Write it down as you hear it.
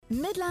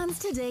Midlands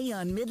Today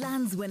on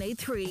Midlands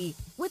 103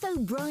 with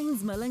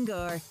O'Brien's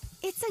Mullingar.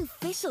 It's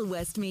official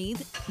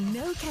Westmeath.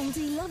 No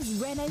county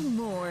loves Renault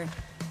more.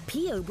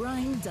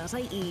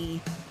 pobrien.ie.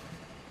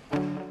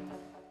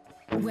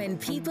 When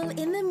people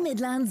in the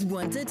Midlands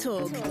want to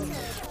talk,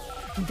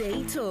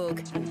 they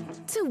talk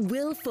to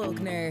Will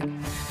Faulkner.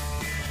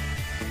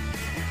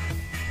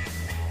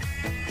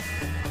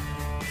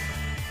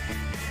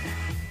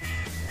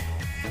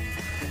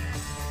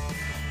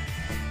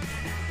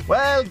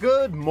 Well,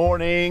 good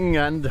morning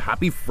and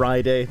happy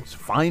Friday. It's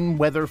fine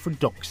weather for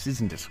ducks,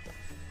 isn't it?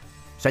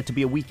 Set to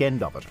be a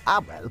weekend of it.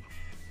 Well.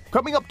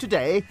 Coming up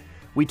today,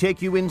 we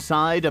take you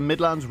inside a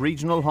Midlands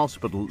Regional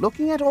Hospital,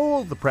 looking at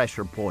all the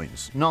pressure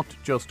points, not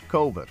just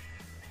COVID.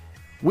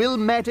 Will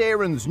Met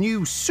Éireann's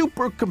new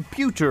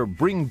supercomputer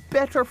bring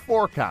better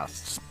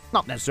forecasts?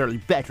 Not necessarily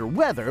better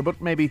weather, but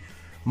maybe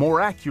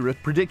more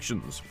accurate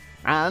predictions.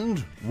 And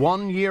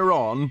 1 year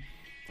on,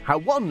 how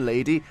one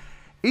lady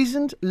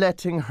isn't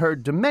letting her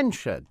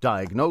dementia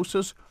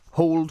diagnosis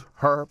hold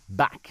her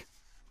back.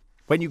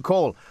 When you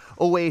call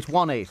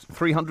 0818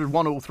 300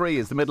 103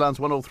 is the Midlands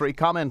 103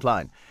 comment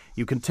line.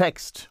 You can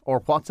text or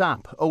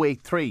WhatsApp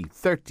 083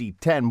 30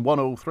 10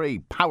 103,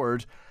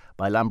 powered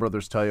by Lamb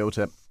Brothers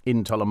Toyota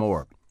in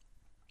Tullamore.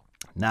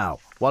 Now,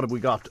 what have we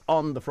got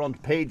on the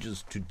front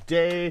pages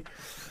today?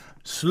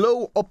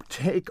 Slow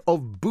uptake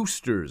of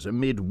boosters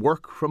amid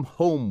work from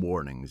home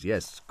warnings.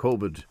 Yes,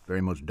 COVID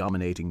very much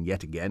dominating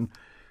yet again.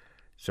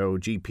 So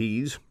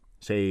GPs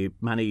say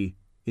many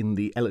in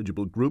the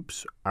eligible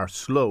groups are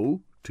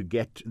slow to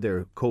get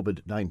their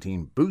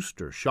COVID-19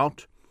 booster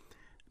shot.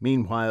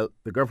 Meanwhile,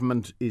 the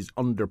government is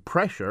under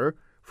pressure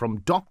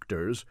from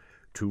doctors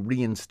to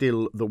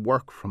reinstill the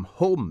work from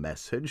home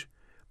message.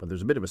 But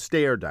there's a bit of a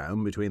stare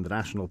down between the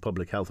National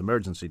Public Health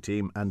Emergency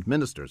Team and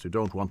ministers who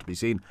don't want to be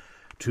seen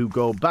to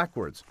go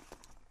backwards.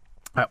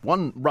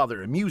 One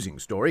rather amusing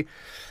story.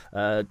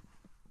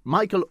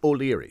 Michael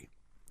O'Leary,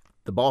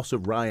 the boss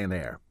of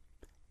Ryanair,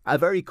 a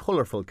very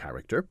colourful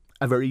character,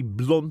 a very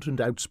blunt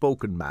and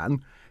outspoken man.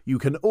 You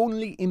can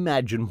only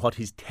imagine what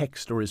his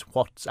text or his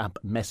WhatsApp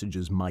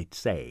messages might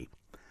say.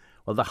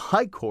 Well, the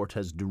High Court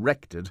has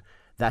directed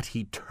that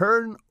he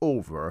turn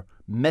over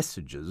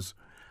messages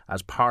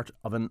as part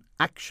of an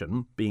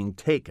action being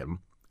taken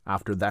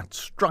after that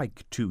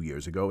strike 2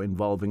 years ago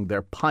involving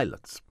their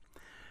pilots.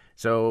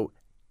 So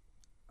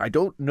I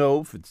don't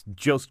know if it's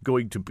just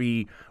going to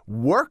be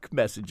work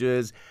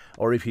messages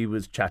or if he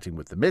was chatting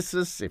with the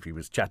missus, if he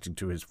was chatting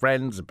to his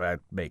friends about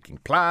making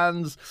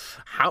plans.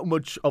 How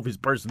much of his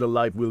personal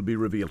life will be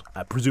revealed?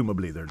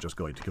 Presumably they're just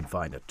going to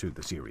confine it to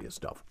the serious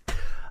stuff.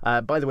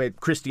 By the way,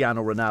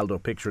 Cristiano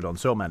Ronaldo pictured on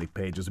so many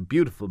pages. A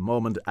beautiful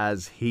moment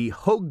as he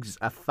hugs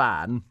a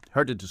fan.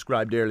 Heard it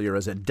described earlier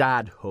as a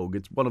dad hug.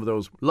 It's one of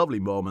those lovely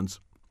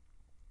moments.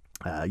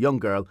 A young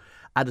girl,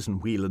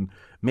 Addison Whelan,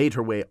 made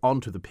her way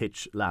onto the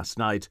pitch last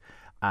night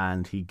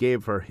and he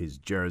gave her his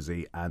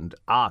jersey, and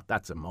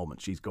that's a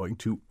moment she's going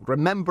to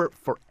remember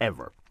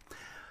forever.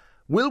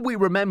 Will we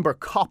remember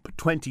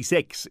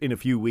COP26 in a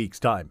few weeks'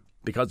 time?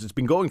 Because it's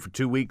been going for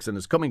 2 weeks and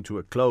is coming to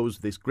a close,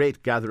 this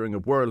great gathering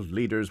of world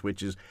leaders,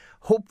 which is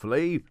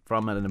hopefully,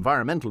 from an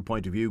environmental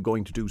point of view,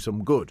 going to do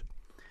some good.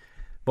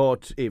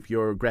 But if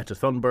you're Greta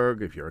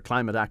Thunberg, if you're a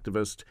climate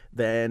activist,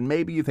 then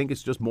maybe you think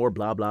it's just more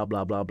blah, blah,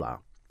 blah, blah, blah.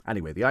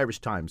 Anyway, the Irish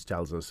Times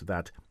tells us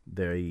that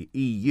the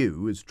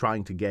EU is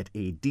trying to get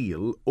a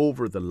deal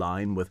over the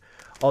line with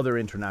other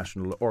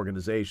international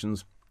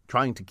organisations,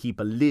 trying to keep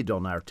a lid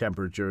on our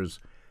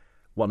temperatures,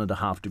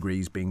 1.5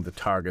 degrees being the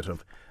target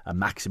of a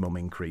maximum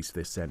increase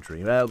this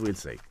century. Well, we'll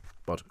see.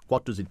 But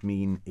what does it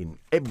mean in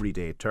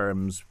everyday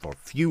terms for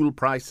fuel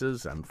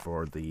prices and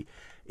for the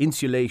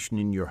insulation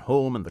in your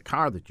home and the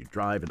car that you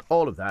drive? And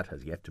all of that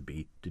has yet to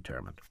be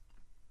determined.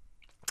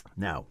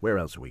 Now, where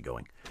else are we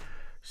going?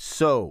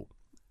 So,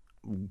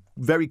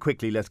 very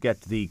quickly, let's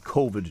get the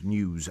COVID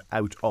news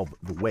out of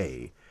the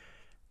way.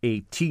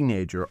 A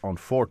teenager,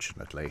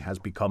 unfortunately, has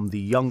become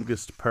the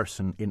youngest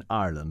person in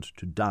Ireland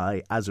to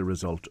die as a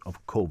result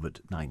of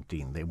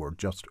COVID-19. They were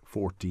just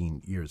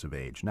 14 years of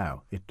age.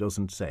 Now, it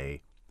doesn't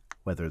say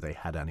whether they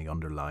had any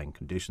underlying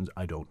conditions.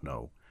 I don't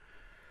know.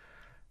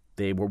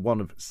 They were one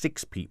of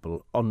 6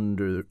 people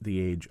under the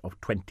age of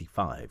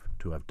 25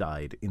 to have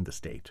died in the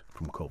state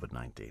from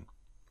COVID-19.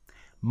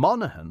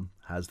 Monaghan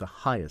has the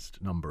highest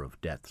number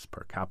of deaths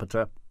per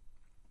capita,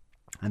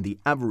 and the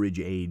average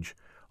age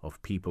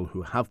of people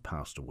who have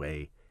passed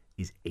away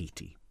is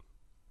 80.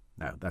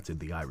 Now, that's in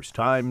the Irish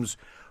Times,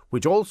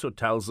 which also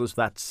tells us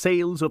that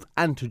sales of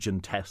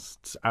antigen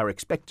tests are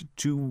expected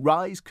to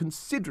rise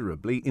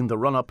considerably in the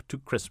run-up to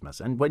Christmas.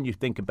 And when you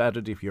think about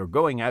it, if you're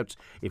going out,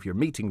 if you're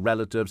meeting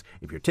relatives,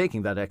 if you're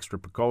taking that extra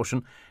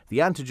precaution, the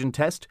antigen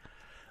test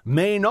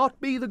may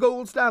not be the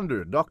gold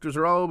standard. Doctors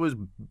are always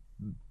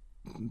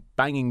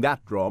banging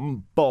that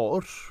drum,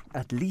 but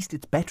at least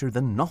it's better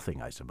than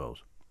nothing, I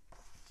suppose.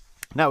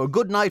 Now, a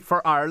good night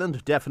for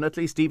Ireland,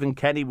 definitely. Stephen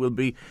Kenny will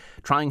be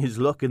trying his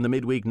luck in the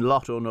midweek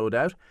lotto, no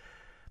doubt,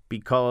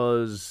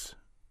 because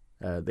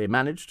they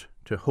managed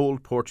to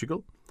hold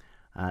Portugal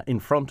in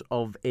front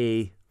of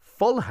a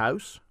full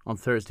house on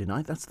Thursday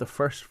night. That's the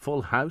first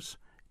full house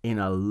in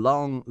a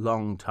long,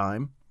 long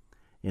time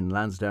in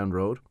Lansdowne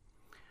Road.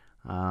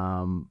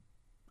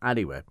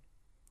 Anyway,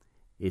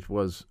 it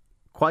was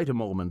quite a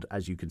moment,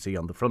 as you can see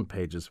on the front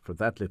pages, for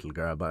that little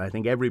girl, but I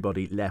think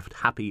everybody left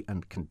happy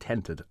and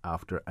contented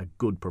after a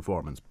good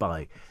performance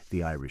by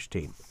the Irish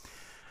team.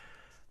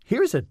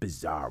 Here's a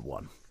bizarre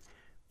one.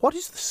 What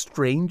is the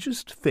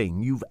strangest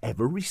thing you've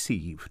ever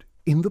received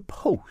in the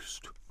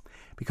post?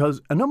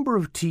 Because a number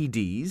of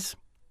TDs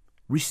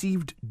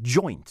received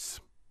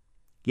joints.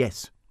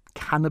 Yes,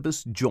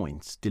 cannabis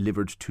joints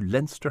delivered to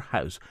Leinster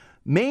House,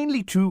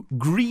 mainly to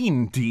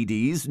green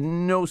TDs,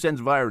 no sense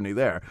of irony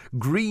there,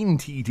 green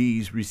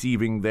TDs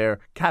receiving their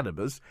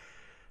cannabis,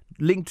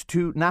 linked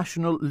to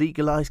National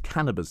Legalised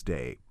Cannabis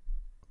Day.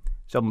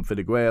 Some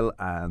Fine Gael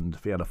and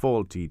Fianna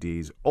Fáil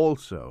TDs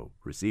also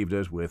received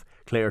it, with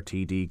Clare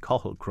TD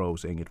Cathal Crowe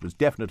saying it was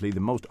definitely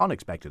the most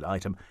unexpected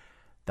item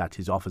that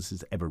his office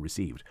has ever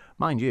received.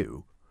 Mind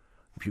you,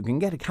 if you can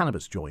get a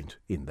cannabis joint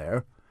in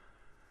there,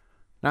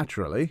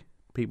 naturally,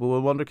 people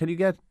will wonder, can you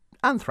get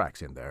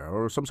anthrax in there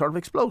or some sort of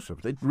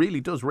explosive? It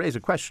really does raise a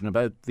question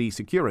about the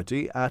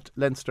security at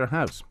Leinster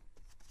House.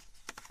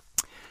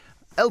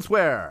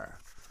 Elsewhere,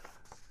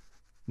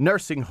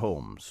 nursing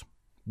homes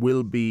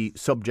will be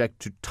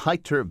subject to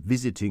tighter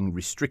visiting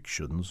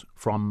restrictions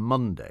from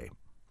Monday.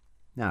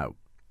 Now,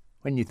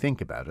 when you think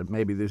about it,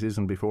 maybe this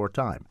isn't before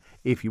time.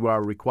 If you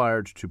are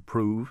required to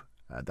prove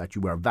that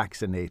you are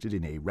vaccinated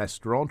in a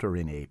restaurant or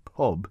in a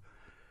pub,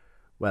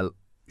 well,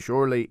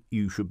 surely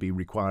you should be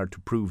required to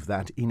prove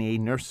that in a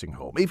nursing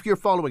home. If you're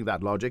following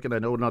that logic, and I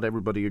know not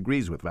everybody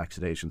agrees with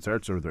vaccination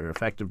certs or their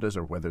effectiveness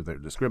or whether they're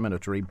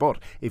discriminatory,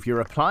 but if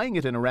you're applying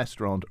it in a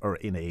restaurant or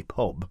in a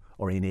pub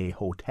or in a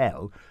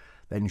hotel,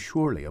 then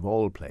surely, of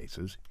all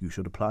places, you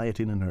should apply it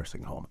in a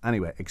nursing home.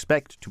 Anyway,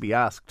 expect to be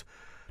asked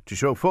to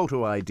show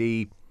photo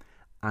ID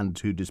and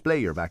to display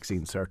your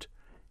vaccine cert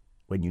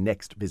when you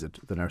next visit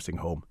the nursing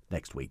home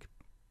next week.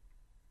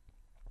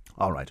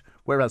 All right,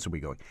 where else are we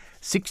going?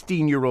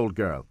 16-year-old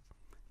girl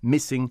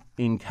missing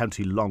in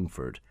County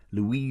Longford,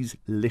 Louise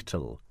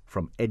Little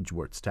from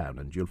Edgeworthstown,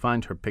 and you'll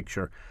find her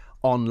picture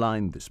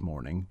online this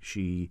morning.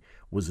 She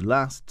was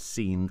last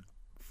seen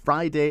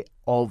Friday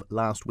of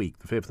last week,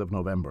 the 5th of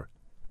November.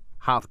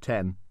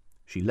 10:30,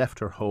 she left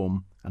her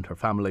home, and her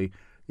family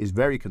is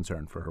very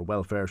concerned for her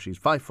welfare. She's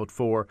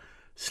 5'4",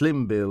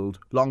 slim build,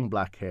 long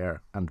black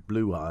hair and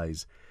blue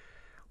eyes.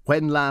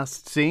 When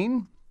last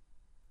seen,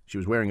 she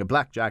was wearing a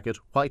black jacket,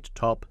 white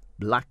top,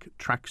 black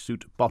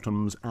tracksuit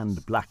bottoms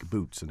and black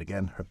boots. And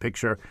again, her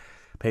picture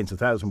paints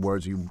 1,000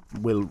 words. You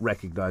will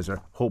recognise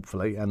her,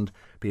 hopefully, and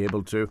be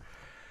able to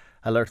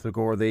alert the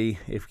Gardaí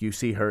if you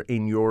see her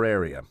in your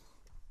area.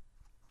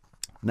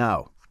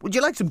 Now, would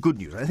you like some good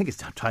news? I think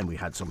it's time we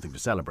had something to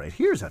celebrate.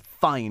 Here's a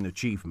fine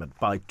achievement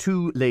by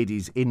two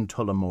ladies in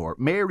Tullamore,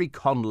 Mary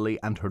Connolly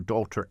and her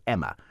daughter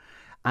Emma.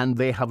 And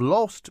they have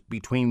lost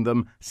between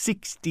them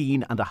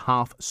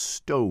 16.5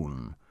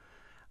 stone.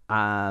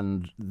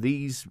 And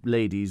these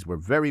ladies were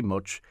very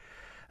much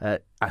a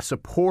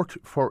support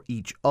for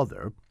each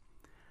other.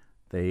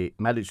 They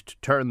managed to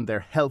turn their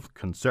health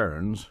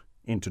concerns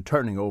into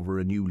turning over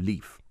a new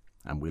leaf.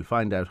 And we'll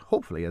find out,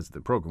 hopefully, as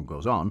the programme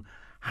goes on,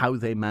 how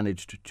they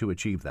managed to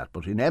achieve that.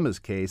 But in Emma's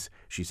case,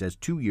 she says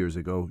 2 years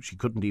ago she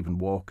couldn't even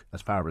walk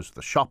as far as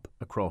the shop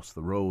across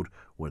the road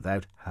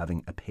without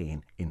having a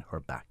pain in her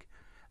back.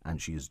 And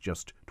she is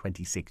just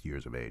 26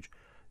 years of age.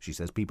 She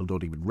says people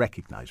don't even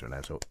recognise her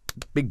now, so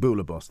big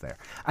boola bus there.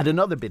 And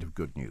another bit of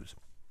good news,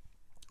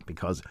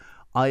 because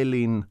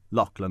Eileen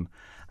Loughlin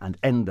and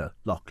Enda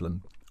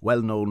Loughlin,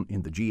 well known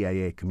in the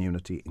GAA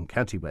community in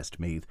County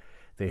Westmeath,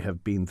 they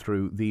have been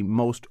through the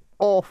most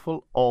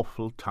awful,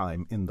 awful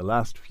time in the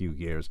last few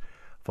years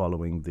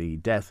following the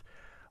death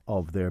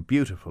of their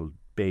beautiful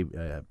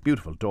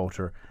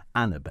daughter,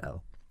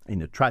 Annabelle,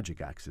 in a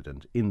tragic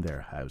accident in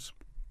their house.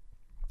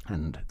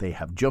 And they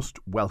have just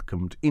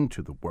welcomed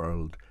into the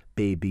world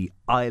baby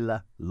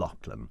Isla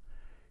Loughlin.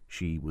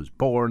 She was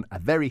born a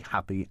very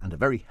happy and a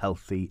very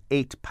healthy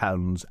 8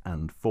 pounds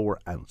and 4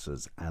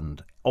 ounces,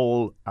 and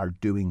all are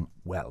doing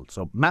well.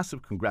 So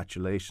massive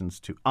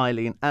congratulations to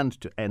Eileen and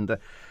to Enda,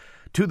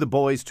 to the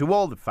boys, to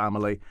all the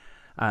family,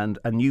 and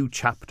a new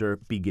chapter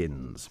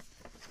begins.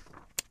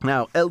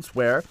 Now,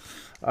 elsewhere,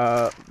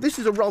 this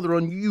is a rather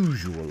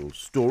unusual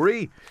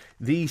story.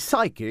 The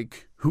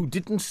psychic who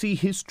didn't see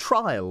his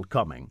trial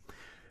coming.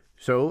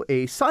 So,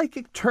 a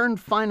psychic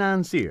turned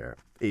financier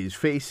is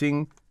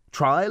facing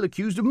trial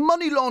accused of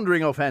money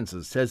laundering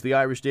offences, says the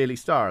Irish Daily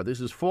Star.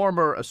 This is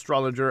former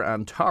astrologer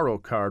and tarot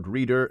card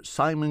reader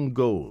Simon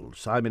Gold.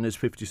 Simon is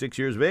 56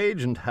 years of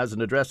age and has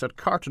an address at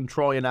Carton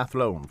Troy in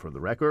Athlone, for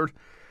the record.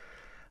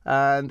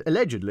 And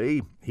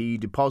allegedly, he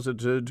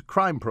deposited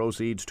crime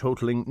proceeds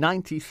totalling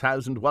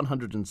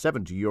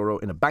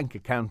 €90,170 in a bank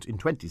account in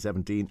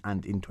 2017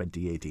 and in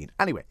 2018.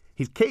 Anyway,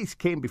 his case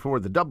came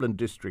before the Dublin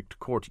District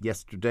Court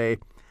yesterday,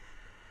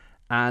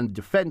 and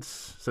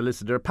defence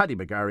solicitor Paddy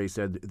McGarry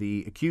said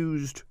the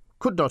accused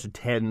could not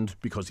attend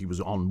because he was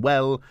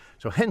unwell,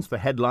 so hence the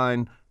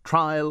headline,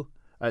 Trial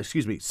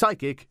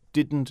Psychic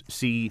didn't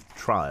see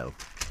trial.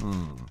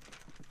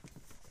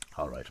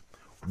 All right.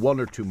 One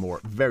or two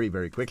more very,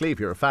 very quickly. If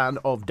you're a fan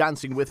of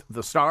Dancing with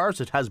the Stars,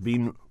 it has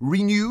been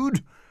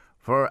renewed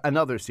for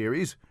another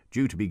series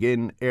due to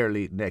begin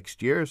early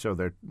next year. So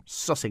they're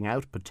sussing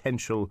out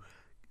potential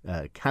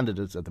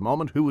candidates at the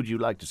moment. Who would you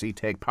like to see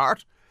take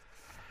part?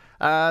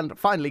 And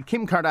finally,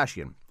 Kim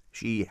Kardashian.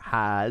 She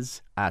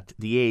has, at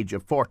the age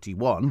of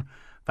 41,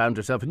 found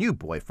herself a new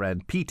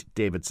boyfriend, Pete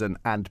Davidson,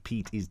 and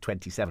Pete is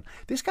 27.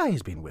 This guy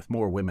has been with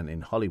more women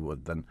in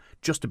Hollywood than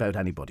just about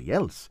anybody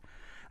else.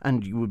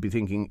 And you would be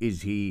thinking,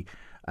 is he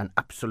an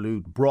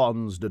absolute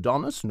bronzed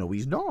Adonis? No,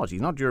 he's not.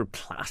 He's not your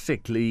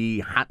classically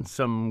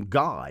handsome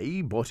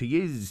guy, but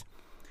he is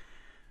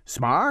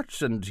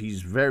smart and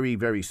he's very,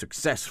 very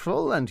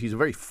successful and he's a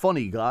very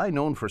funny guy,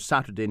 known for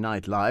Saturday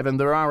Night Live. And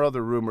there are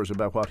other rumours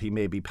about what he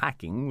may be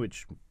packing,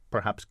 which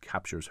perhaps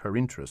captures her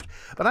interest.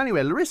 But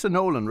anyway, Larissa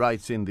Nolan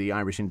writes in the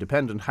Irish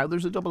Independent how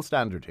there's a double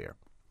standard here.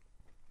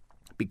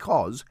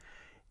 Because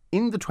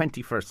in the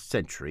 21st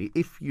century,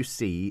 if you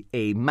see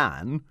a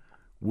man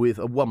with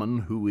a woman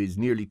who is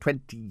nearly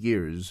 20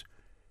 years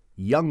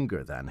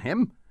younger than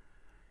him,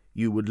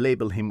 you would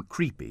label him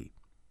creepy.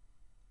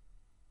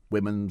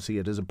 Women see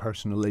it as a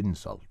personal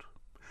insult.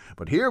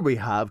 But here we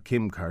have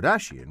Kim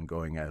Kardashian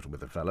going out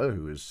with a fellow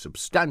who is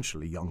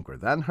substantially younger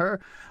than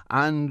her,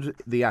 and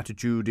the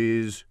attitude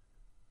is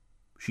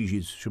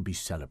she should be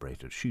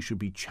celebrated. She should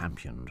be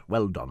championed.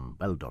 Well done,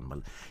 well done.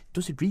 Well,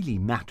 does it really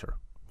matter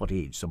what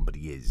age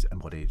somebody is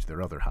and what age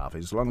their other half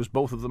is, as long as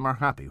both of them are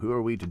happy? Who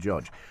are we to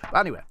judge?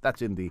 But anyway,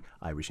 that's in the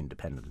Irish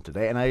Independent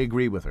today, and I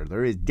agree with her.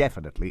 There is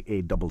definitely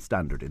a double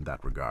standard in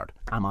that regard.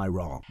 Am I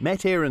wrong?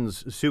 Met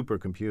Aaron's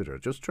supercomputer.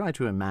 Just try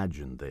to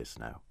imagine this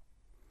now.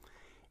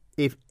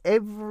 If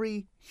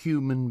every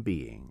human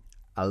being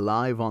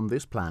alive on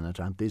this planet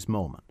at this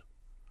moment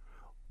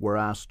were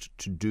asked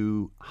to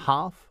do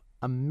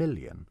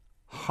 500,000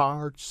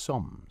 hard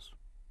sums,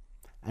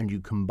 and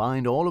you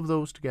combined all of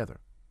those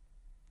together,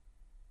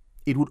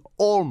 it would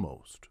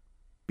almost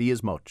be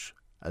as much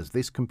as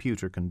this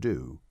computer can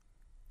do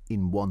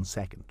in 1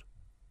 second.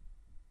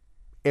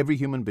 Every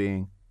human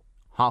being,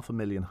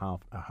 500,000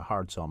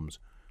 hard sums,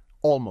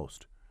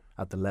 almost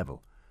at the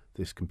level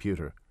this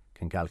computer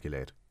can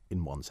calculate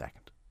in 1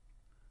 second.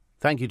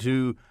 Thank you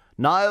to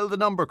Niall the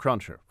Number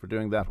Cruncher for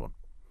doing that one.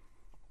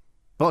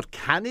 But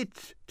can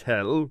it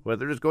tell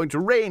whether it's going to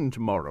rain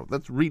tomorrow?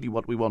 That's really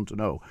what we want to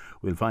know.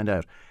 We'll find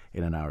out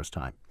in an hour's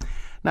time.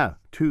 Now,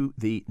 to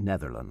the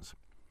Netherlands.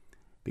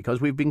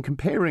 Because we've been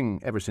comparing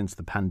ever since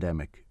the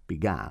pandemic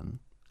began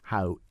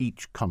how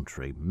each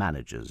country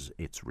manages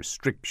its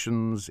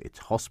restrictions, its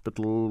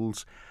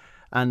hospitals,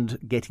 and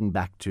getting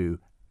back to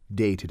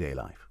day-to-day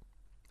life.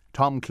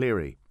 Tom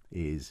Cleary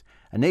is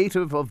a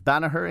native of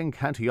Banagher in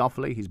County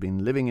Offaly. He's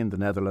been living in the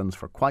Netherlands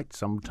for quite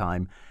some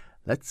time.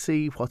 Let's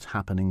see what's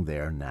happening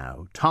there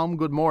now. Tom,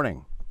 good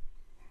morning.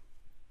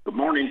 Good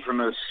morning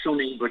from a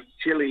sunny but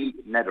chilly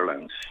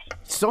Netherlands.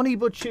 Sunny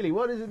but chilly.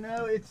 What is it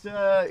now? It's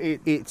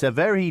a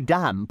very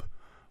damp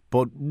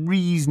but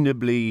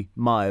reasonably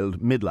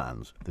mild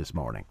Midlands this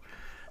morning.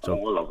 So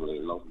lovely,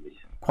 lovely.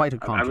 Quite a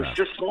contrast. I was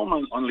just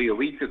home only a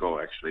week ago,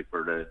 actually,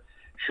 for the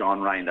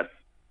Sean Ryan, that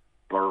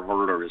Burr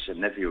Hurler is a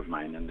nephew of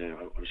mine, and I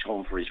was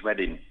home for his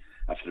wedding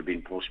after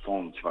being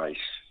postponed twice.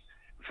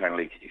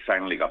 He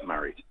finally got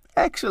married.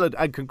 Excellent,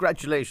 and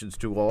congratulations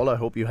to all. I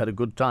hope you had a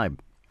good time.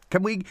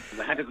 I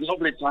had a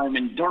lovely time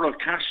in Durrell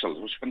Castle.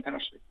 It was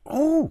fantastic.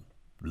 Oh,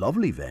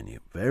 lovely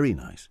venue. Very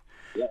nice.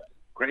 Yeah,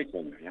 great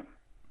venue, yeah.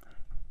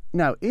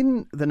 Now,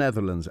 in the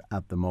Netherlands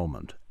at the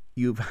moment,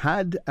 you've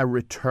had a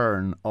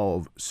return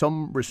of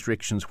some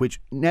restrictions which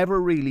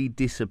never really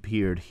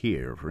disappeared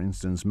here. For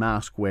instance,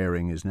 mask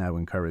wearing is now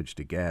encouraged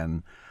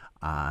again.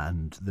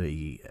 And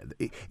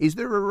is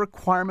there a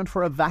requirement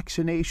for a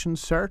vaccination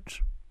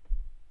cert?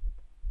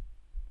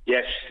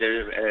 Yes,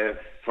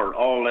 for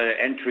all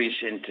entries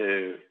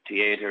into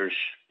theatres,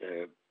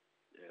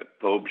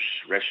 pubs,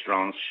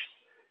 restaurants,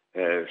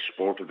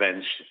 sport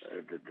events,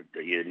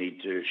 you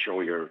need to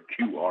show your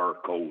QR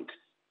code.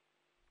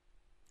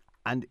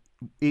 And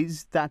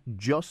is that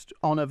just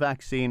on a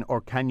vaccine,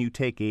 or can you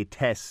take a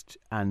test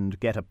and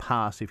get a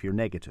pass if you're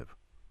negative?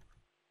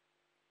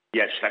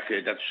 Yes,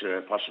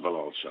 that's possible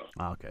also.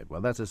 Okay,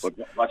 well, that's a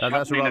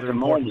rather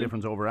important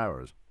difference over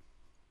hours.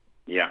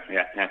 Yeah.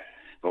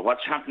 But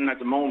what's happening at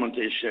the moment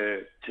is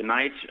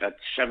tonight at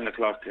 7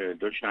 o'clock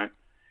Dutch time,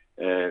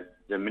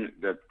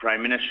 the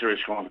Prime Minister is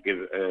going to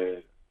give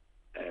a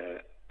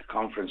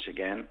conference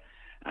again,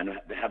 and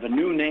they have a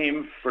new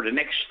name for the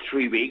next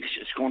 3 weeks.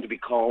 It's going to be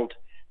called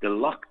the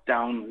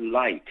Lockdown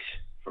Light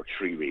for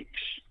 3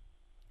 weeks.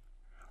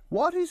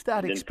 What is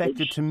that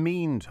expected to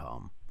mean,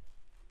 Tom?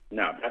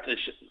 Now, that is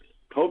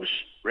pubs,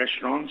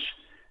 restaurants,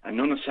 and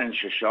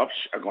non-essential shops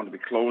are going to be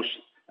closed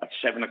at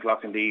 7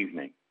 o'clock in the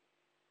evening.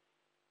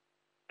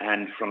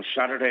 And from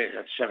Saturday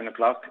at 7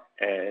 o'clock,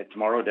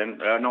 tomorrow at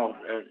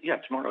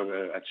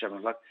 7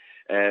 o'clock,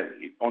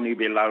 only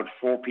be allowed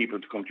 4 people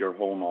to come to your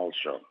home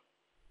also.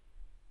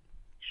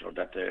 So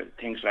that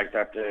things like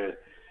that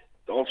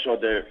also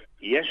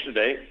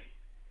yesterday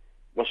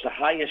was the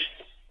highest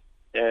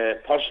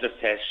positive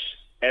tests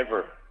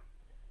ever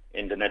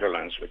in the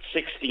Netherlands, with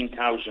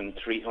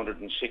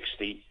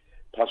 16,360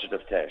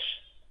 positive tests.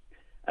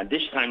 And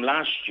this time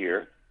last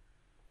year,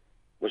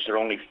 these are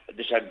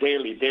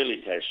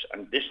daily tests,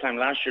 and this time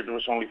last year there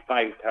was only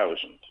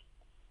 5,000.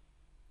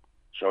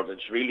 So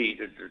that's really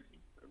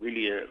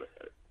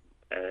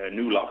a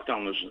new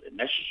lockdown is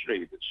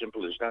necessary. It's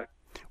simple as that.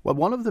 Well,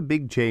 one of the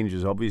big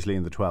changes, obviously,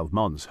 in the 12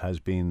 months has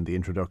been the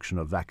introduction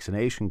of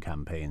vaccination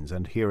campaigns.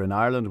 And here in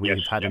Ireland,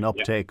 we've had an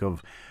uptake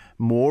of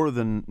more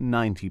than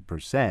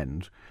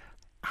 90%.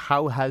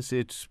 How has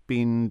it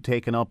been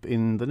taken up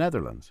in the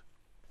Netherlands?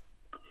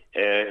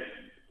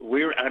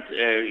 We're at,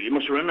 you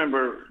must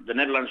remember, the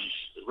Netherlands is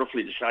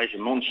roughly the size of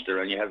Munster,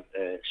 and you have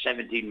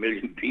 17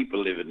 million people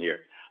living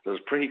here. So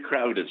it's pretty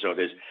crowded, so it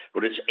is.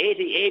 But it's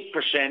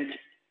 88%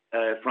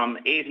 from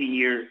 18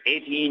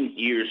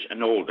 years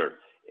and older.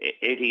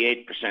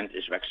 88%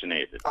 is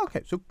vaccinated.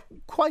 Okay, so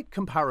quite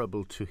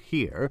comparable to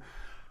here.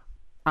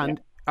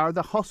 And are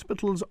the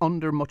hospitals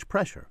under much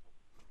pressure?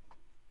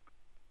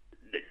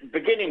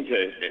 Beginning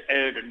to.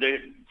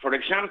 For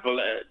example,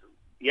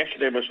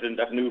 yesterday was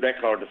that new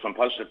record from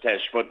positive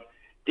tests, but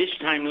this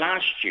time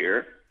last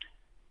year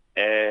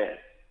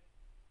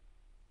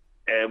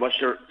was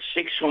there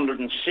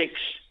 606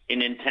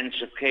 in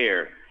intensive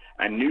care,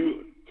 and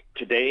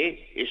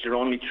today is there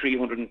only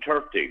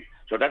 330.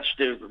 So that's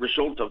the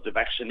result of the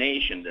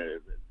vaccination.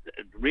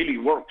 It really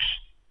works,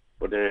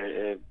 but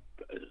there's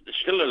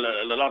still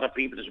a lot of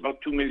people. There's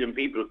about 2 million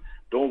people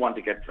don't want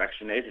to get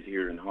vaccinated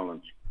here in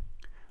Holland.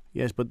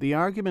 Yes, but the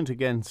argument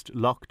against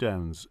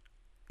lockdowns,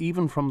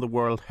 even from the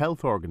World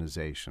Health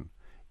Organization,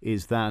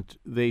 is that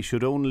they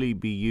should only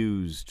be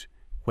used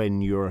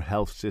when your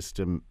health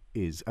system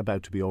is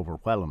about to be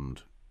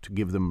overwhelmed, to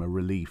give them a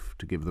relief,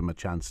 to give them a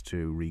chance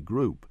to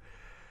regroup.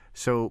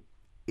 So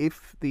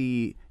if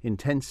the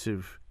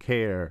intensive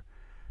care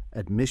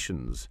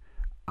admissions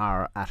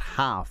are at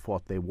half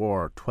what they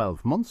were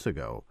 12 months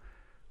ago,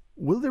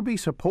 will there be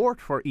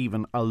support for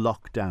even a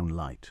lockdown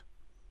light?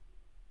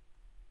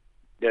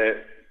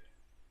 The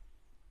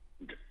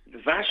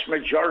vast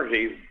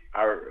majority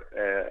are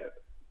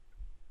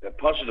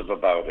positive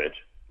about it,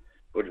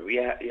 but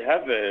you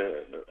have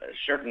a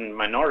certain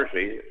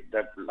minority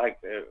that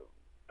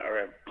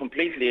are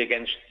completely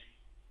against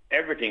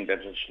everything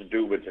that has to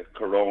do with the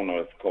corona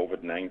of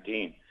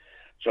COVID-19.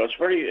 So it's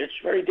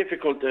very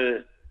difficult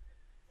to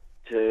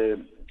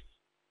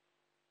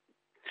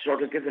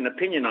sort of give an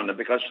opinion on it,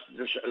 because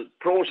there's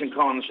pros and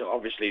cons,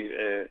 obviously.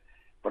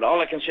 But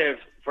all I can say,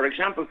 for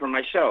example, for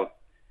myself,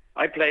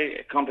 I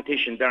play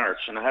competition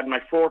darts, and I had my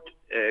fourth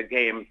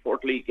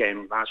league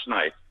game last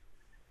night.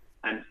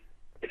 And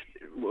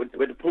with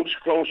the pools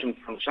closing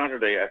from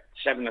Saturday at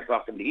 7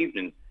 o'clock in the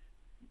evening,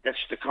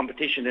 the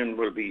competition then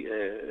will be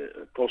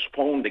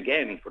postponed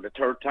again for the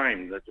third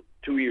time. The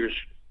 2 years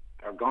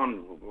are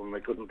gone when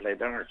we couldn't play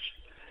darts.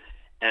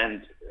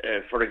 And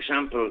for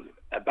example,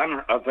 a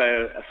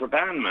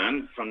Verbaan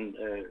man from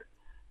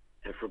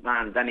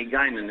Verbaan, Danny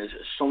Guinan, is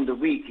Sunday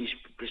week. He's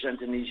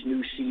presenting his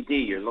new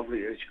CD. He's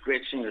a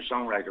great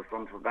singer-songwriter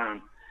from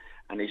Verbaan,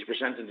 and he's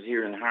presenting it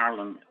here in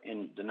Haarlem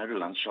in the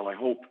Netherlands. So I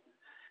hope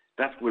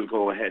that will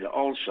go ahead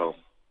also.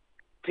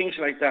 Things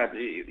like that.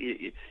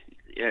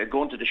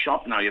 Going to the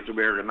shop now, you have to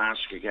wear a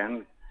mask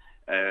again.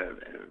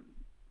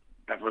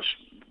 That was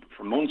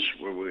for months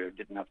where we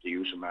didn't have to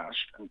use a mask,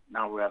 and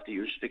now we have to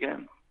use it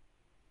again.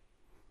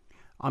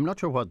 I'm not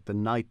sure what the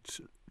night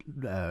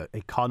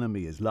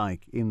economy is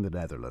like in the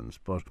Netherlands,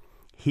 but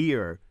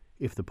here,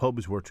 if the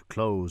pubs were to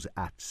close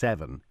at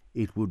 7,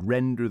 it would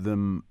render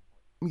them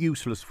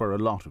useless for a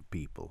lot of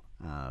people.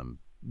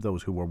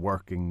 Those who were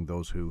working,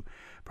 those who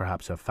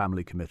perhaps have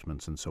family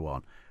commitments and so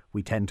on.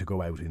 We tend to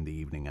go out in the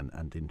evening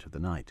and into the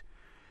night.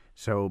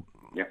 So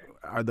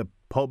are the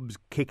pubs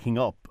kicking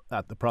up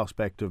at the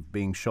prospect of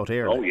being shut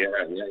early? Oh, yeah.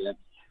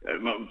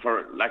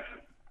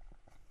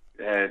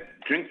 The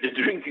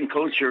drinking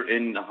culture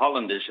in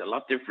Holland is a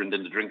lot different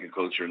than the drinking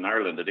culture in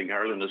Ireland. I think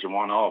Ireland is a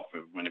one-off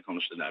when it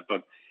comes to that.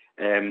 But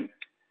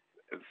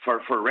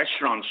for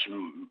restaurants,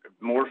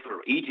 more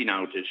for eating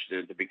out is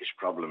the biggest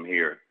problem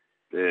here.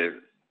 The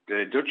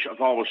Dutch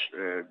have always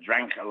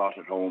drank a lot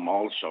at home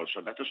also,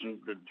 so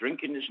the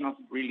drinking is not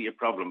really a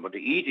problem, but the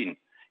eating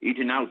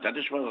out, that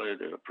is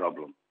a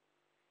problem.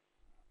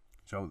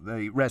 So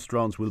the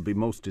restaurants will be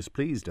most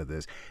displeased at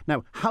this.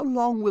 Now, how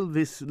long will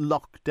this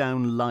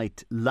lockdown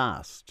light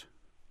last?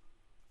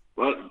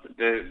 Well,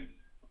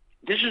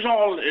 this is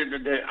all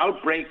the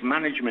outbreak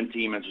management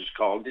team, as it's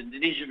called.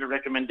 These are the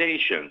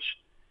recommendations,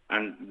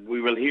 and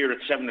we will hear at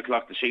 7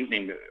 o'clock this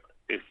evening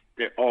if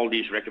all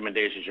these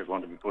recommendations are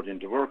going to be put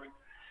into work.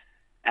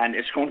 And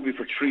it's going to be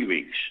for 3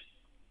 weeks.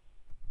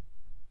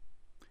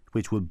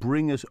 Which will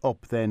bring us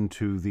up then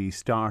to the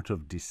start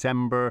of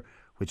December,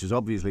 which is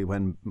obviously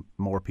when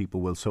more people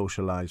will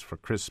socialise for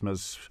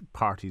Christmas,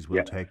 parties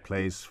will take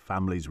place,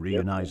 families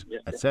reunite,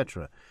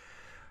 etc.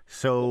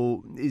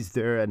 So is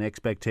there an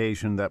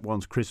expectation that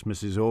once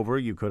Christmas is over,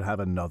 you could have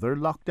another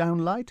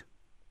lockdown light?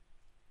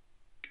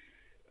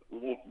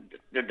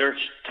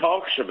 there's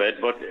talks of it,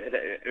 but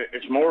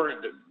it's more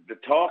the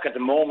talk at the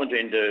moment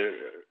in the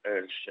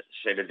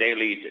say the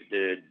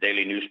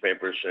daily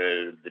newspapers,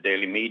 the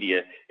daily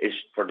media is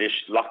for this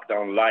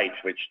lockdown light,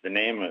 which the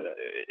name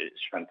is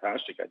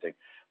fantastic, I think.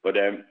 But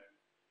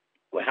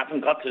we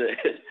haven't got to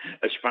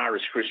as far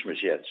as Christmas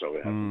yet, so we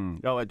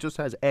haven't. No, it just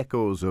has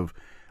echoes of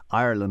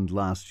Ireland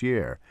last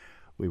year.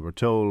 We were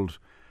told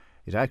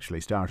it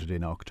actually started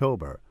in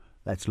October.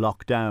 Let's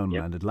lock down,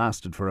 and it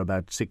lasted for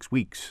about 6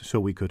 weeks, so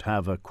we could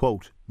have a,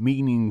 quote,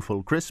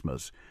 meaningful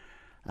Christmas.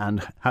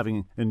 And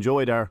having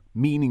enjoyed our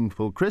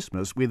meaningful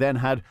Christmas, we then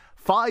had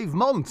 5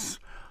 months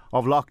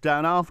of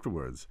lockdown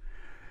afterwards.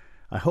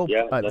 I hope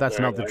that's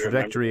not the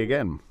trajectory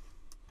again.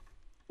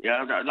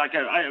 Yeah, like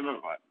I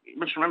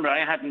must remember,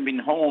 I hadn't been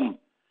home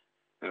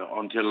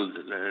until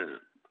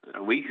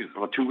a week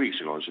or 2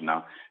 weeks ago. So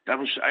now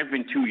I've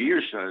been 2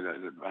 years.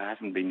 I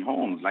haven't been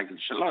home. Like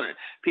it's a lot of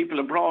people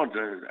abroad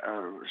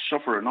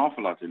suffer an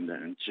awful lot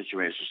in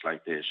situations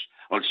like this.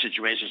 Well,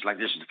 situations like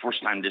this is the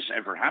first time this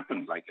ever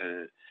happened. Like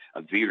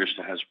a virus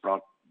that has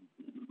brought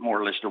more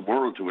or less the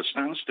world to a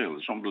standstill.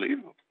 It's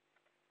unbelievable.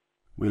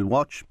 We'll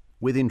watch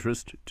with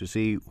interest to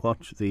see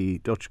what the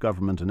Dutch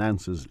government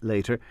announces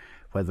later,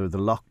 whether the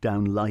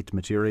lockdown light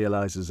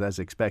materialises as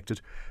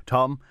expected.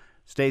 Tom,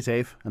 stay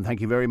safe, and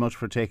thank you very much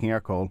for taking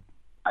our call.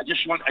 I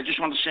just want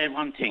to say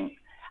one thing.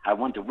 I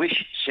want to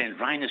wish St.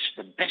 Rynas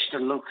the best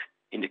of luck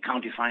in the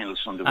county finals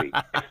on the week.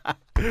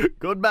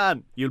 Good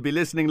man. You'll be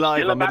listening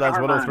live on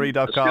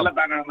Midlands103.com. Still a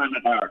Bannerman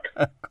at heart.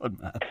 Good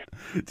man.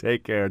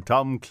 Take care.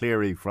 Tom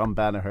Cleary from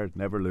Bannerheart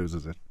never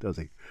loses it, does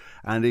he?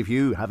 And if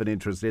you have an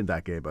interest in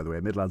that game, by the way,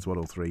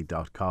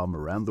 Midlands103.com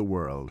around the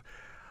world,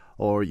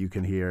 or you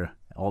can hear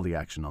all the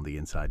action on the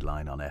Inside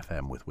Line on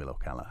FM with Will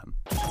O'Callaghan.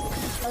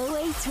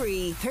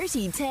 083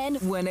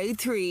 3010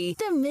 103.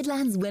 The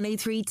Midlands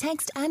 103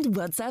 text and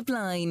WhatsApp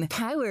line.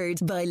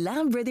 Powered by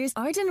Lamb Brothers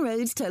Arden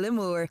Road,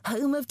 Tullamore.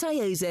 Home of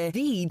Toyota,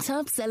 the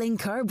top-selling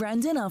car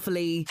brand in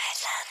Offaly.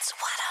 Midlands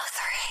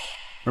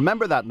 103.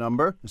 Remember that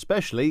number,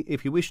 especially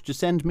if you wish to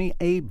send me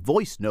a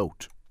voice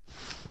note.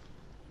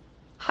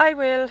 Hi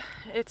Will,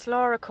 it's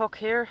Laura Cook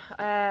here.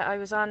 I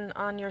was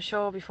on your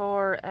show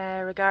before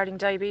regarding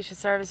diabetes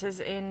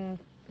services in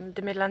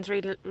the Midlands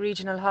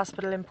Regional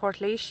Hospital in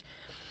Portlaoise.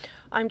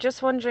 I'm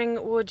just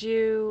wondering, would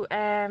you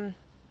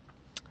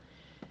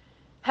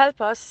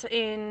help us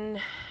in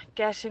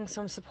getting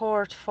some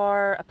support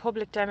for a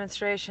public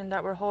demonstration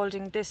that we're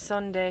holding this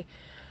Sunday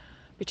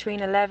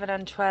between 11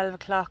 and 12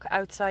 o'clock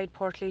outside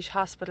Portlaoise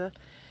Hospital.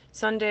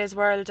 Sunday is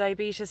World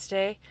Diabetes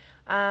Day,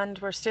 and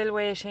we're still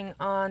waiting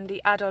on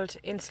the adult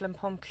insulin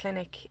pump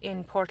clinic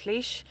in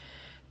Portlaoise.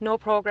 No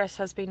progress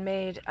has been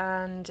made,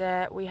 and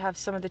we have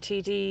some of the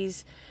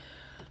TDs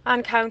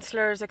and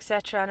counsellors,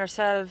 etc., and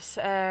ourselves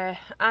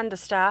and the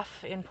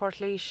staff in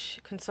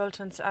Portlaoise,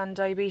 consultants and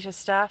diabetes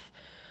staff,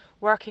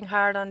 working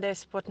hard on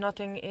this, but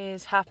nothing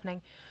is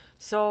happening.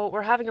 So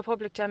we're having a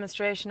public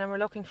demonstration, and we're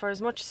looking for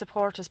as much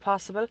support as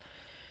possible.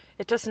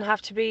 It doesn't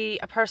have to be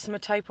a person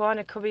with type 1,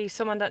 it could be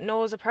someone that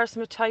knows a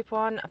person with type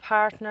 1, a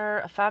partner,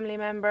 a family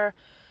member,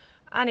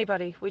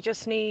 anybody. We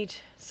just need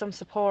some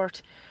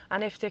support.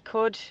 And if they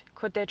could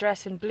they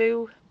dress in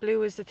blue?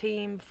 Blue is the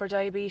theme for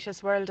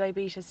Diabetes, World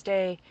Diabetes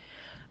Day.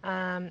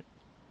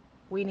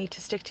 We need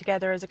to stick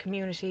together as a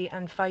community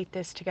and fight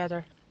this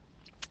together.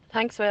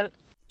 Thanks, Will.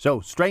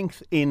 So,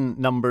 strength in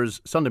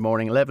numbers, Sunday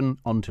morning, 11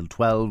 until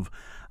 12,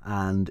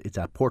 and it's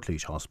at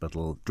Portlaoise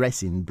Hospital.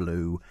 Dress in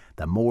blue.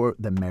 The more,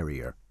 the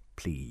merrier,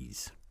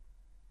 please.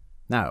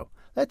 Now,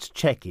 let's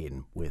check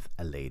in with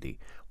a lady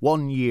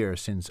 1 year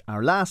since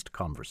our last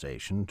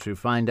conversation to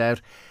find out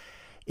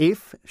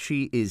if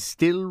she is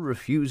still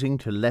refusing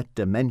to let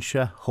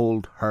dementia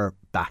hold her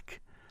back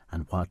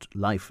and what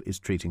life is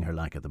treating her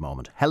like at the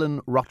moment.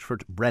 Helen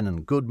Rochford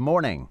Brennan, good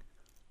morning.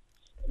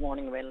 Good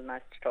morning, Will.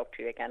 Nice to talk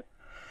to you again.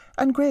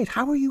 And great.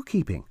 How are you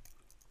keeping?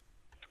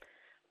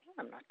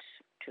 I'm not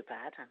too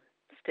bad. I'm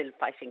still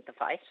fighting the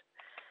fight.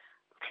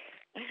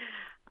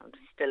 I'm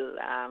still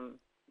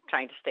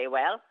trying to stay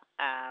well,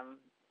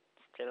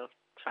 still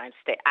trying to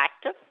stay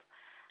active,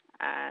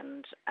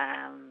 and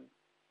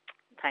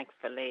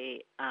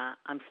thankfully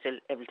I'm still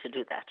able to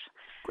do that.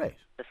 Great.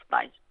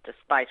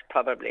 Despite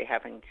probably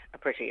having a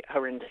pretty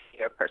horrendous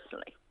year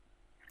personally.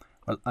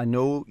 Well, I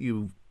know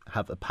you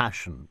have a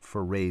passion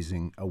for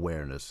raising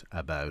awareness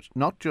about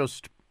not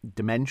just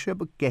dementia,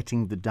 but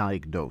getting the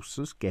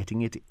diagnosis,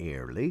 getting it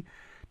early,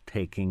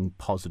 taking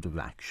positive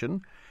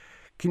action.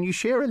 Can you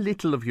share a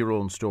little of your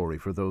own story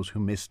for those who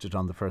missed it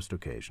on the first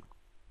occasion?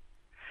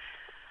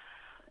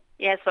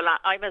 Yes, well,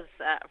 I was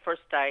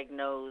first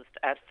diagnosed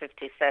at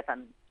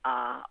 57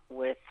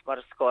 with what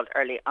is called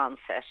early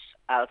onset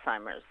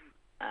Alzheimer's.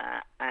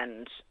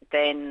 And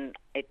then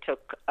it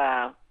took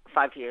 5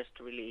 years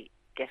to really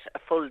get a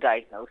full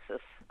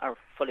diagnosis or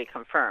fully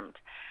confirmed.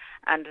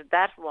 And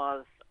that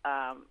was,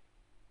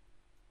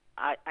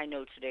 I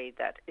know today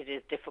that it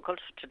is difficult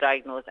to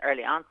diagnose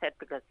early onset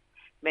because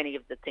many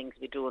of the things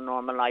we do in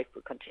normal life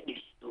we continue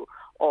to do,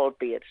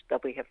 albeit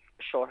that we have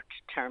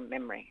short-term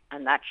memory.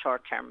 And that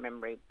short-term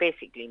memory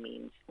basically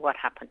means what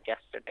happened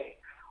yesterday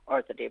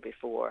or the day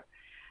before,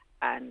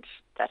 and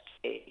that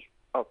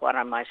or what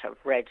I might have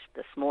read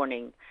this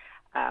morning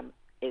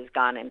is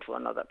gone into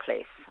another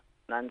place.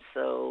 And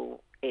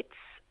so it's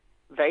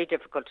very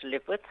difficult to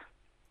live with,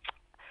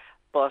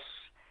 but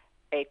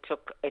it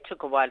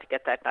took a while to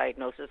get that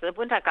diagnosis. And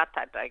when I got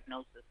that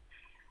diagnosis,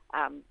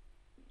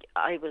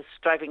 I was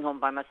driving home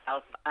by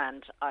myself,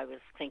 and I was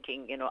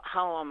thinking,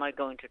 how am I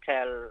going to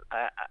tell?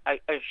 I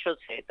should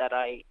say that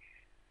I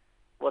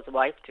was a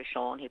wife to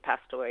Sean. He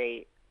passed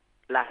away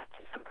last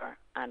December,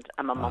 and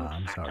I'm a mum to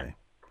I'm Martin. sorry.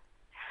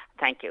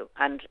 Thank you.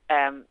 And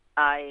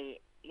I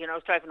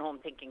was driving home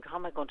thinking, how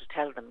am I going to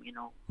tell them,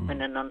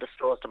 in an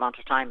undisclosed amount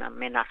of time? I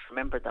may not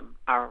remember them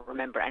or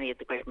remember any of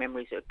the great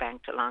memories that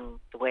banked along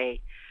the way.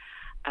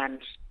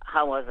 And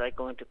how was I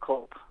going to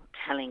cope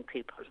telling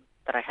people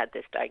that I had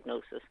this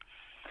diagnosis?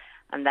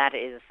 And that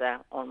is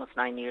almost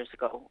 9 years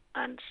ago.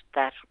 And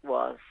that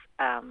was,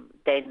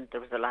 then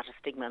there was a lot of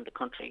stigma in the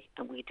country,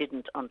 and we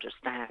didn't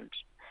understand.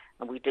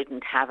 And we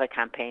didn't have a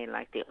campaign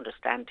like the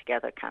Understand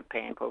Together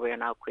campaign, where we are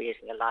now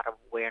creating a lot of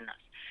awareness.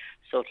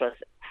 So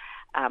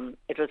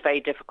it was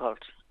very difficult.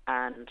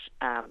 And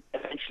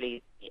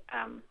eventually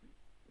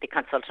the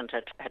consultant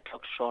had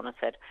talked to Sean and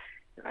said,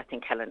 I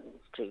think Helen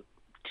needs to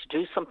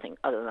do something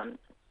other than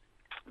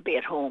be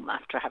at home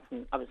after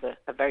I was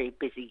a very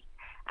busy,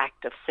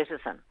 active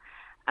citizen.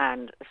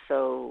 And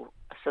so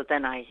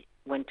then I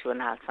went to an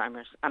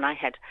Alzheimer's, and I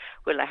had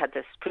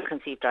this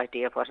preconceived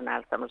idea of what an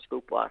Alzheimer's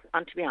group was.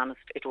 And to be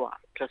honest, it was.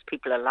 It was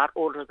people a lot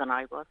older than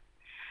I was,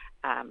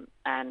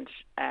 and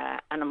a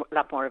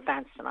lot more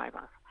advanced than I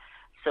was.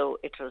 So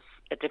it was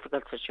a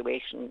difficult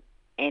situation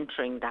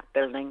entering that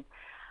building.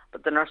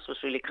 But the nurse was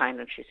really kind,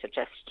 and she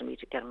suggested to me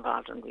to get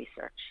involved in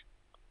research.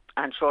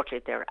 And shortly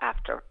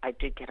thereafter, I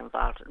did get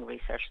involved in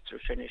research through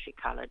Trinity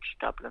College,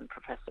 Dublin.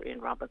 Professor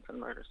Ian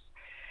Robinson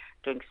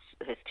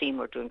his team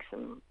were doing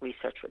some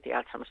research with the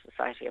Alzheimer's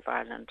Society of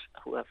Ireland,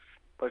 were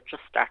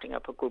just starting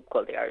up a group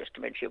called the Irish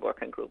Dementia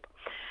Working Group.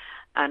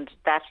 And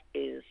that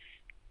is,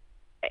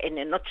 in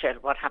a nutshell,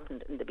 what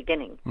happened in the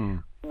beginning.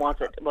 Was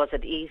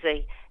it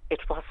easy? It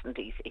wasn't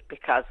easy,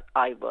 because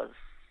I was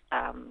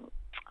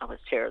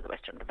chair of the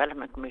Western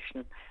Development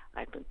Commission.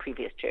 I'd been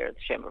previous chair of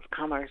the Chamber of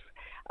Commerce.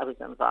 I was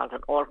involved in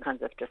all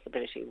kinds of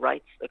disability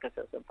rights because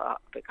I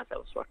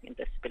was working in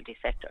the disability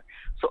sector.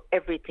 So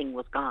everything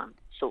was gone.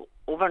 So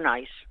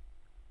overnight,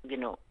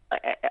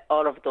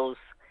 all of those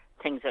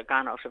things are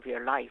gone out of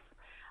your life,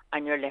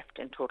 and you're left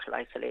in total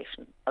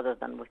isolation, other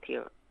than with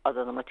your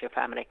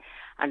family.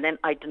 And then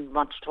I didn't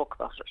want to talk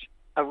about it.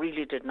 I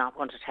really did not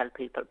want to tell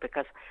people,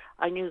 because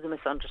I knew the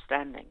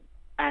misunderstanding.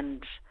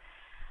 And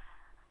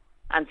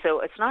so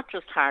it wasn't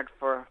just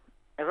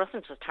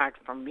hard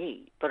for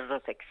me, but it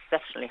was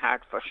exceptionally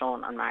hard for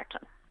Sean and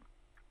Martin.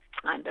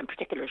 And in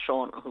particular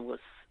Sean, who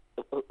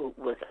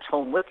was at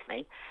home with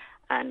me,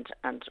 and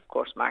of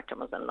course Martin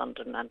was in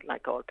London, and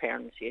like all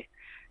parents, you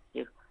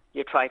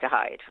try to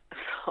hide.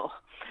 So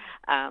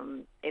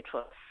it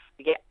was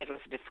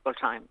a difficult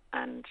time.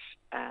 And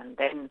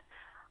then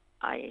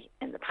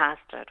in the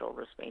past, I'd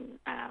always been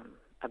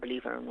a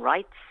believer in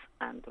rights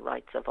and the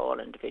rights of all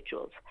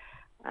individuals.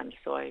 And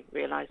so I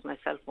realised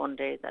myself one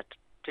day that,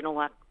 do you know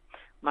what?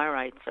 My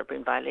rights are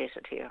being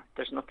violated here.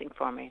 There's nothing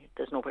for me.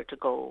 There's nowhere to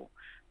go.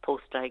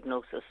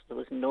 Post-diagnosis, there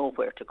was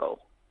nowhere to go.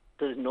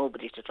 There was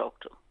nobody to talk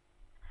to.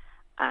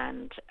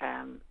 And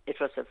it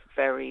was a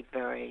very,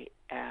 very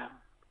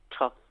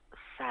tough,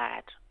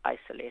 sad,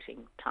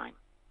 isolating time.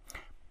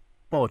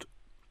 But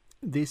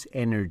this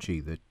energy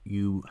that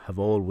you have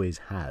always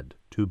had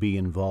to be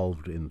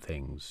involved in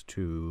things,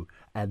 to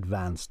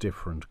advance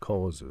different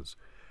causes,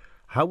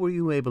 how were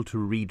you able to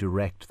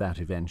redirect that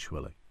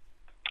eventually?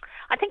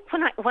 I think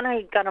when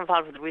I got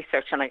involved with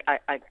research, and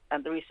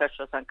and the research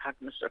was on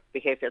cognitive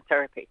behavioural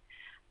therapy,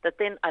 that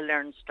then I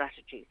learned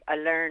strategies. I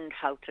learned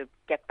how to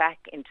get back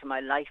into my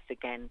life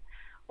again.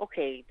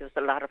 Okay, there's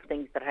a lot of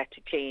things that I had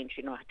to change.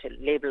 I had to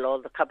label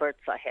all the cupboards.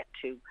 I had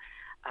to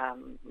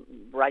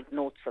write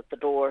notes at the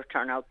door,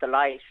 turn out the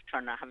light,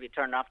 have you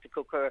turned off the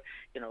cooker,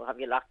 have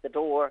you locked the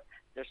door.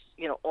 There's,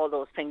 all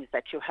those things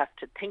that you have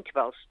to think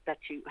about, that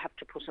you have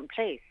to put in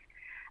place.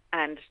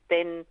 And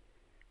then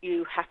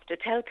you have to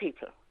tell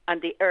people.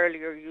 And the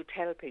earlier you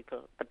tell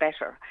people, the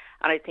better.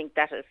 And I think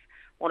that is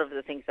one of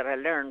the things that I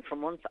learned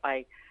from once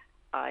I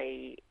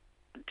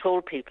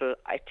told people.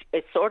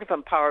 It sort of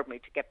empowered me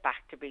to get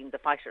back to being the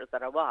fighter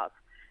that I was.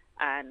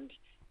 And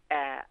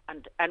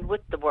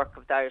with the work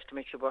of the Irish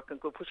Dementia Working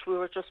Group, which we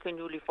were just being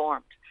newly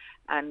formed,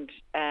 and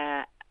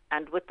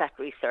with that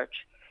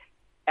research,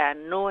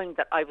 and knowing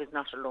that I was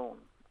not alone.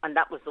 And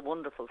that was the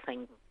wonderful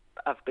thing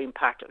of being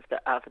part of the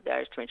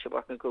Irish Dementia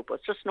Working Group, was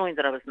just knowing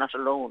that I was not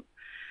alone.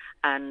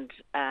 And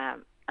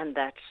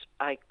that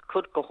I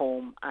could go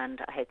home,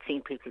 and I had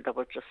seen people that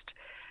were just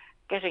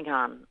getting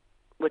on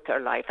with their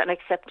life and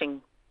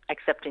accepting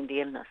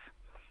the illness.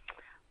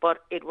 But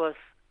it was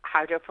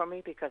harder for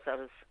me because I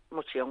was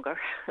much younger.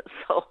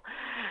 So,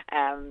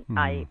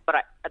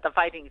 the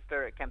fighting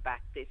spirit came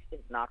back. This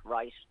is not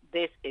right.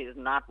 This is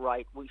not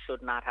right. We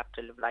should not have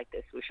to live like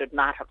this. We should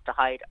not have to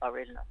hide our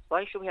illness.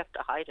 Why should we have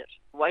to hide it?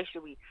 Why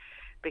should we?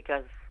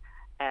 Because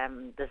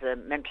there's a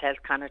mental health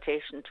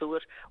connotation to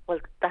it. Well,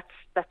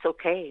 that's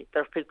okay.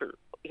 There are people,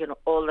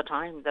 all the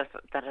time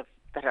that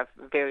have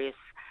various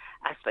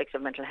aspects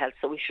of mental health,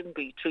 so we shouldn't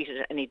be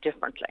treated any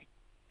differently.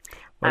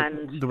 Well,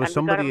 there was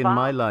somebody in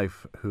my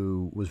life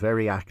who was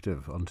very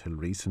active until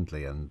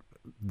recently and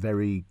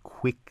very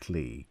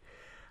quickly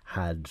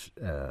had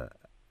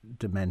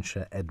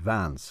dementia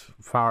advance,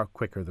 far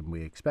quicker than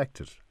we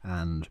expected.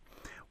 And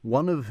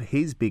one of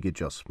his big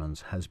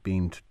adjustments has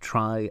been to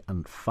try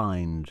and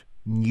find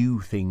new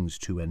things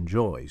to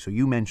enjoy. So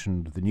you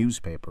mentioned the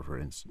newspaper, for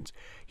instance.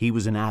 He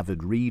was an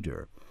avid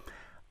reader,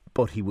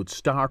 but he would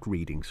start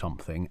reading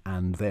something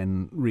and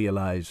then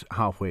realise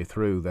halfway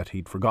through that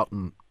he'd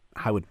forgotten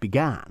how it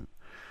began.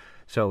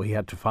 So he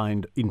had to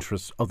find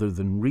interests other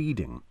than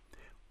reading.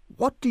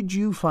 What did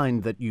you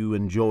find that you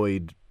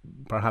enjoyed,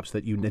 perhaps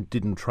that you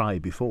didn't try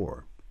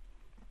before?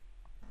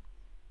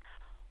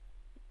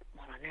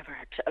 Well, I never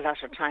had a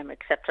lot of time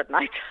except at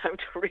night time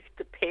to read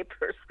the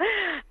papers.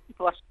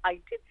 But I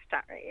did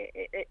start.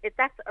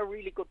 That's a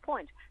really good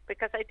point,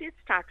 because I did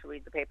start to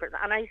read the papers,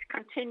 and I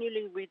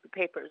continually read the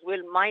papers.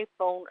 Well, my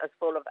phone is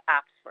full of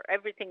apps for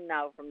everything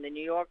now, from the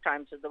New York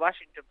Times to the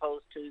Washington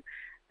Post to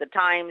the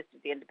Times to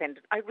the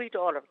Independent. I read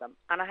all of them,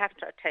 and I have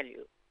to tell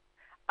you,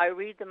 I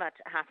read them at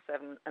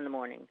 7:30 in the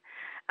morning,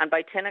 and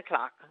by 10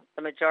 o'clock,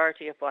 the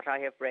majority of what I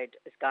have read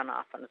is gone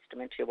off on its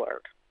dementia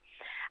world.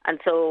 And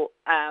so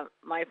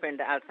my friend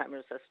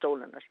Alzheimer's has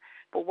stolen it.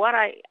 But what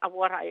I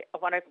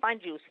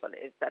find useful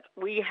is that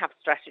we have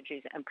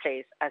strategies in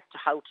place as to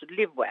how to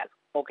live well,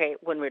 okay,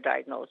 when we're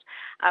diagnosed.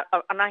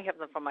 And I have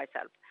them for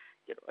myself.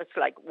 It's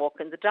like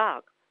walking the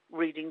dog,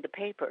 reading the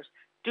papers,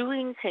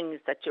 doing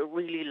things that you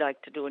really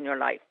like to do in your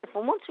life.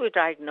 But once we're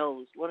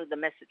diagnosed, one of the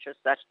messages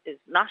that is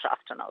not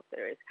often out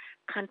there is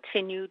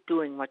continue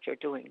doing what you're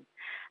doing.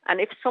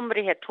 And if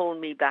somebody had told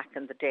me back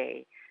in the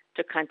day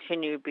to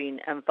continue being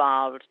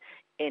involved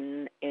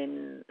in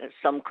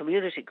some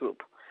community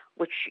group,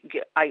 which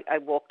I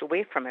walked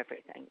away from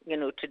everything.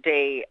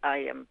 Today I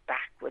am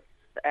back with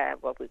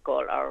what we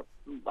call our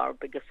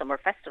biggest summer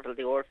festival,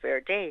 the All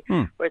Fair Day,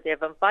 where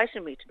they've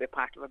invited me to be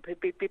part of it,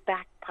 be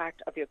back part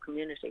of your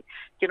community.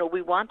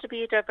 We want to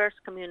be a diverse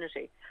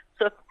community.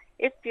 So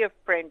if your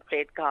friend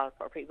played golf,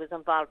 or if he was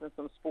involved in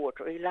some sport,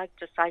 or he liked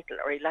to cycle,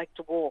 or he liked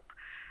to walk,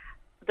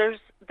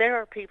 there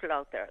are people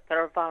out there that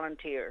are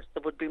volunteers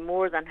that would be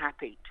more than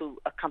happy to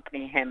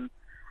accompany him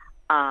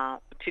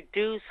to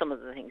do some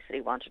of the things that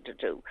he wanted to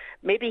do.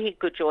 Maybe he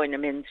could join a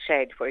men's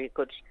shed where he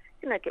could,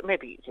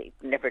 maybe he'd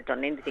never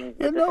done anything.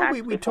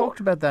 We talked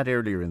about that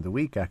earlier in the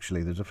week,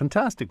 actually. There's a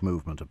fantastic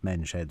movement of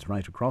men's sheds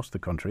right across the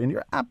country, and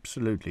you're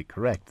absolutely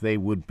correct. They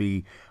would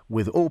be,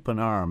 with open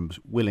arms,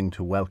 willing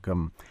to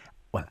welcome,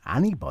 well,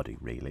 anybody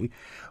really.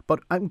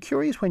 But I'm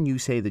curious, when you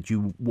say that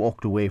you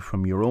walked away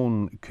from your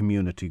own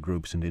community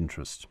groups and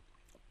interests,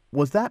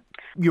 was that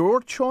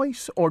your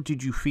choice, or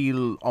did you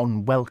feel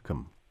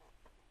unwelcome?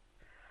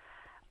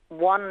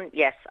 One,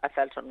 yes, I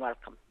felt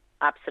unwelcome,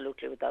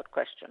 absolutely, without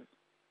question.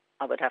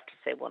 I would have to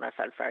say one, I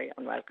felt very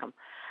unwelcome.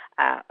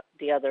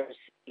 The others,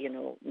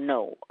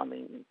 no. I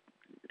mean,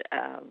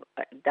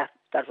 that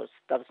was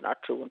not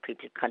true, and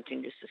people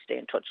continued to stay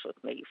in touch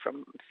with me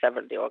from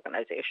several of the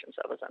organisations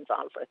I was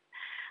involved with,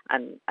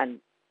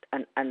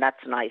 and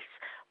that's nice.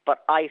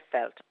 But I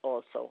felt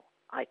also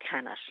I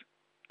cannot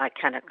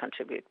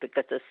contribute,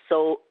 because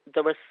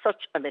there was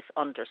such a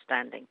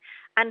misunderstanding.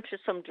 And to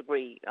some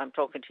degree, I'm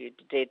talking to you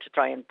today to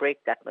try and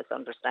break that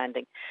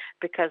misunderstanding,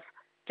 because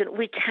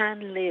we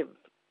can live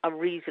a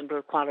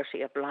reasonable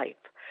quality of life.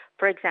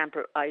 For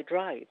example, I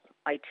drive.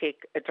 I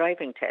take a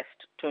driving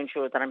test to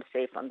ensure that I'm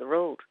safe on the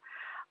road.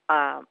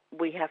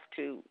 We have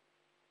to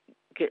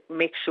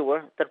make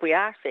sure that we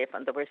are safe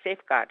and that we're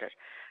safeguarded.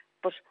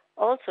 But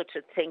also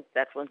to think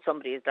that when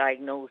somebody is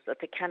diagnosed that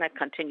they cannot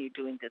continue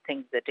doing the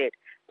things they did,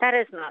 that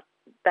is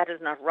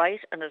not right,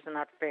 and is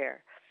not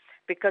fair,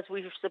 because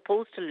we're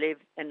supposed to live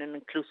in an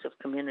inclusive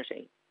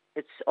community.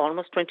 It's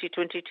almost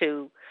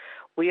 2022.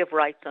 We have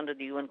rights under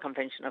the UN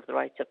Convention of the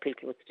Rights of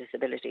People with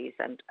Disabilities,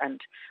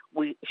 and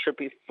we should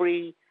be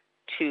free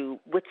to,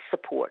 with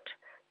support,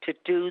 to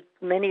do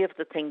many of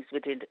the things we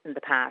did in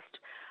the past.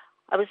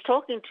 I was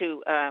talking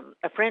to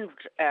a friend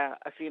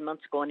a few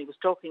months ago, and he was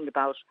talking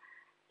about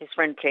his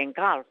friend playing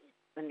golf,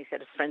 and he said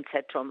his friend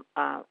said to him,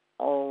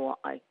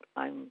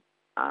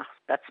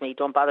 that's me,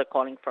 don't bother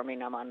calling for me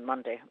now on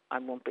Monday.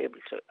 I'm not able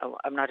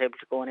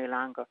to go any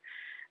longer.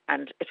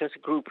 And it was a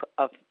group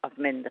of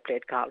men that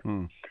played golf.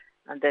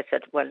 And they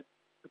said, well,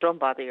 don't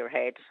bother your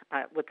head,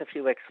 with a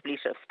few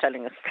expletives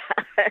telling us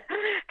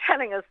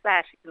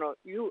that,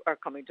 you are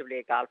coming to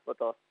play golf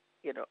with us,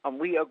 and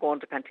we are going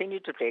to continue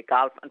to play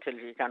golf until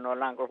you can no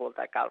longer hold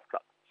that golf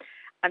club.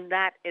 And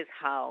that is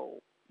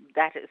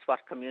what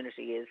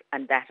community is,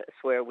 and that is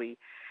where we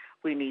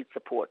we need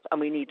support and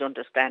we need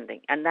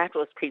understanding. And that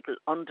was people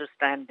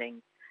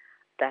understanding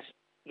that,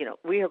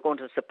 we are going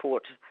to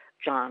support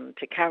John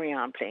to carry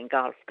on playing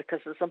golf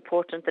because it's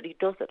important that he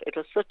does it. It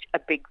was such a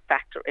big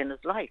factor in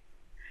his life.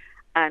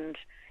 And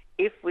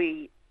if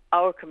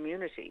our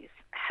communities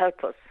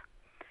help us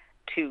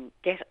to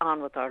get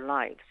on with our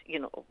lives,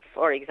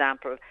 for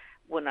example,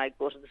 when I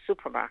go to the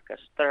supermarket,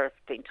 there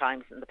have been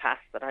times in the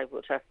past that I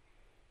would have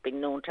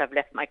been known to have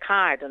left my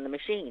card in the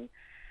machine.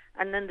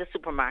 And then the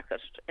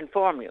supermarket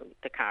inform you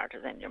the card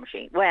is in your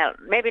machine. Well,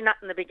 maybe not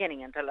in the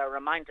beginning until I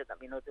reminded them,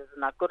 this is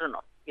not good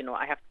enough.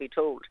 I have to be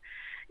told.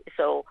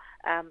 So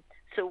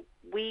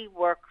we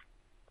work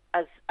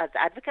as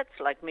advocates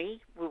like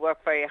me. We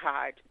work very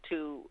hard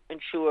to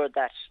ensure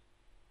that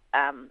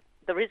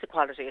there is a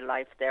quality of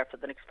life there for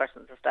the next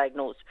person that's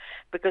diagnosed.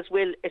 Because,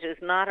 Will, it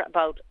is not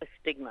about a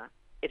stigma.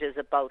 It is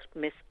about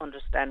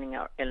misunderstanding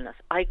our illness.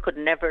 I could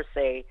never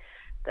say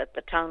that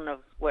the town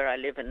of where I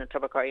live in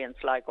Tubbercurry and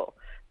Sligo,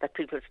 that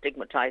people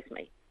stigmatise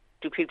me.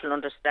 Do people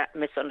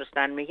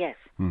misunderstand me? Yes.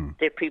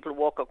 Did people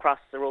walk across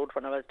the road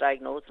when I was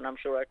diagnosed? And I'm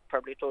sure I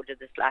probably told you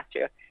this last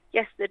year.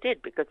 Yes, they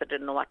did, because they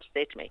didn't know what to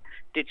say to me.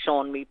 Did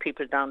Sean meet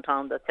people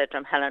downtown that said to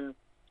him, Helen,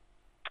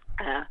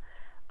 I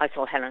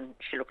saw Helen,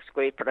 she looks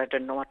great, but I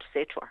didn't know what to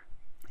say to her.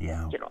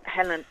 Yeah.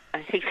 Helen,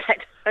 and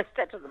I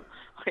said to them,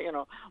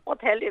 what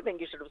the hell do you think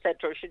you should have said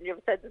to her? Shouldn't you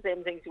have said the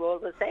same things you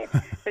always say?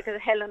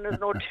 Because Helen is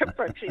no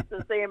different. She's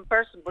the same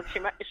person, but she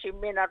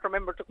may not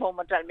remember to come home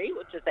and tell me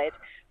what you said,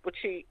 but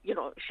she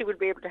will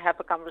be able to have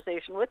a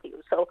conversation with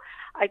you. So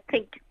I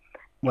think...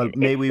 Well,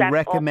 may we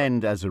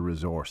recommend as a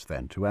resource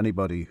then to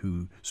anybody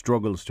who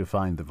struggles to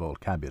find the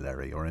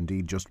vocabulary or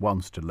indeed just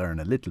wants to learn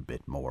a little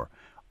bit more,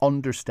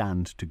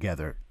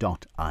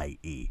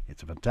 understandtogether.ie.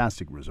 It's a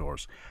fantastic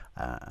resource,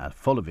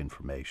 full of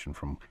information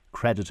from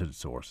credited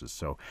sources.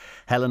 So,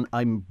 Helen,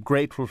 I'm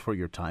grateful for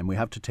your time. We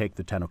have to take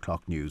the 10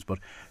 o'clock news, but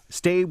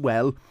stay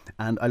well,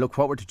 and I look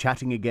forward to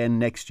chatting again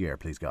next year,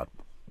 please God.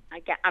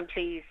 And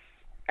please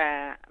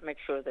make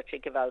sure that you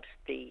give out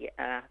the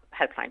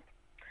helpline.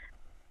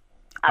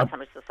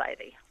 Alzheimer's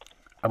Society.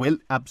 I will,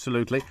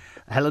 absolutely.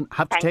 Helen,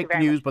 have to take the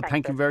news, but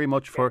thank you very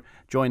much for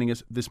joining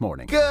us this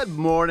morning. Good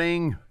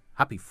morning.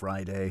 Happy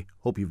Friday.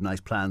 Hope you've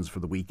nice plans for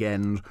the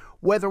weekend.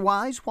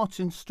 Weather-wise, what's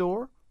in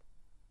store?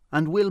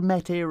 And will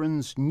Met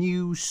Éireann's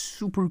new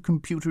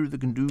supercomputer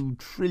that can do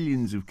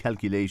trillions of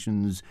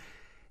calculations,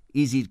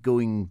 is it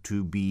going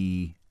to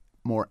be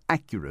more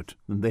accurate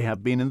than they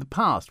have been in the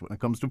past when it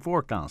comes to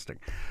forecasting?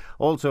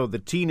 Also, the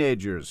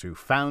teenagers who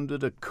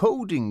founded a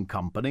coding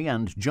company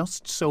and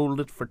just sold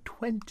it for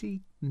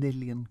 20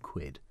 million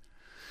quid.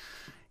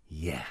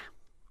 Yeah.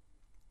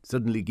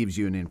 Suddenly gives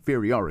you an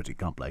inferiority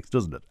complex,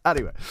 doesn't it?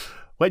 Anyway,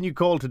 when you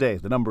call today,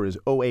 the number is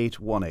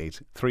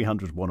 0818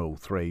 300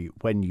 103.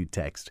 When you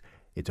text,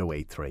 it's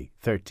 083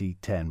 30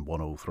 10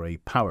 103,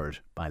 powered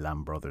by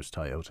Lamb Brothers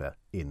Toyota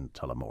in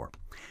Tullamore.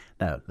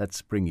 Now,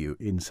 let's bring you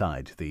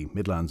inside the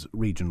Midlands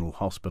Regional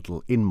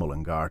Hospital in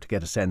Mullingar to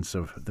get a sense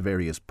of the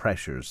various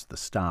pressures the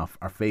staff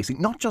are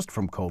facing, not just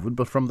from COVID,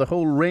 but from the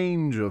whole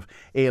range of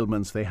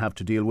ailments they have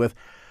to deal with.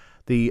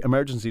 The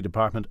emergency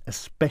department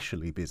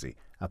especially busy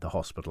at the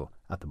hospital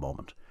at the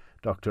moment.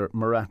 Dr.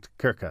 Murat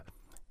Kirka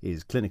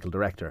is clinical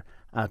director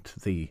at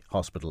the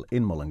hospital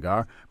in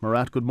Mullingar.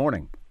 Murat, good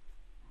morning.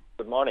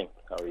 Good morning.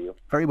 How are you?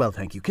 Very well,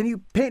 thank you. Can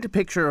you paint a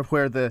picture of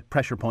where the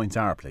pressure points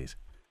are, please?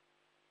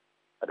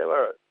 There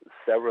were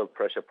several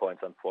pressure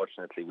points,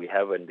 unfortunately, we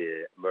have in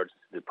the emergency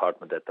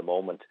department at the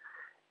moment.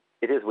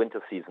 It is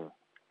winter season,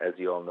 as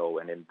you all know,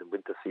 and in the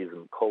winter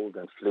season, cold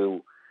and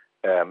flu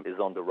is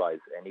on the rise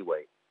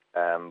anyway.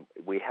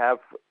 We have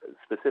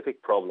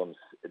specific problems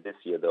this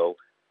year, though.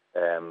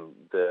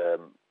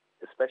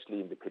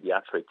 Especially in the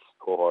pediatric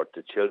cohort,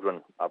 the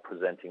children are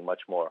presenting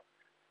much more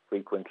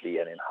frequently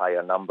and in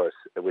higher numbers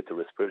with the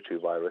respiratory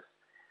virus,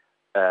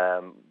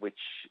 which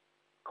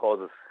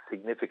causes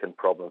significant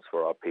problems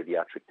for our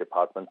pediatric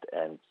department.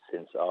 And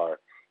since our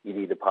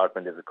ED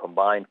department is a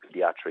combined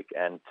pediatric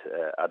and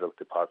adult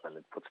department,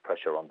 it puts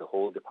pressure on the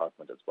whole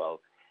department as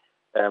well.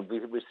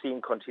 We're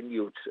seeing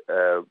continued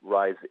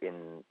rise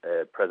in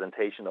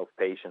presentation of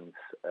patients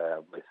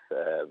with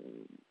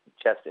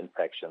chest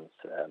infections,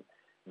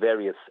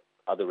 various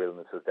other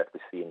illnesses that we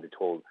see in the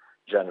whole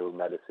general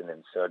medicine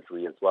and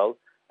surgery as well.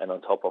 And on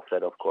top of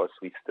that, of course,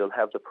 we still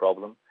have the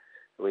problem.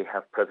 We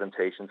have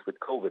presentations with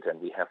COVID,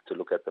 and we have to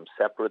look at them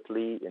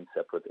separately in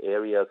separate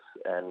areas.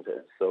 And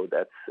so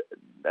that's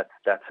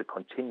a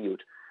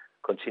continued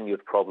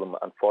problem.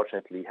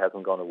 Unfortunately,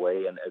 hasn't gone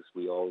away. And as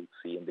we all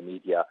see in the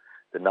media,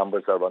 the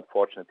numbers are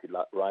unfortunately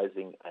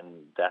rising,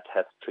 and that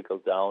has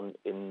trickled down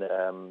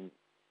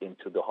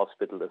into the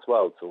hospital as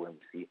well. So when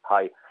we see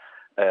high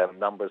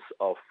numbers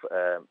of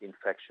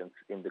infections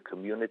in the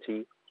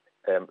community,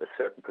 a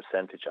certain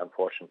percentage,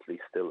 unfortunately,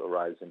 still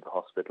arrives in the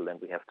hospital,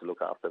 and we have to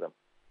look after them.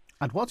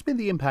 And what's been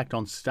the impact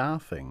on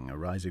staffing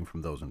arising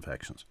from those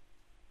infections?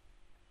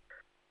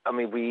 I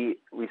mean, we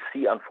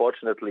see,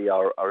 unfortunately,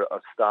 our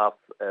staff,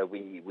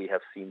 we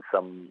have seen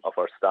some of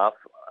our staff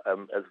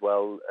as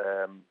well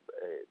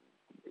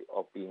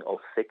being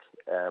off sick.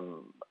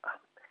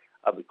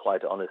 I'll be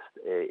quite honest.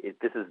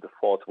 This is the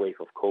fourth wave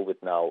of COVID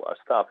now. Our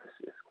staff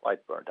is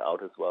quite burnt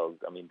out as well.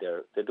 I mean,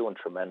 they're doing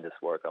tremendous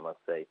work, I must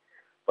say,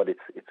 but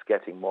it's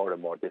getting more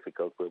and more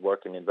difficult. We're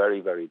working in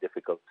very, very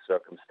difficult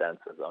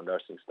circumstances. Our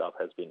nursing staff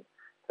has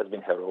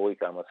been heroic,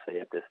 I must say,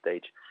 at this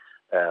stage.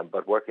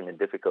 But working in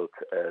difficult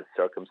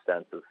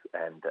circumstances,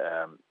 and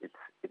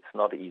it's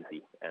not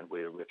easy. And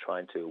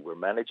we're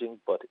managing,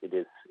 but it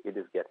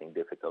is getting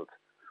difficult.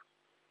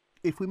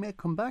 If we may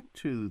come back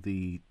to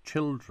the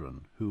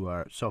children who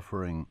are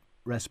suffering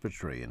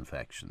respiratory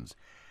infections,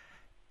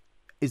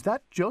 is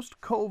that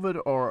just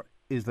COVID, or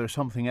is there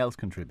something else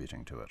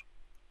contributing to it?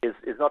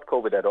 It's not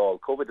COVID at all.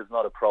 COVID is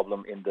not a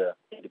problem in the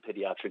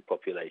pediatric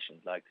population.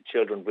 Like the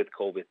children with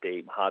COVID,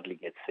 they hardly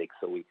get sick.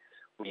 So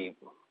we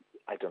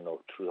I don't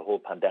know, through the whole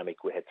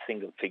pandemic, we had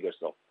single figures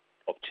of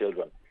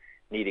children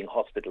needing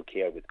hospital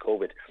care with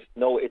COVID.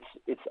 No,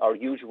 it's our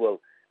usual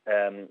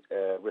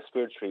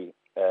respiratory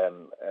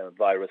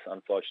virus.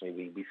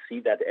 Unfortunately, we see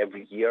that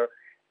every year.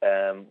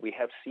 We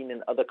have seen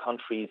in other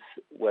countries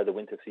where the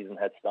winter season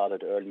had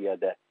started earlier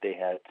that they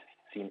had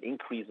seen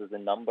increases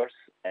in numbers,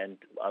 and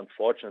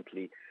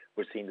unfortunately,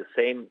 we're seeing the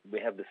same. We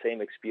have the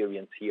same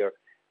experience here,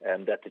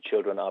 that the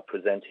children are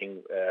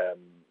presenting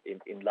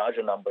in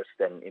larger numbers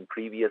than in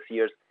previous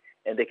years.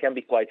 And they can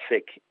be quite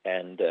sick,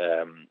 and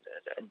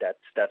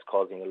that's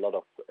causing a lot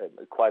of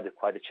quite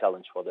a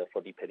challenge for the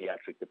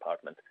pediatric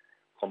department.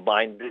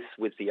 Combine this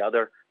with the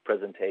other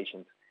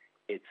presentations,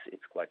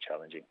 it's quite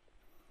challenging.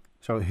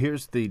 So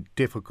here's the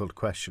difficult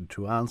question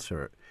to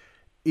answer: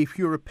 if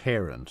you're a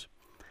parent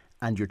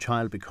and your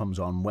child becomes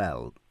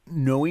unwell,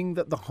 knowing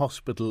that the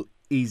hospital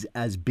is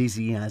as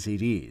busy as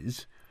it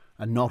is,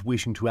 and not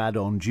wishing to add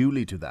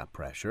unduly to that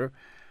pressure,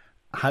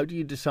 how do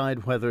you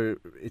decide whether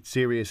it's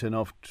serious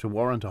enough to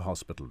warrant a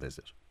hospital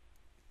visit?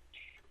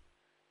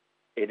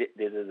 This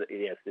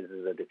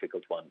is a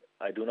difficult one.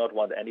 I do not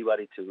want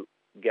anybody to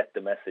get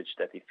the message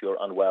that if you're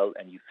unwell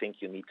and you think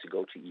you need to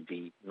go to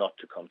ED, not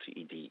to come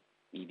to ED.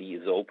 ED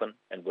is open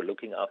and we're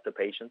looking after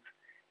patients.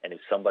 And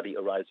if somebody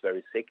arrives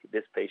very sick,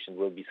 this patient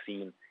will be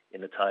seen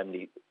in a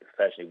timely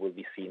fashion. It will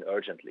be seen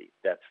urgently.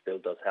 That still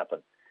does happen.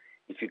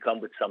 If you come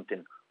with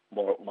something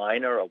more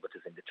minor, or what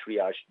is in the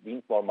triage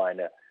deemed more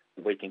minor,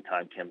 the waiting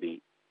time can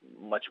be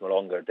much more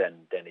longer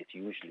than it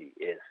usually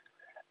is.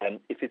 And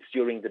if it's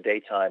during the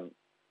daytime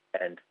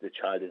and the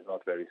child is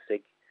not very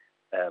sick,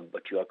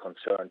 but you are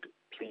concerned,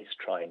 please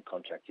try and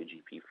contact your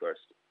GP first.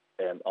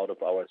 Out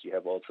of hours, you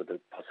have also the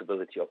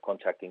possibility of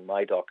contacting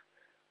my doc.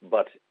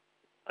 But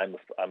I'm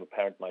a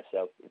parent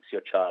myself. It's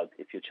your child.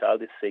 If your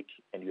child is sick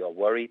and you are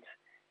worried,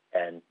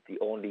 and the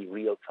only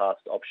real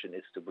fast option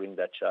is to bring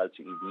that child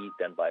to ED,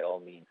 then by all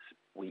means,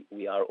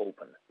 we are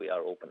open. We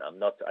are open.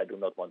 I do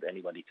not want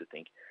anybody to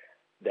think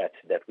that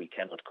we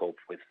cannot cope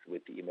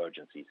with the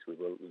emergencies. We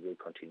will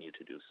continue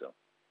to do so.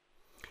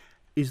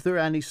 Is there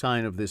any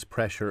sign of this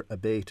pressure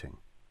abating?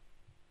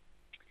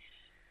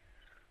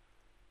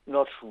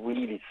 Not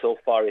really. So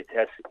far, it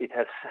has hit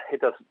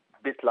us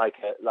a bit like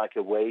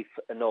a wave.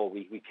 No,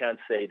 we can't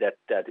say that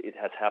it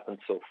has happened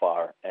so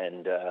far,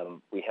 and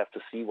we have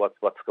to see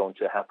what's going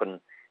to happen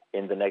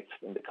in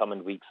the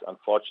coming weeks.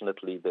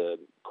 Unfortunately, the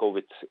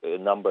COVID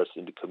numbers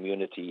in the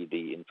community,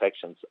 the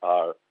infections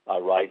are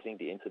rising,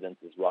 the incidence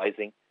is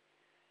rising,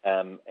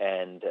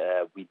 and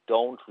we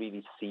don't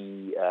really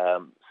see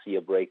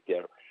a break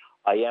there.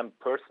 I'm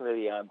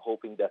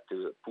hoping that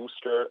the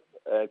booster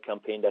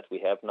campaign that we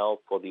have now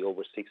for the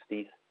over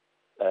 60s,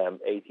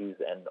 80s,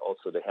 and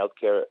also the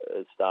healthcare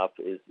staff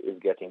is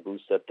getting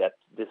boosted, that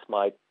this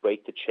might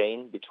break the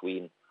chain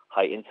between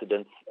high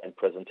incidence and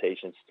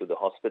presentations to the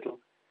hospital.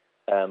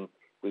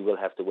 We will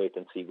have to wait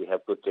and see. We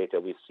have good data.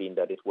 We've seen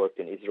that it worked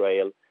in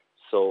Israel.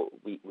 So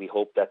we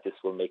hope that this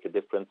will make a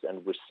difference.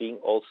 And we're seeing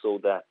also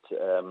that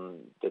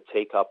the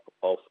take-up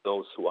of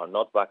those who are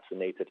not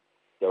vaccinated,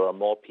 there are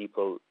more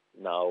people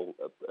now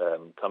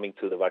coming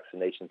to the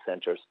vaccination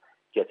centers,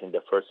 getting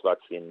their first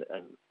vaccine.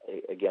 And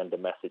again, the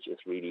message is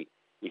really,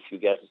 if you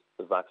get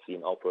the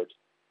vaccine offered,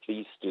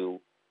 please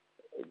do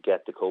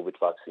get the COVID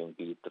vaccine,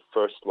 be it the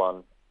first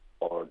one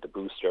or the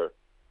booster.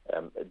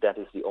 That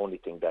is the only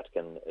thing that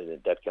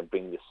can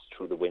bring this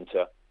through the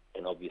winter,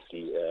 and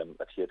obviously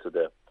adhere to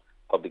the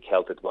public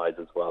health advice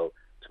as well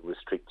to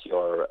restrict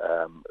your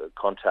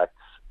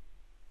contacts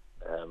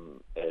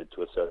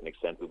to a certain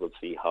extent. We will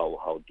see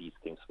how these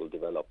things will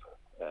develop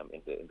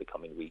in the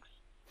coming weeks.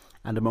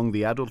 And among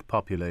the adult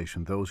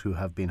population, those who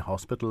have been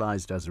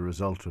hospitalised as a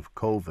result of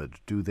COVID,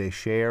 do they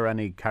share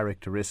any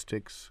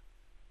characteristics?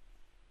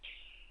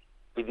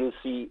 We do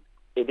see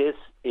it is.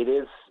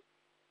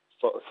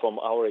 From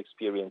our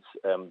experience,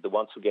 the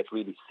ones who get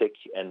really sick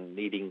and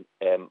needing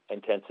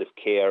intensive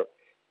care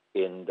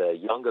in the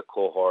younger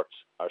cohort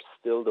are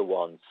still the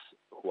ones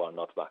who are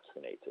not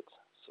vaccinated.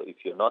 So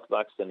if you're not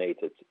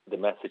vaccinated, the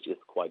message is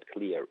quite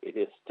clear. It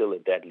is still a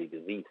deadly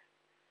disease.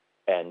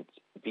 And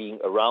being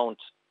around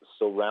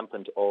so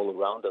rampant all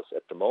around us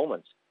at the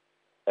moment,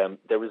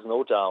 there is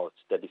no doubt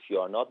that if you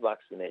are not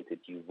vaccinated,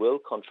 you will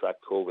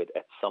contract COVID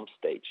at some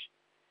stage.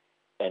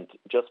 And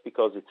just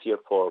because it's here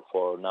for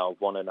now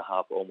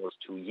 1.5, almost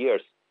 2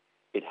 years,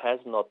 it has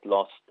not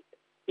lost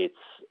its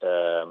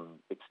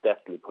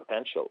deathly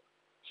potential.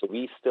 So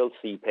we still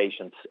see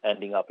patients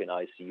ending up in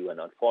ICU and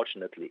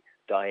unfortunately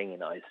dying in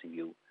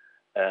ICU.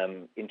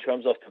 In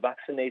terms of the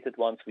vaccinated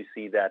ones, we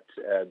see that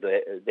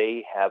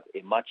they have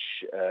a much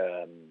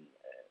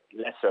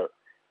lesser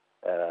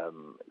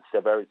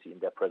severity in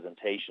their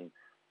presentation.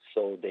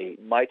 So they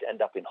might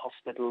end up in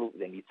hospital.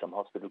 They need some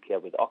hospital care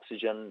with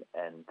oxygen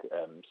and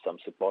some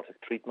supportive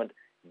treatment.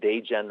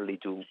 They generally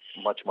do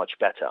much, much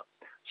better.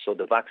 So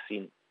the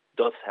vaccine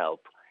does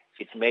help.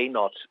 It may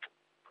not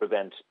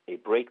prevent a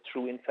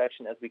breakthrough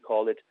infection, as we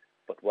call it,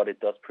 but what it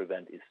does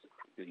prevent is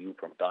you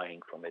from dying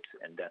from it,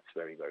 and that's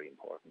very, very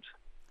important.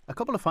 A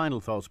couple of final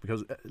thoughts,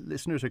 because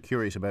listeners are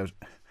curious about,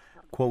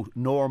 quote,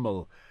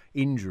 normal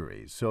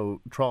injuries.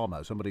 So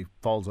trauma, somebody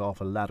falls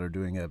off a ladder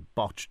doing a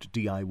botched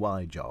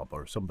DIY job,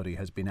 or somebody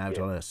has been out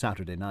on a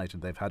Saturday night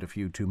and they've had a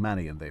few too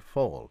many and they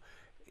fall.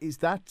 Is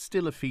that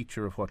still a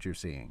feature of what you're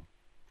seeing?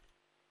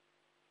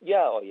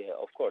 Yeah,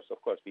 of course.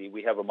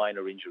 We have a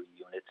minor injury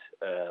unit,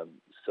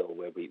 so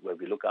where we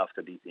look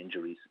after these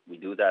injuries, we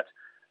do that.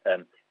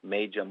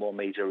 More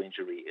major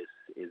injury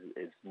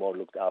is more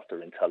looked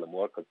after in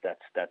Tullamore, because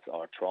that's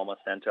our trauma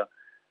centre.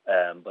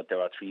 But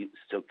there are 3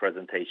 still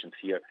presentations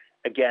here.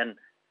 Again,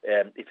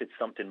 if it's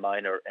something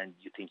minor and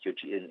you think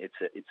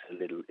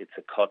it's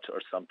a cut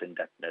or something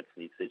that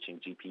needs stitching,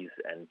 GPs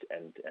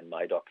and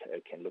my doc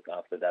can look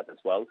after that as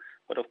well.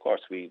 But of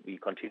course, we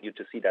continue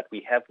to see that.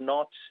 We have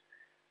not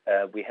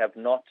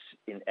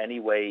in any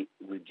way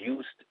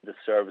reduced the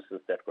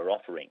services that we're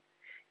offering.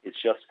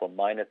 It's just for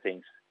minor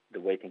things, the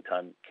waiting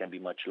time can be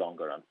much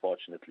longer,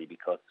 unfortunately,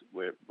 because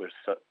we're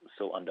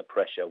so under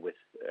pressure with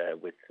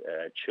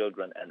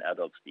children and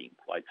adults being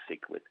quite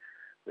sick with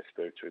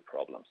respiratory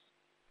problems.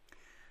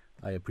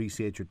 I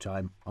appreciate your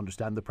time,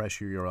 understand the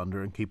pressure you're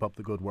under, and keep up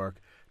the good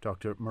work.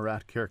 Dr.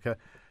 Murat Kirka,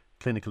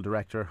 Clinical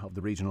Director of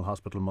the Regional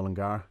Hospital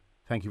Mullingar,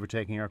 thank you for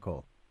taking our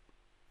call.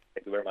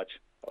 Thank you very much.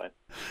 Bye.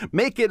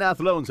 Mick in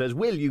Athlone says,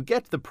 Will, you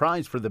get the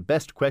prize for the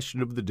best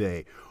question of the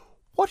day.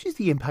 What is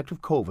the impact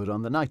of COVID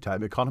on the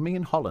nighttime economy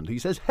in Holland? He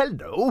says,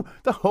 hello,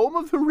 the home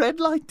of the red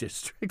light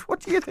district.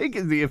 What do you think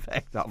is the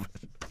effect of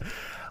it?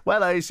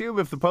 Well, I assume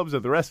if the pubs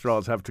and the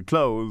restaurants have to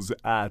close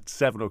at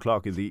 7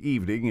 o'clock in the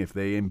evening, if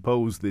they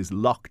impose this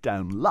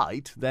lockdown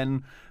light,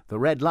 then the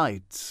red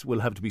lights will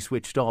have to be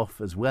switched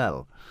off as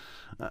well.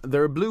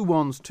 There are blue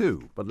ones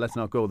too, but let's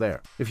not go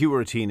there. If you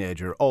were a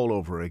teenager all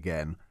over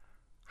again,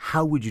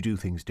 how would you do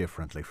things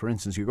differently? For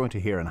instance, you're going to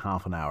hear in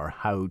half an hour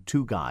how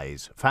 2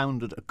 guys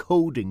founded a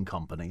coding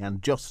company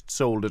and just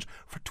sold it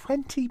for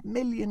 20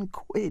 million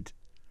quid.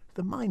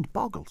 The mind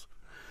boggles.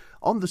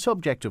 On the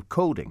subject of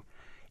coding,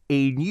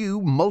 a new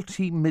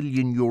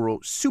multi-million euro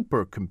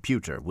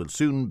supercomputer will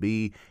soon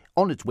be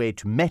on its way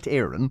to Met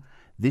Éireann.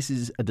 This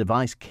is a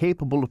device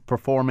capable of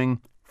performing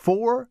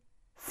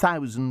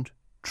 4,000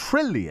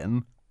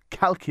 trillion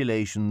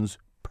calculations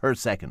per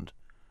second.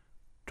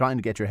 Trying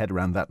to get your head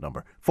around that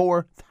number.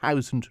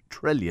 4,000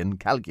 trillion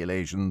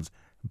calculations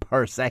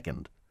per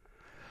second.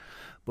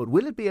 But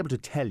will it be able to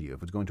tell you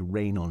if it's going to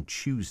rain on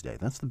Tuesday?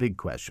 That's the big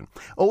question.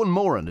 Owen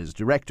Moran is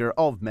Director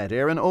of Met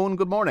Éireann. Owen,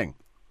 good morning.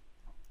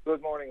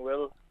 Good morning,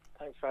 Will.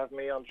 Thanks for having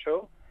me on the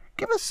show.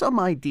 Give us some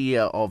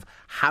idea of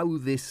how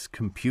this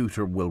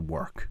computer will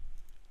work.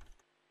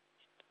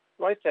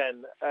 Right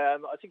then, I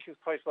think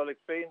you've quite well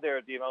explained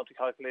there the amount of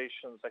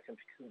calculations that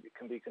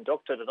can be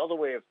conducted. Another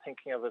way of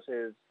thinking of it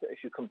is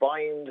if you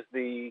combined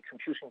the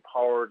computing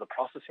power, the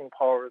processing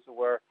power, as it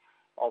were,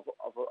 of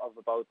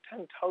about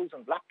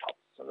 10,000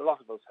 laptops, and a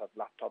lot of us have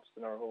laptops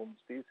in our homes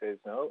these days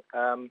now.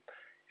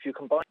 If you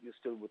combine, you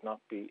still would not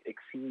be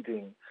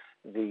exceeding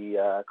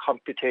the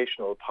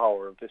computational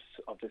power of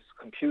this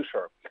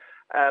computer.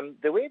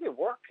 The way they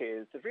work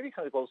is it really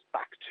kind of goes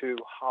back to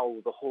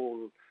how the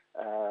whole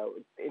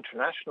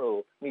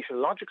international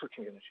meteorological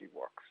community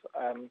works.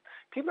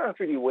 People aren't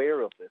really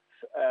aware of this.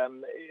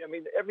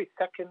 Every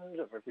second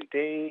of every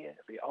day,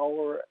 every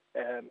hour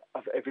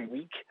of every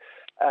week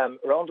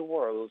around the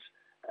world,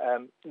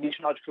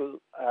 meteorological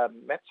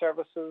Met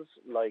services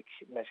like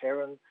Met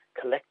Éireann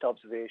collect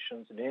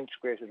observations in an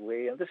integrated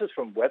way, and this is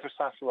from weather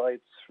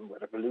satellites, from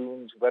weather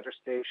balloons, weather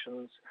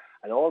stations,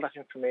 and all that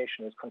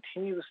information is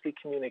continuously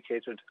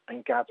communicated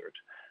and gathered.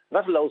 And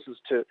that allows us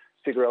to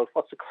figure out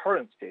what's the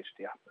current state of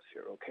the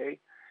atmosphere, okay?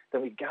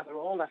 Then we gather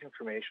all that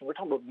information. We're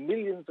talking about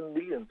millions and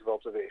millions of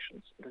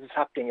observations. This is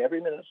happening every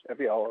minute,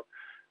 every hour.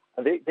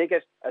 And they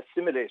get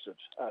assimilated,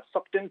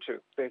 sucked into,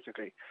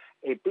 basically,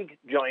 a big,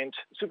 giant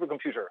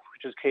supercomputer,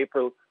 which is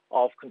capable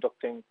of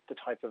conducting the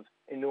type of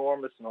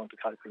enormous amount of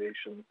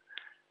calculations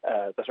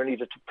that are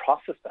needed to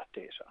process that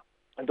data.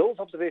 And those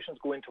observations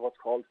go into what's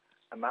called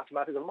a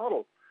mathematical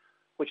model,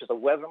 which is a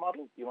weather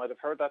model. You might have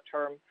heard that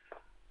term.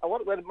 And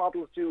what weather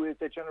models do is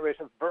they generate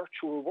a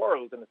virtual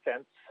world, in a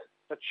sense,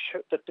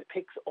 that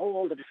depicts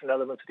all the different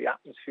elements of the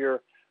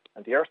atmosphere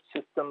and the Earth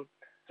system.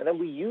 And then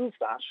we use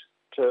that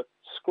to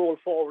scroll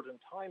forward in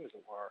time, as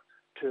it were,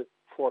 to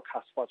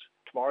forecast what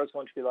tomorrow is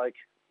going to be like,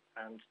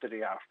 and the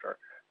day after,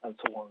 and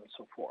so on and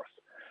so forth.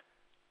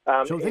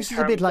 So this is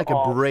a bit like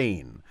a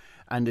brain,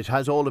 and it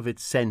has all of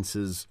its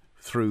senses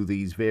through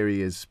these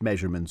various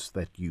measurements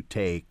that you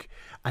take,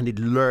 and it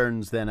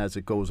learns then as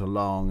it goes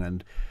along,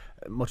 and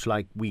much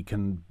like we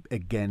can,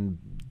 again,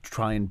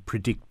 try and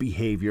predict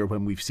behaviour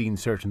when we've seen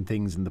certain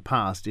things in the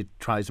past, it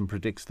tries and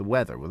predicts the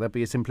weather. Would that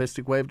be a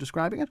simplistic way of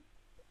describing it?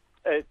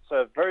 It's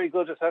a very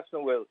good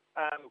assessment, Will.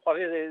 What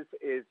it is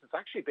it's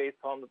actually based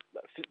on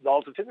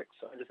laws of physics.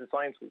 And this is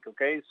Science Week,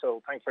 okay?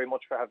 So thanks very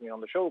much for having me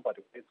on the show, by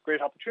the way. It's a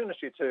great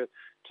opportunity to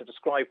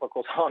describe what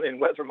goes on in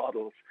weather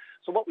models.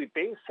 So what we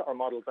base our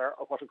models are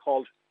what are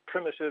called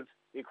primitive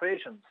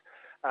equations.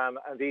 And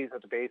these are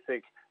the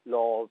basic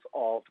laws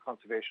of the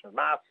conservation of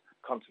mass,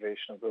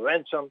 conservation of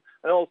momentum,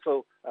 and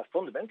also a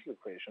fundamental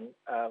equation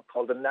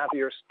called the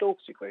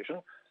Navier-Stokes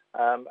equation.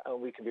 And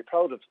we can be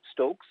proud of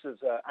Stokes as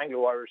an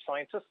Anglo-Irish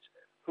scientist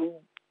who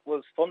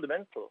was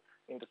fundamental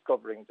in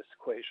discovering this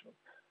equation.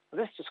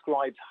 This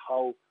describes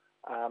how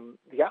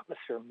the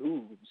atmosphere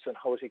moves and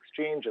how it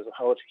exchanges and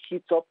how it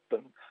heats up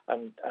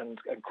and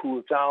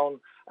cools down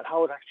and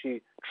how it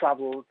actually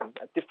travels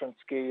at different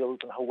scales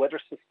and how weather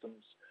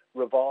systems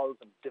revolve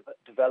and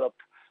develop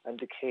and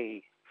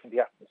decay in the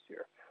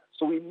atmosphere.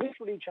 So we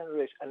literally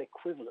generate an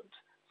equivalent,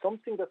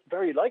 something that's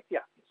very like the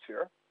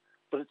atmosphere,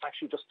 but it's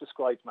actually just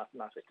described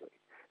mathematically.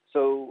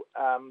 So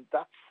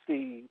that's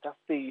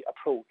the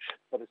approach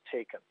that is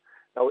taken.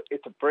 Now,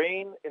 it's a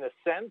brain in a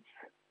sense,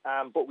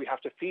 but we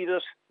have to feed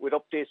it with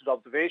updated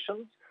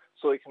observations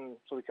so we can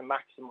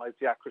maximize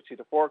the accuracy of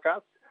the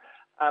forecast.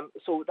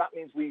 So that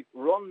means we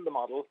run the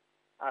model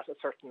at a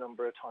certain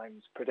number of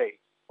times per day.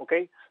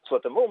 Okay, so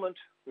at the moment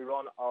we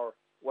run our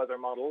weather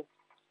model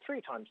 3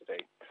 times a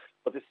day,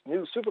 but this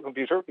new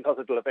supercomputer, because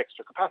it will have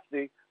extra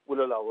capacity,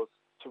 will allow us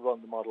to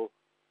run the model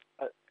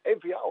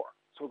every hour.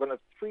 So we're going to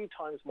have 3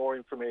 times more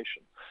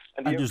information.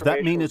 And does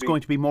that mean it's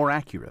going to be more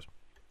accurate?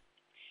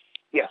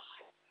 Yes.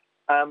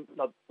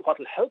 Now, what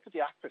will help with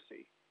the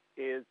accuracy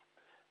is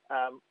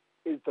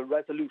the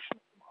resolution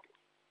of the model.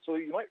 So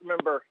you might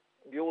remember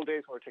in the old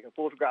days when we were taking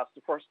photographs,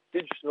 the first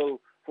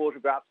digital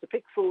photographs, the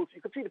pixels,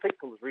 you could see the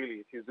pixels really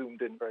if you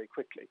zoomed in very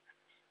quickly.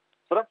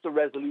 So that's the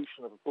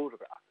resolution of a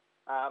photograph.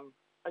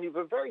 And you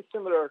have a very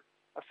similar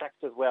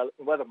effect as well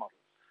in weather models.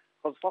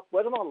 Because what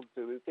weather models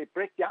do is they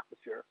break the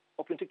atmosphere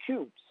up into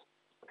cubes.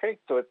 Okay,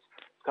 so it's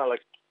kind of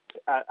like,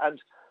 and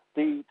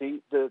the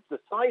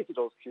size of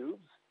those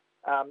cubes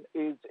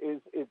is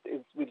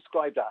we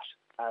describe that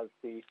as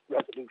the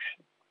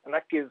resolution, and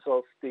that gives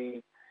us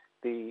the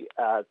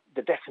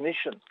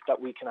definition that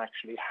we can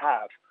actually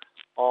have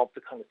of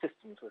the kind of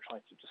systems we're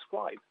trying to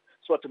describe.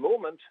 So at the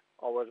moment,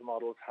 our weather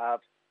models have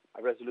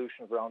a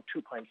resolution of around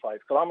 2.5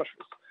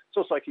 kilometers.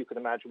 So it's like you can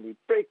imagine we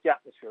break the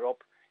atmosphere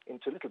up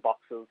into little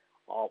boxes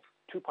of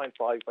 2.5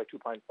 by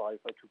 2.5 by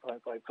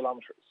 2.5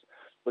 kilometers.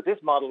 With this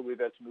model, we'll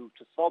be able to move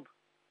to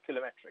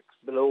sub-kilometrics,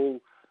 below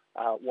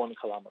 1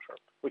 kilometer,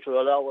 which will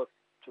allow us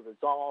to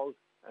resolve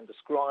and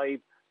describe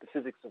the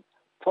physics of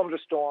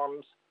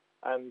thunderstorms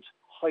and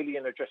highly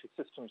energetic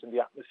systems in the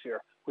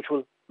atmosphere, which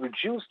will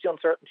reduce the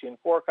uncertainty in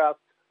forecasts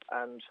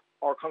and,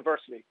 or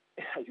conversely,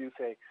 as you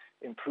say,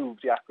 improve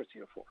the accuracy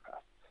of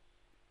forecasts.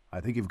 I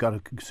think you've got a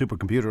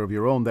supercomputer of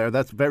your own there.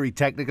 That's very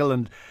technical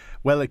and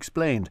well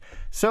explained.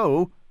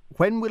 So,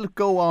 when will it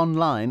go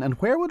online and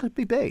where will it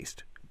be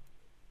based?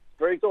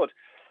 Very good.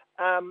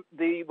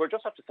 We're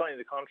just after signing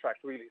the contract,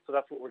 really. So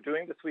that's what we're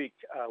doing this week,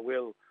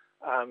 Will.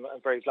 I'm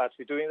very glad to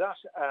be doing that.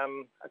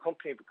 A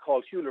company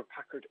called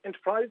Hewlett-Packard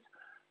Enterprise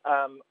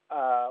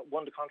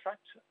won the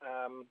contract.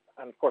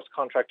 And of course, the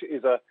contract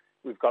is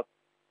we've got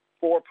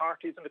 4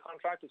 parties in the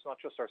contract. It's not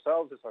just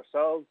ourselves, it's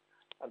ourselves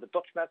and the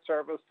Dutch Met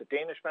Service, the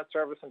Danish Met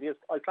Service and the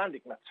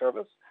Icelandic Met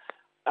Service.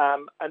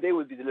 And they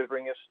will be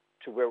delivering it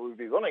to where we'll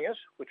be running it,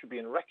 which will be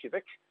in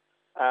Reykjavik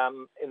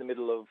in the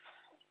middle of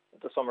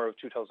the summer of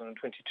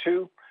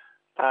 2022.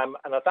 And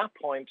at that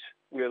point,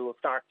 we'll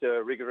start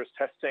the rigorous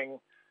testing,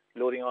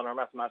 loading on our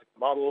mathematical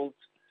models,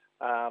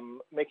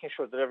 making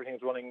sure that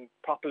everything's running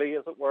properly,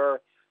 as it were,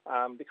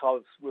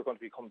 because we're going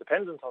to become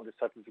dependent on this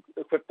type of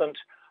equipment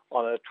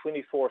on a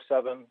 24/7,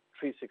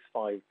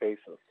 365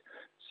 basis.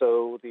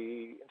 So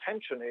the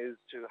intention is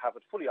to have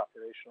it fully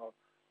operational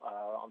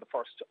on the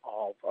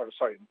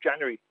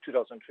January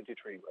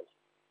 2023.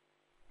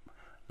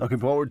 Looking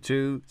forward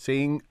to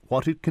seeing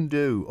what it can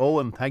do.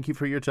 Owen, thank you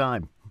for your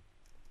time.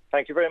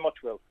 Thank you very much,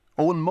 Will.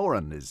 Owen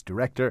Moran is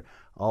director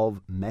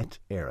of Met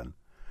Éireann.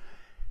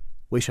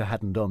 Wish I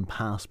hadn't done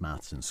past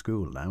maths in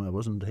school now. I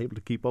wasn't able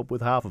to keep up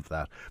with half of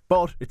that.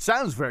 But it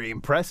sounds very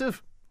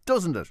impressive,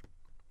 doesn't it?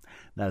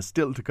 Now,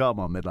 still to come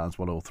on Midlands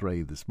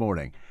 103 this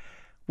morning.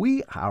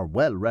 We are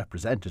well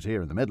represented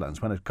here in the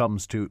Midlands when it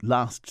comes to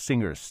Last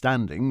Singer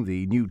Standing,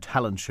 the new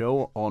talent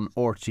show on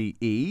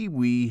RTE.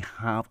 We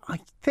have, I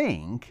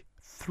think,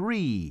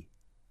 3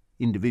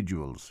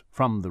 individuals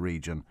from the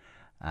region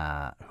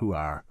who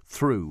are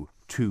through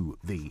to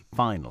the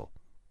final.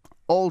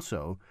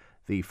 Also,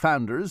 the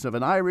founders of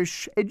an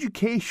Irish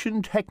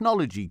education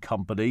technology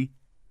company.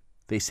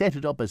 They set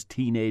it up as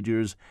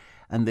teenagers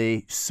and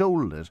they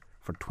sold it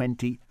for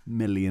 20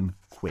 million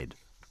quid,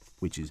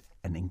 which is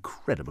an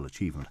incredible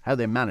achievement. How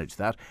they managed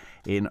that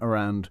in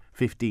around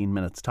 15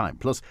 minutes' time.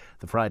 Plus,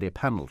 the Friday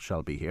panel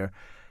shall be here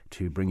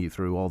to bring you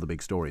through all the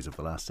big stories of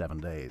the last 7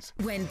 days.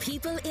 When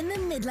people in the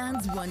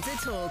Midlands want to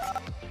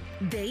talk,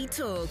 they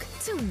talk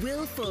to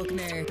Will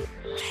Faulkner.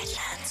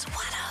 Midlands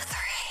 103.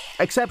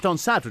 Except on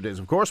Saturdays,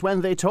 of course,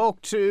 when they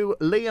talk to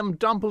Liam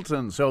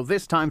Dumpleton. So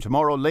this time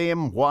tomorrow,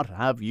 Liam, what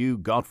have you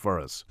got for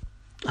us?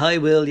 Hi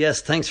Will,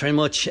 yes, thanks very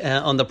much.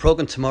 On the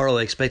programme tomorrow,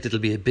 I expect it'll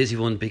be a busy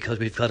one because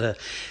we've got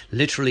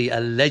literally a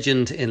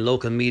legend in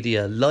local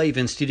media live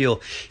in studio,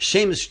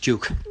 Seamus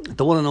Duke,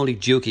 the one and only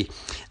Dukey,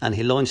 and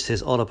he launched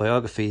his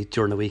autobiography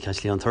during the week,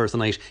 actually on Thursday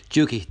night,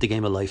 Dukey, The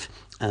Game of Life.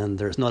 And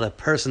there's not a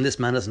person this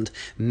man hasn't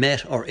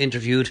met or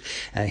interviewed.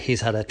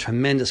 He's had a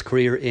tremendous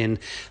career in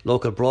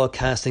local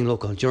broadcasting,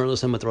 local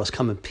journalism with the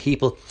Roscommon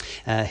people.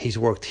 He's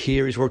worked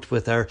here, he's worked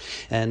with our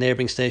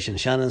neighbouring station,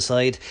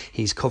 Shannonside.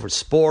 He's covered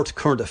sport,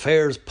 current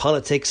affairs,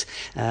 politics.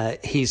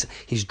 He's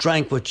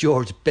drank with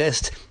George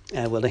Best.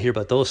 We'll hear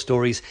about those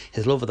stories,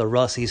 his love of the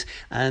Rossies,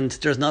 and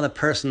there's not a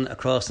person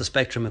across the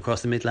spectrum,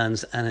 across the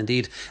Midlands, and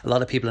indeed a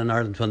lot of people in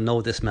Ireland will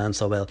know this man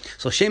so well.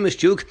 So Seamus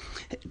Duke,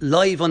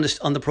 live on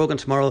the programme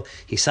tomorrow.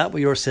 He sat where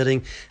you're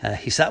sitting,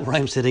 he sat where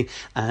I'm sitting,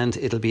 and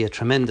it'll be a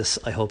tremendous,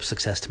 I hope,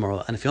 success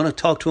tomorrow. And if you want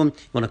to talk to him,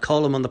 you want to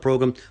call him on the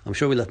programme, I'm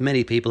sure we'll have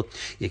many people.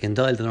 You can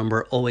dial the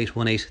number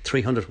 0818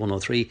 300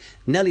 103.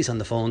 Nellie's on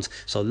the phones.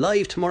 So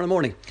live tomorrow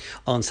morning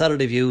on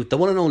Saturday View, the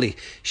one and only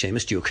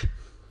Seamus Duke.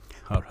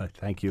 All right,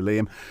 thank you,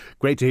 Liam.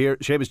 Great to hear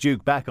Seamus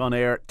Duke back on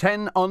air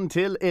 10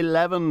 until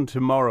 11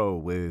 tomorrow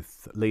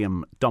with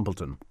Liam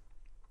Dumpleton.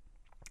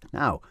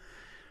 Now,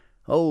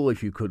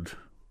 if you could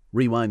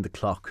rewind the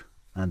clock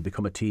and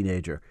become a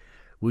teenager,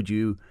 would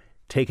you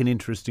take an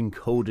interest in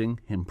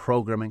coding, in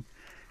programming?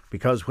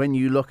 Because when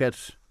you look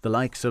at the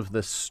likes of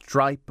the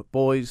Stripe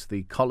boys,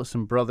 the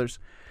Collison brothers,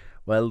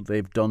 well,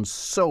 they've done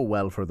so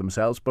well for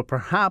themselves, but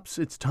perhaps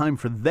it's time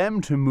for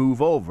them to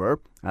move over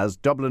as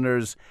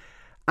Dubliners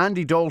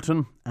Andy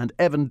Dalton and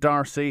Evan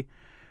Darcy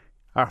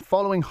are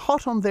following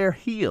hot on their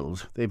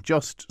heels. They've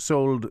just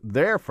sold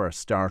their first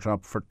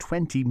startup for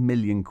 20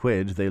 million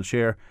quid. They'll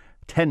share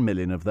 10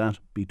 million of that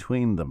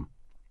between them.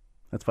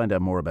 Let's find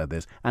out more about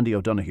this. Andy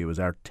O'Donoghue is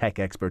our tech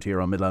expert here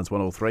on Midlands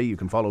 103. You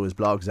can follow his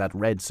blogs at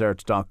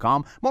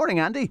redsearch.com. Morning,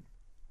 Andy.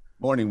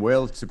 Morning,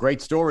 Will. It's a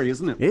great story,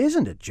 isn't it?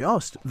 Isn't it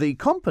just? The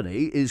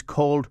company is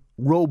called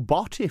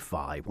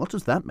Robotify. What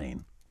does that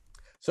mean?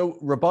 So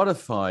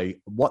Robotify,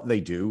 what they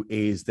do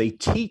is they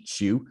teach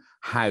you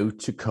how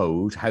to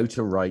code, how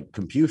to write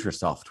computer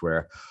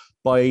software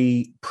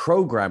by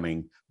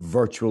programming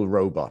virtual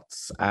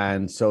robots.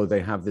 And so they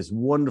have this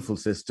wonderful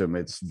system.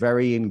 It's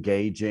very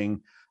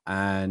engaging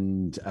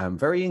and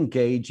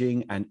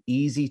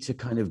easy to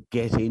kind of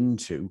get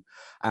into.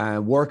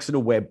 Works in a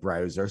web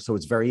browser, so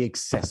it's very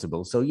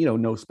accessible. So,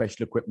 no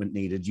special equipment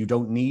needed. You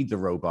don't need the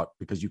robot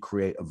because you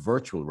create a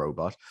virtual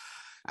robot.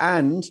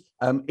 And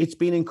it's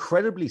been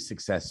incredibly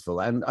successful.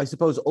 And I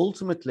suppose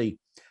ultimately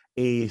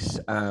it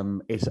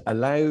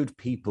allowed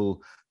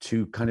people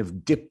to kind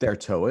of dip their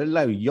toe,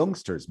 allow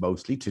youngsters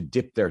mostly to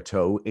dip their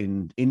toe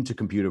into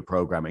computer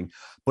programming.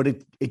 But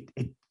it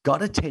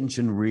got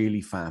attention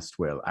really fast,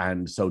 Will.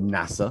 And so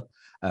NASA,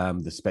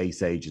 the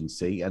space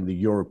agency, and the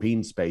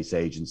European Space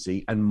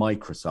Agency and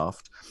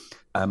Microsoft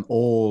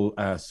all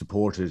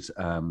supported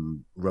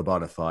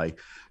Robotify.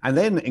 And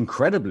then,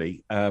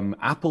 incredibly,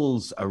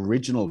 Apple's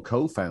original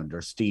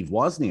co-founder, Steve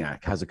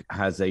Wozniak,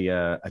 has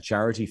a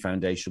charity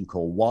foundation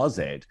called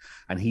WozEd,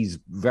 and he's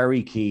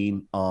very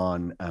keen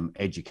on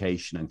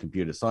education and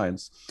computer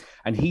science.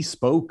 And he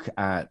spoke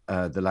at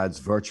the lads'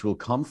 virtual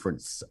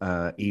conference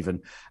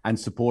even and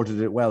supported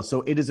it well.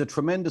 So it is a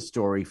tremendous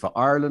story for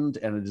Ireland,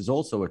 and it is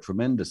also a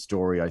tremendous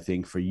story, I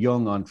think, for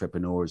young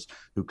entrepreneurs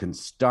who can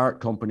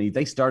start company.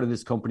 They started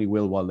this company,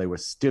 Will, while they were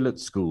still at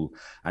school,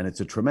 and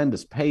it's a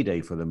tremendous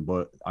payday for them,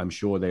 but I'm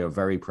sure they are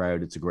very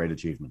proud. It's a great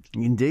achievement.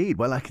 Indeed.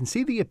 Well, I can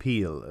see the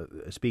appeal,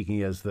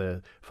 speaking as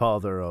the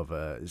father of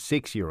a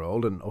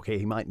 6-year-old, and okay,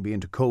 he mightn't be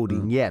into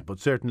coding yet, but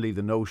certainly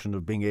the notion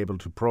of being able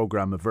to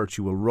program a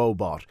virtual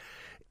robot,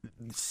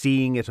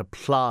 seeing it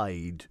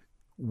applied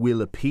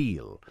will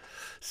appeal.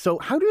 So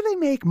how do they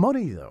make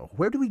money, though?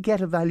 Where do we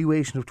get a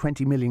valuation of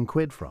 20 million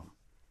quid from?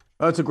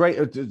 Oh, it's a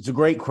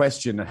great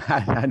question.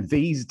 And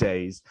these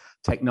days,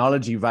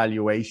 technology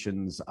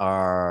valuations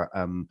are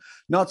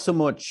not so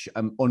much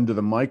under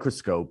the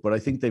microscope, but I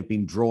think they've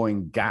been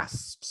drawing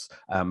gasps,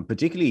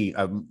 particularly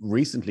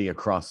recently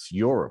across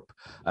Europe.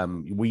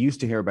 We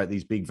used to hear about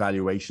these big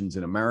valuations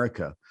in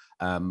America,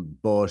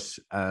 but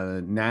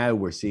now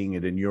we're seeing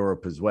it in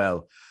Europe as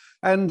well.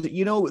 And,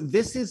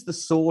 this is the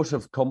sort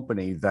of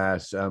company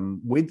that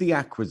with the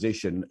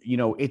acquisition,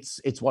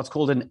 it's what's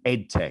called an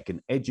EdTech,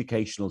 an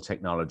educational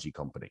technology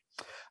company.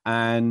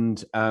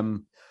 And,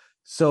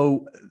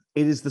 So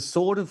it is the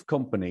sort of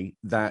company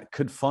that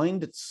could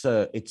find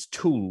its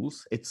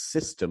tools, its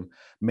system,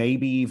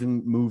 maybe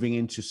even moving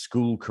into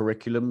school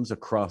curriculums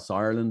across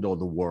Ireland or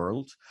the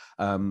world.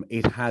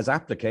 It has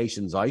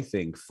applications, I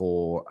think,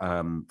 for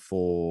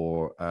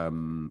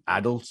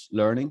adult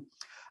learning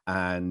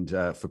and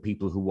for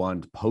people who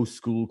want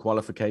post-school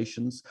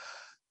qualifications.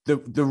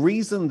 The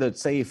reason that,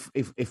 say,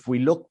 if we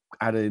look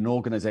at an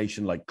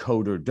organization like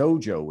Coder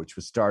Dojo, which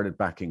was started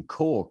back in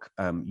Cork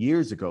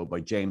years ago by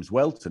James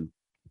Welton,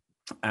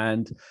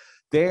 and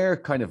their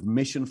kind of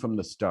mission from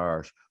the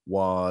start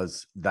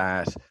was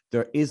that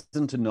there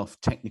isn't enough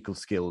technical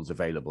skills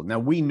available. Now,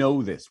 we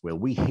know this, Will.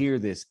 We hear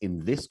this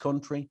in this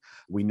country.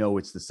 We know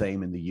it's the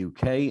same in the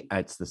UK.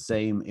 It's the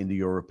same in the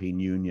European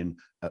Union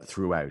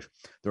throughout.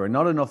 There are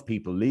not enough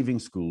people leaving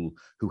school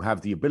who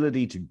have the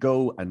ability to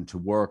go and to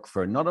work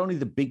for not only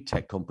the big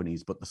tech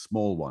companies, but the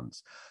small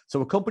ones.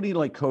 So a company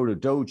like Coder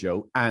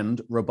Dojo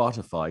and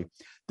Robotify,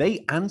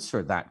 they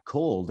answer that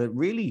call that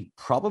really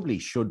probably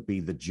should be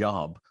the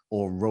job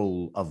or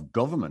role of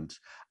government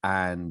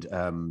and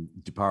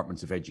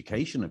departments of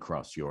education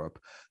across Europe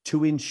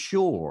to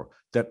ensure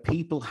that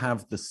people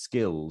have the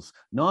skills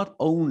not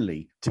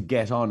only to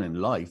get on in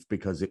life,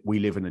 because we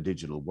live in a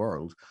digital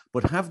world,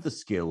 but have the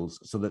skills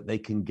so that they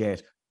can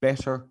get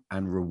better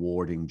and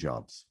rewarding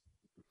jobs.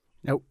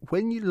 Now,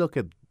 when you look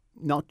at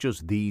not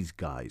just these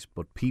guys,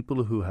 but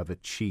people who have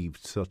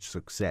achieved such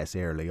success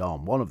early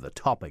on, one of the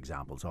top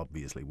examples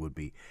obviously would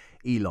be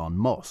Elon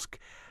Musk.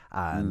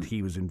 And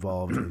he was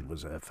involved, it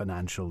was a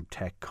financial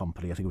tech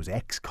company, I think it was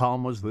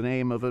XCOM was the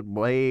name of it,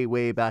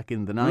 way back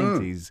in the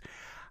 90s.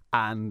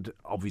 And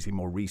obviously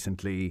more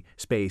recently,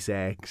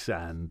 SpaceX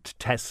and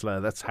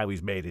Tesla, that's how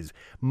he's made his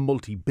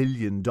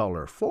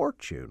multi-billion-dollar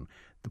fortune.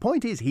 The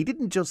point is, he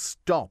didn't just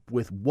stop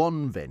with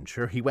one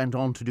venture, he went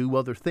on to do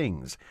other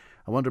things.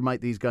 I wonder,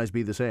 might these guys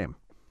be the same?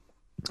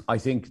 I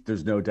think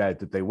there's no doubt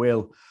that they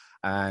will,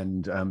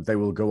 and they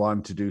will go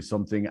on to do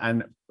something.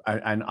 And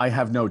I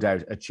have no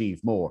doubt achieve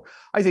more.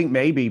 I think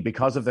maybe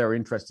because of their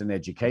interest in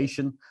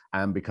education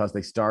and because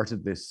they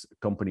started this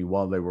company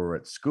while they were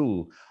at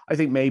school, I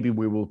think maybe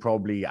we will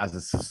probably, as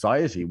a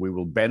society, we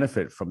will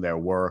benefit from their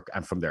work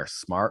and from their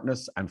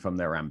smartness and from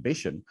their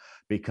ambition,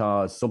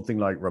 because something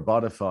like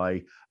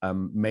Robotify,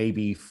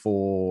 maybe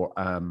for,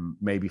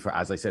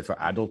 as I said,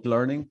 for adult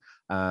learning,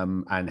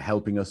 and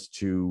helping us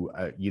to,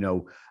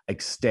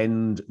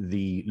 extend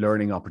the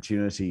learning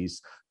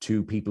opportunities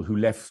to people who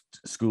left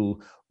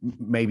school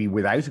maybe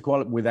without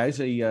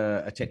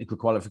a technical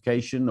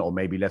qualification, or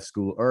maybe left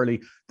school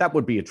early. That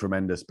would be a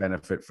tremendous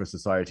benefit for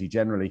society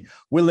generally.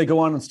 Will they go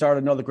on and start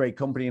another great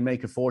company and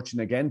make a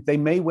fortune again? They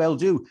may well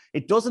do.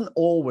 It doesn't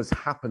always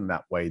happen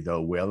that way,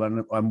 though, Will.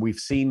 And we've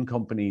seen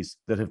companies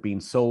that have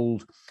been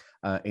sold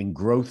in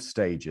growth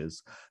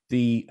stages.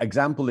 The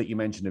example that you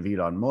mentioned of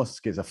Elon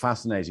Musk is a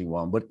fascinating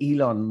one, but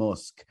Elon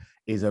Musk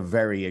is a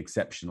very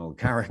exceptional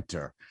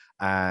character.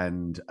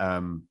 And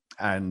I'm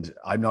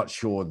not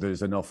sure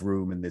there's enough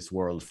room in this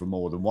world for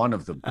more than one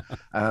of them.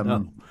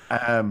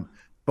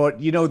 But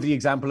the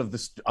example of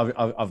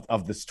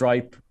the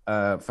Stripe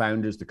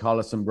founders, the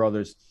Collison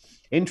brothers,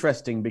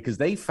 interesting because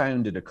they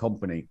founded a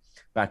company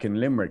back in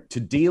Limerick to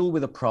deal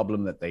with a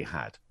problem that they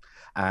had,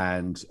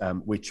 and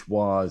which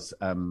was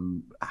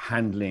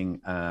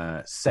handling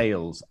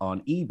sales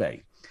on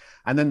eBay.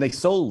 And then they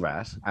sold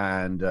that,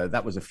 and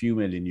that was a few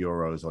million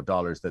euros or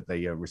dollars that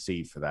they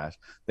received for that.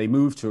 They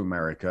moved to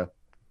America.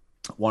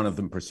 One of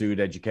them pursued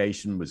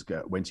education,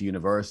 went to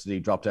university,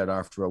 dropped out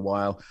after a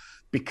while,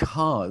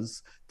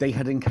 because they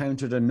had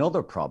encountered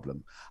another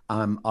problem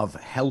of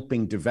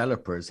helping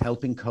developers,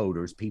 helping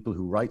coders, people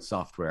who write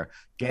software,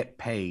 get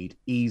paid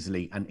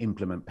easily and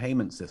implement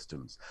payment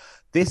systems.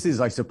 This is,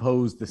 I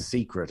suppose, the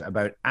secret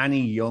about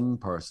any young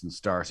person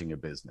starting a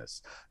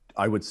business.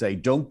 I would say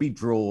don't be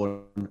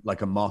drawn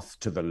like a moth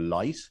to the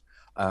light,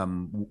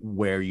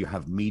 where you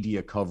have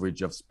media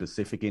coverage of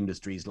specific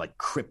industries like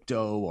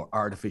crypto or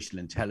artificial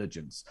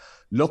intelligence.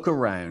 Look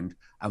around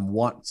and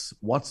what's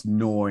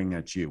gnawing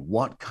at you.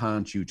 What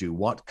can't you do?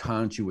 What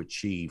can't you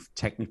achieve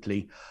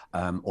technically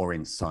or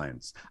in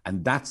science?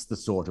 And that's the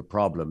sort of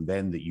problem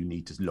then that you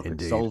need to look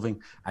at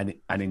solving, and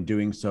in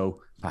doing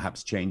so,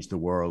 perhaps change the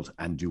world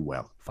and do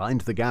well.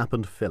 Find the gap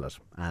and fill it.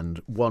 And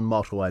one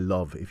motto I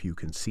love: if you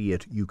can see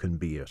it, you can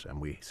be it.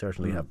 And we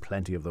certainly have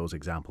plenty of those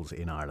examples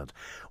in Ireland.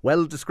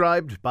 Well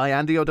described by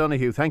Andy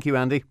O'Donoghue. Thank you,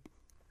 Andy.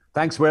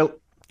 Thanks, Will.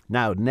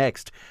 Now,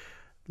 next,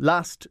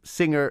 last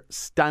singer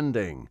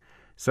standing.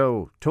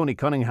 So, Tony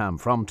Cunningham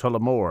from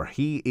Tullamore,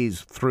 he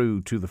is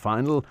through to the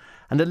final,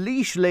 and a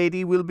Laois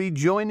lady will be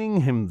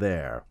joining him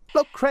there.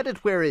 Look,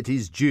 credit where it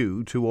is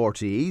due to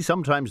RTE.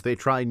 Sometimes they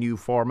try new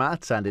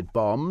formats and it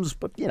bombs,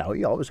 but, you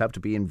always have to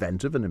be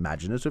inventive and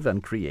imaginative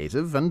and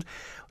creative, and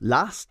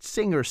Last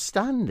Singer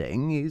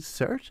Standing is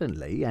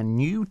certainly a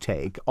new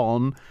take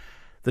on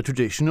the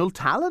traditional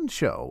talent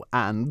show,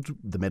 and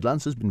the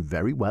Midlands has been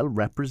very well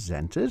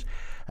represented.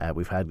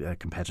 We've had a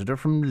competitor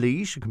from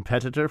Laois, a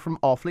competitor from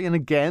Offaly, and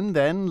again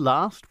then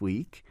last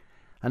week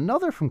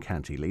another from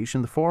Canty Leash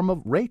in the form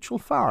of Rachel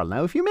Farrell.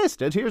 Now, if you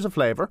missed it, here's a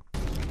flavour.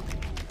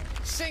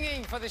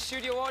 Singing for the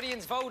studio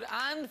audience vote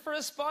and for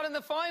a spot in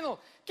the final.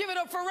 Give it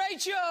up for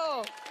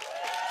Rachel!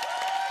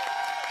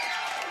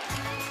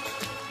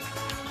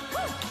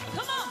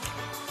 Come on!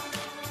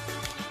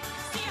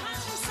 See your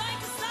hands from side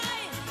to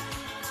side.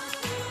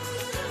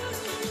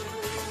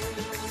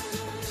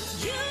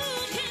 You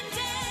can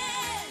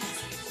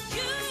dance,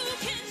 you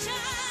can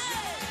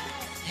shine,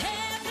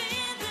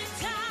 having the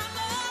time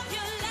of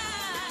your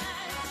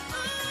life.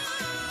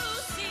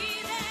 Ooh,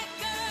 see that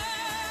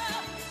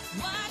girl,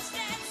 watch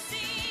that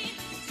scene,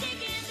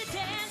 digging the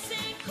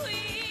dancing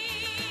queen.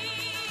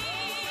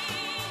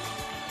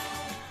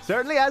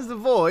 Certainly has the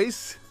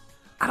voice.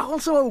 And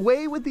also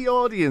away with the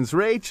audience.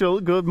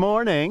 Rachel, good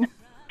morning.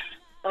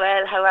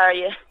 Well, how are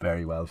you?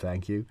 Very well,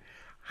 thank you.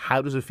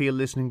 How does it feel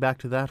listening back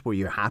to that? Were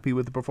you happy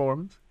with the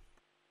performance?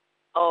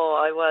 Oh,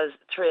 I was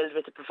thrilled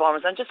with the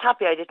performance. I'm just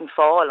happy I didn't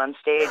fall on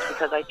stage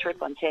because I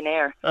trip on thin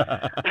air.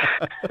 That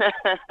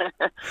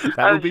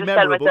I would was be just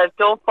memorable. telling myself,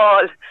 don't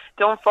fall,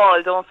 don't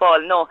fall, don't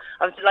fall. No,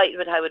 I was delighted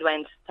with how it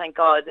went. Thank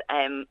God.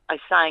 I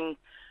sang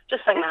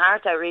my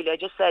heart out, really. I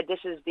just said,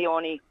 this is the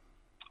only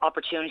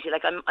opportunity.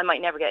 Like, I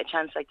might never get a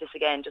chance like this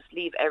again. Just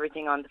leave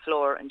everything on the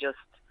floor and just,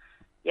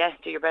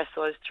 do your best.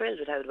 So I was thrilled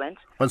with how it went.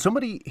 Well,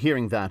 somebody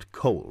hearing that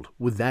cold,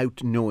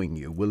 without knowing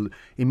you, will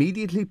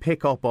immediately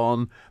pick up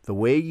on the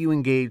way you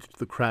engaged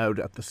the crowd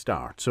at the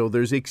start. So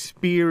there's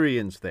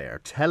experience there.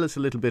 Tell us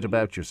a little bit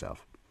about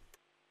yourself.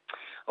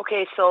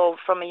 Okay, so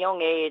from a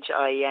young age,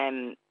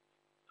 I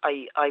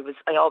always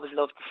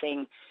loved to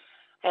sing.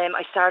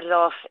 I started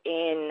off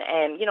in,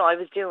 I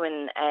was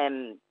doing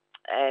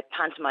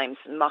pantomimes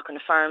in Mock na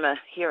Pharma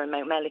here in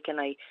Mount Mellick, and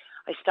I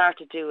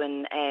started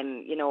doing,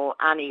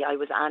 Annie. I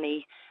was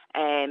Annie.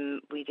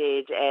 We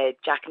did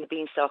Jack and the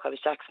Beanstalk. I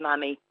was Jack's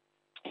mammy.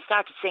 I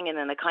started singing,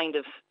 and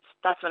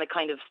that's when I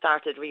kind of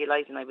started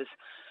realising I was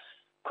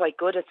quite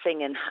good at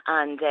singing.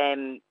 And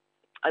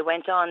I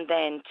went on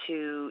then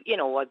to,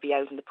 I'd be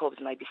out in the pubs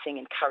and I'd be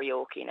singing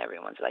karaoke, and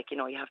everyone's like, you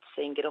have to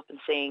sing, get up and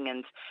sing.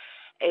 And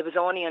it was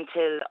only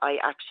until I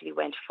actually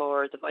went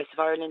for the Voice of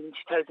Ireland in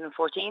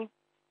 2014.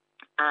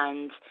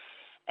 And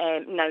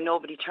now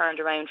nobody turned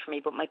around for me,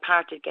 but my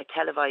part did get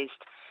televised,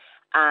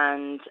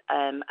 and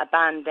a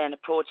band then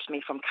approached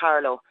me from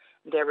Carlow.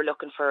 They were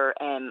looking for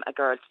a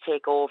girl to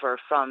take over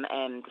from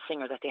the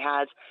singer that they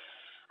had,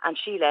 and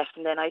she left,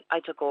 and then I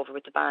took over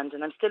with the band,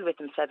 and I'm still with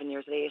them 7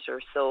 years later.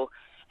 So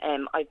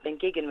I've been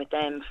gigging with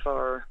them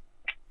for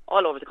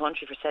all over the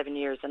country for 7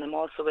 years, and I'm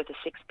also with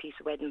a 6-piece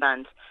wedding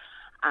band,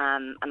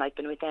 and I've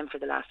been with them for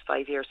the last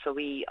 5 years. So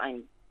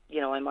I'm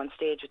on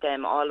stage with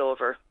them all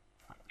over.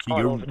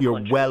 So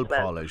you're well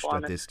polished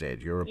at this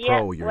stage. You're a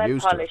pro. You're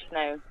used to it.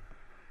 Now.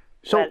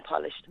 So, well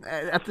polished.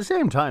 At the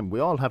same time,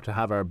 we all have to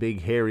have our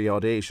big, hairy,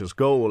 audacious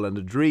goal and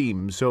a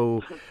dream.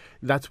 So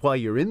that's why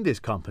you're in this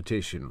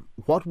competition.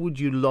 What would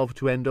you love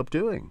to end up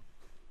doing?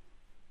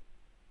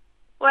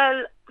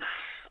 Well,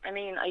 I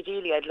mean,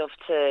 ideally, I'd love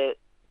to.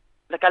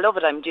 I love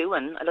what I'm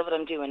doing. I love what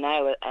I'm doing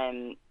now.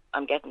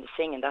 I'm getting to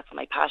sing, and that's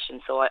my passion.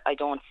 So I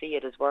don't see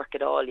it as work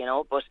at all,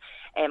 But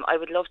I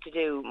would love to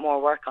do more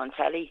work on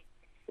telly.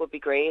 Would be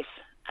great.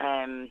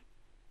 Anything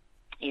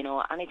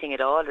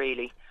at all,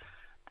 really.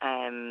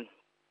 That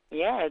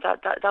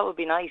would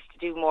be nice to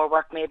do more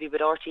work maybe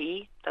with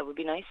RTE. That would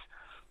be nice.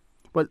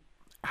 Well,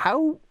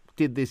 how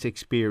did this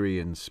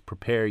experience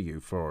prepare you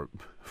for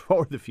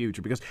the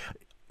future? Because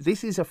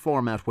this is a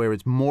format where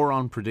it's more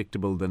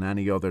unpredictable than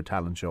any other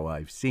talent show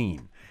I've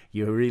seen.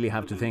 You really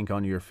have to think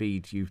on your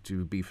feet. You have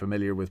to be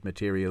familiar with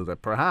material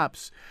that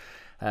perhaps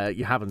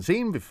you haven't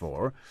seen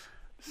before.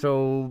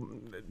 So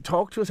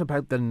talk to us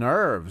about the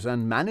nerves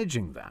and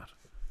managing that.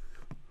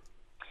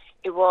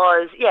 It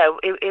was,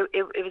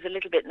 it was a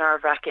little bit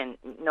nerve-wracking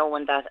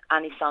knowing that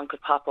any song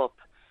could pop up.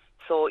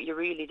 So you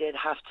really did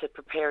have to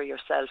prepare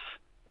yourself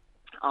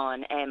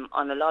on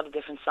a lot of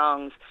different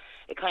songs.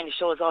 It kind of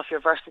shows off your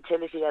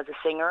versatility as a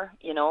singer,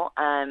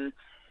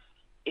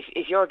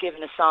 If you're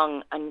given a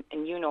song and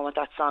you know what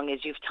that song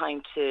is, you've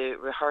time to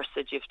rehearse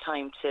it, you've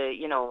time to,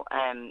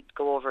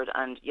 go over it,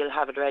 and you'll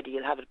have it ready,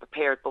 you'll have it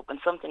prepared. But when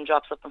something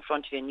drops up in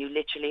front of you and you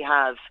literally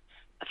have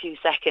a few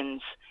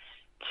seconds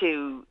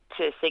to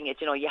sing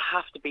it, you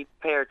have to be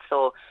prepared.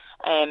 So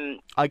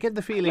I get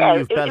the feeling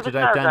you've belted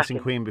out Dancing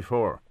Queen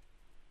before.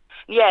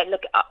 Yeah,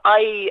 look,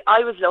 I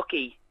was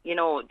lucky.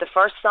 The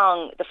first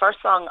song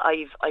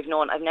I've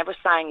known, I've never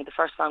sang. The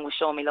first song was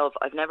Show Me Love.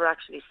 I've never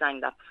actually sang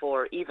that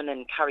before, even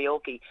in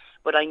karaoke.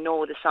 But I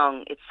know the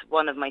song. It's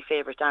one of my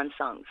favourite dance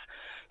songs.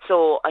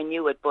 So I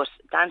knew it. But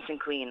Dancing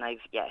Queen,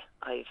 I've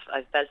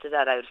belted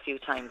that out a few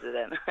times with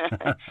them.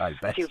 I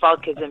bet. A few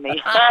vodkas in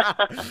me.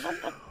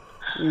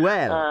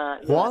 Well,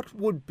 what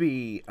would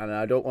be, and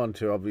I don't want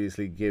to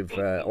obviously give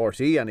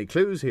RTE any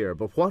clues here,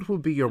 but what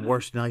would be your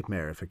worst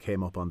nightmare if it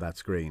came up on that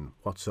screen?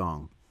 What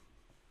song?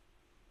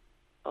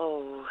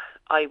 Oh,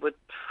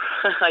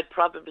 I'd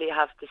probably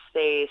have to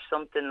say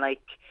something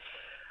like,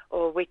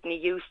 Whitney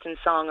Houston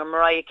song or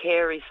Mariah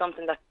Carey,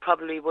 something that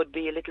probably would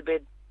be a little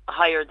bit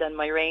higher than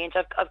my range.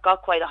 I've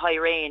got quite a high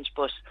range,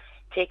 but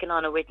taking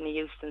on a Whitney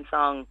Houston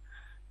song,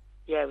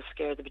 yeah, I was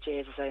scared the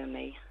bejesus out of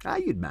me.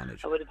 You'd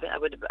manage. I would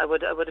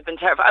have been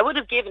terrified. I would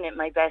have given it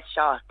my best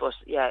shot, but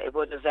yeah, it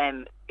would have.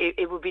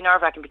 It would be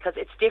nerve wracking because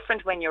it's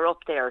different when you're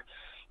up there.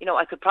 You know,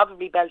 I could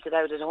probably belt it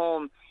out at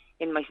home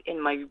in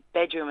my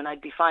bedroom and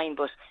I'd be fine.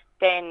 But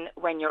then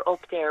when you're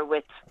up there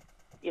with,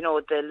 you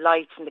know, the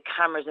lights and the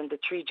cameras and the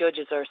 3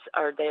 judges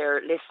are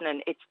there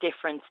listening, it's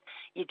different.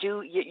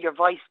 Your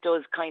voice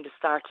does kind of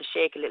start to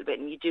shake a little bit,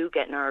 and you do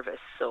get nervous.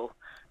 So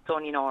it's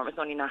only normal. It's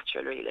only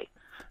natural, really.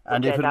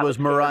 And but, if it was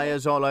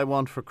Mariah's "All I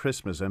Want for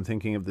Christmas," I'm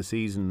thinking of the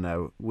season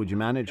now. Would you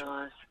manage?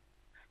 God,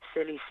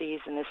 silly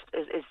season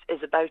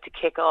is about to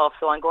kick off,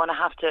 so I'm going to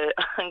have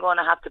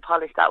to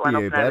polish that one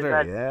up. You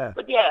better, yeah.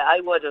 But yeah, I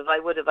would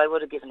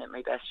have given it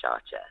my best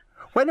shot. Yeah.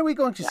 When are we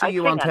going to see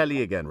you on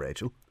telly again,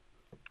 Rachel?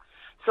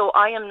 So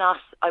I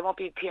won't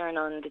be appearing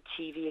on the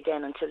TV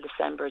again until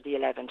December the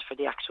 11th for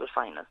the actual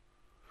final.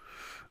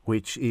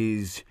 Which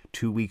is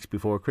 2 weeks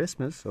before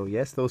Christmas. So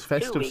yes, those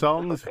festive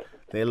songs,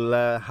 they'll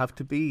have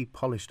to be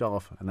polished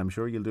off, and I'm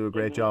sure you'll do a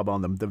great job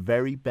on them. The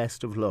very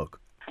best of luck.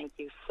 Thank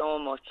you so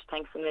much.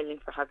 Thanks a million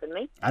for having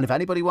me. And if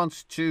anybody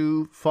wants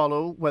to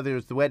follow, whether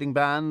it's the wedding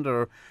band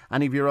or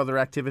any of your other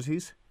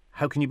activities,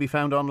 how can you be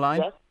found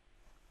online? Yes.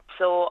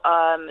 So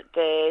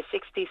the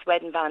 60s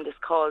wedding band is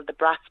called the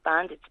Bratz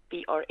Band. It's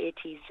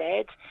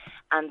BRATZ.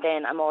 And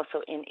then I'm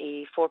also in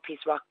a 4-piece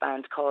rock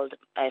band called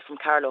from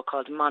Carlow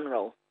called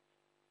Monroe.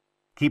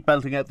 Keep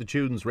belting out the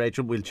tunes,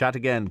 Rachel. We'll chat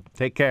again.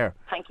 Take care.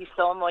 Thank you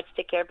so much.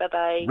 Take care.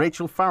 Bye-bye.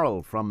 Rachel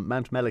Farrell from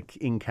Mount Mellick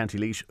in County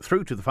Laois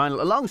through to the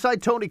final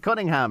alongside Tony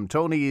Cunningham.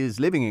 Tony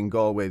is living in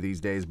Galway these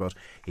days, but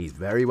he's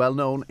very well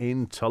known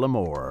in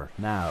Tullamore.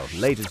 Now,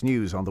 latest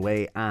news on the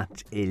way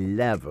at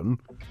 11.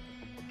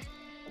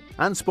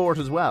 And sport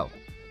as well.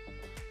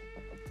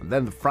 And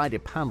then the Friday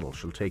panel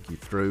shall take you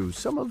through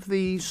some of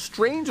the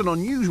strange and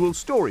unusual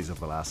stories of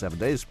the last 7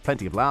 days.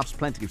 Plenty of laughs,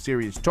 plenty of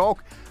serious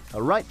talk.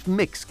 A right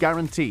mix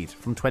guaranteed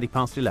from 20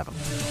 past 11.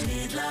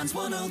 Midlands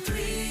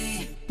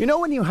 103. You know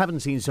when you haven't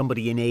seen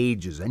somebody in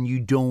ages and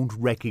you don't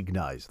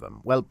recognise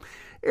them? Well,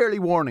 early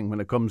warning when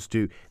it comes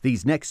to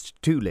these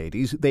next 2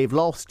 ladies. They've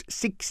lost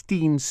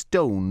 16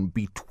 stone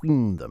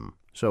between them.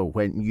 So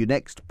when you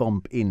next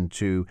bump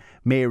into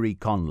Mary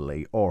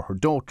Connolly or her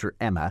daughter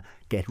Emma,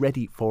 get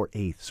ready for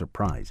a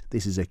surprise.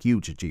 This is a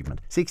huge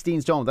achievement.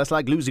 16 stone, that's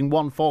like losing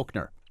 1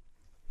 Faulkner.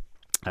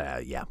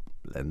 Yeah,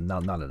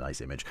 not a nice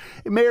image.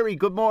 Mary,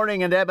 good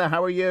morning, and Emma,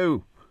 how are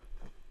you?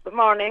 Good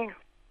morning.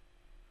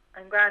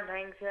 I'm grand,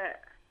 thanks, yeah.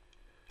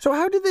 So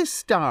how did this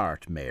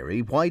start,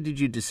 Mary? Why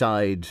did you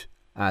decide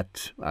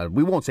at,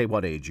 we won't say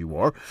what age you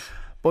were,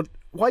 but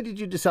why did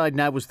you decide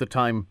now was the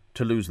time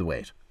to lose the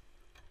weight?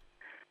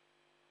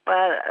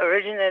 Well,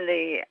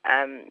 originally,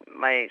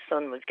 my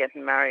son was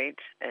getting married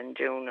in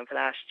June of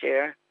last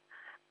year.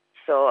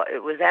 So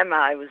it was Emma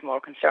I was more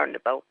concerned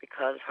about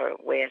because her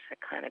weight had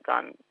kind of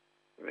gone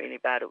really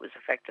bad. It was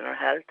affecting her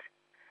health.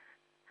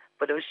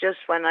 But it was just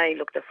when I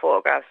looked at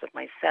photographs of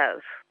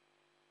myself,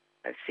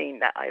 I've seen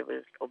that I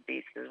was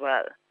obese as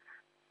well.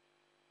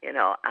 You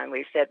know, and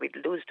we said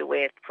we'd lose the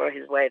weight for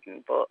his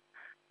wedding, but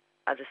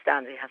as it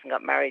stands, he hasn't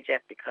got married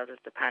yet because of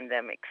the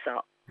pandemic.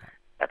 So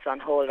that's on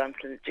hold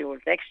until June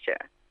of next year.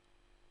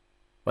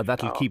 But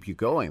that'll keep you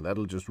going.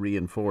 That'll just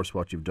reinforce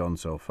what you've done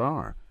so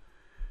far.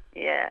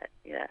 Yeah.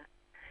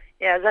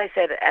 As I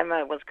said, Emma,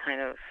 you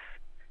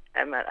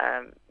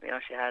know,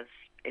 she has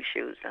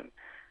issues and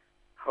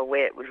her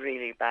weight was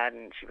really bad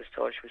and she was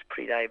told she was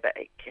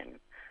pre-diabetic and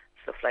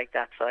stuff like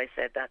that. So I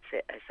said, that's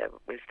it. I said,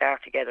 we'll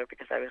start together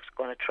because I was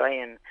going to try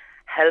and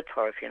help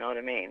her, if you know what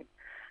I mean,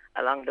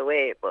 along the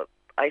way. But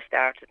I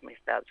started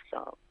myself,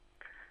 so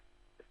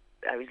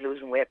I was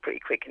losing weight pretty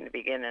quick in the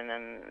beginning,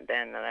 and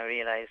then I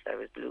realised I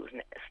was losing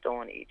a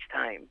stone each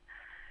time.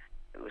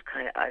 It was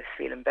kind of, I was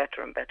feeling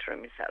better and better in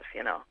myself,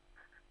 you know.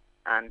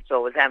 And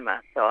so was Emma,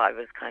 so I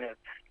was kind of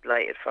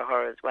delighted for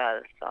her as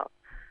well. So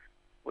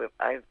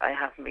I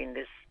haven't been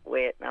this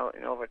weight now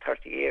in over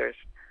 30 years,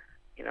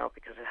 you know,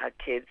 because I've had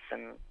kids,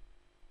 and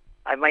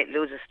I might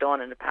lose a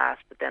stone in the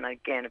past, but then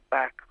I'd gain it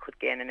back, could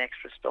gain an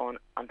extra stone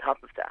on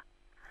top of that.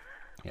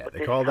 Yeah,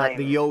 they call that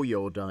the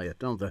yo-yo diet,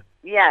 don't they?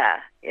 Yeah.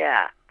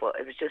 But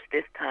it was just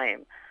this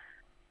time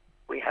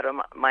we had a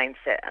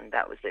mindset and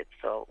that was it.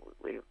 So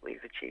we've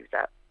achieved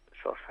that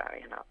so far,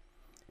 you know.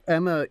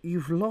 Emma,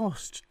 you've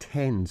lost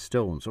 10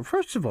 stone. So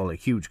first of all, a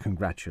huge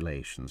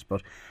congratulations.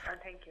 But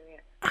thank you, yeah.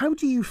 How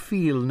do you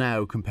feel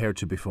now compared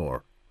to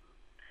before?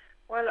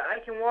 Well, I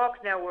can walk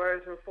now,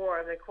 whereas before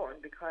I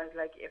couldn't, because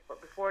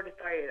before this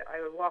diet,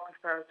 I would walk as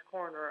far as the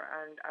corner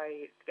and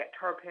I get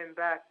turpin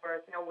back,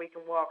 whereas now we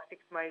can walk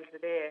 6 miles a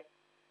day.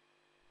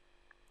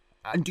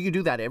 And do you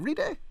do that every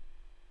day?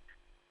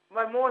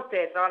 Well, most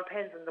days, it all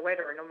depends on the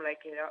weather, and I'm like,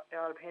 you know, it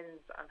all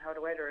depends on how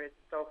the weather is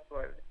and stuff.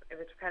 So if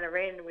it's kind of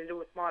raining, we'll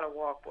do a smaller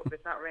walk, but if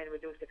it's not raining,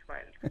 we'll do 6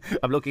 miles.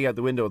 I'm looking out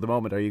the window at the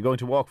moment. Are you going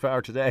to walk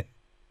far today?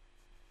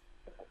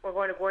 We're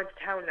going to go into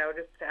town now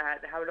just to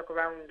have a look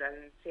around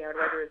and see how the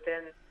weather is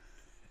then.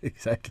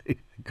 Exactly.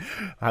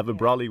 Have a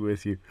brolly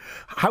with you.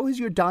 How has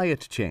your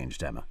diet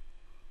changed, Emma?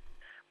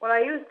 Well, I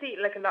used to eat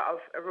like a lot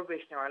of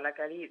rubbish now. Like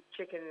I'd eat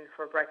chicken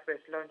for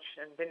breakfast, lunch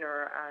and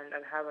dinner, and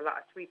I'd have a lot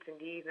of sweets in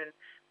the evening.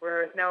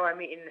 Whereas now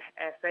I'm eating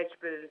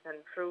vegetables and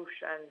fruit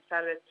and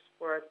salads,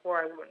 whereas before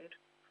I wouldn't.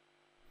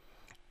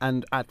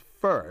 And at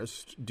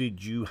first,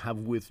 did you have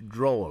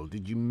withdrawal?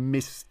 Did you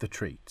miss the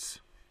treats?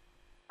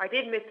 I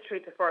did miss the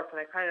treats at first, and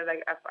I kind of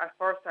like, at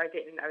first I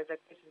didn't. I was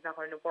like, this is not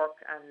going to work,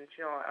 and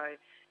I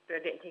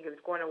didn't think it was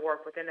going to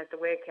work. But then as the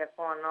weight kept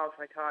falling off,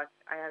 I thought,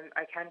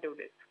 I can do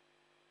this.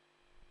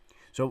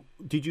 So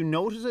did you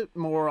notice it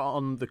more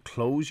on the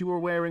clothes you were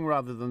wearing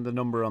rather than the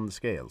number on the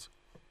scales?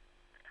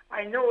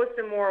 I noticed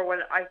it more when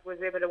I was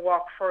able to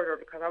walk further,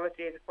 because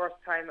obviously the first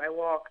time I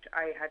walked,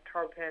 I had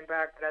third pain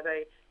back, but as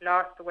I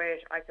lost the weight,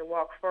 I could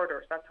walk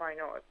further, so that's how I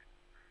know it.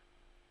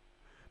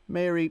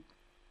 Mary,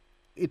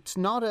 it's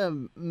not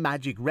a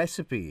magic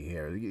recipe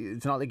here.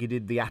 It's not like you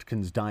did the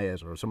Atkins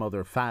diet or some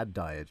other fad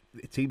diet.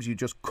 It seems you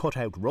just cut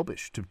out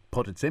rubbish, to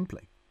put it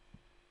simply.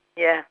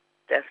 Yeah,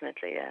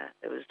 definitely, yeah.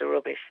 It was the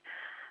rubbish.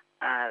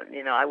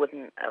 I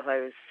wouldn't, if I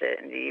was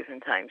in the evening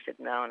time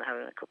sitting down and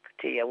having a cup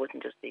of tea, I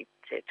wouldn't just eat,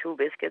 say, 2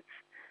 biscuits.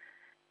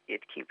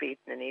 You'd keep eating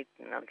and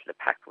eating until the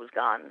pack was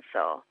gone.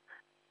 So,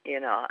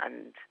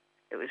 and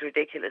it was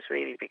ridiculous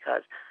really,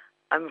 because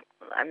I'm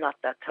not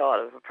that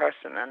tall of a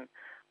person, and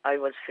I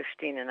was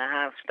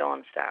 15.5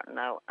 stone starting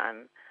out,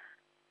 and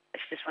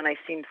it's just when I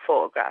seen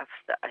photographs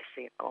that I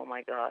see, oh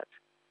my God,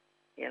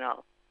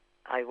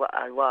 I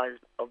was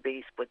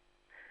obese, but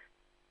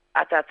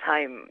at that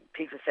time,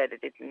 people said they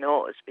didn't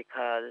notice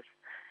because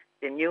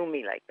they knew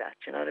me like that,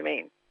 you know what I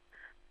mean?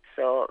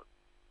 So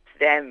to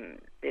them,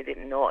 they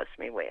didn't notice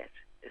me weight.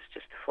 It's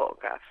just the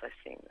photographs I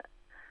seen that.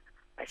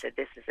 I said,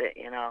 this is it,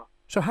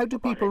 So how do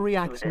people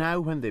react now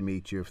when they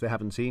meet you if they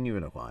haven't seen you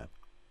in a while?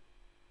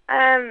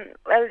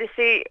 Well, you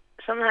see,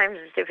 sometimes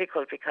it's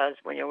difficult because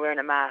when you're wearing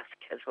a mask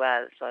as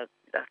well, so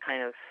that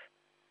kind of,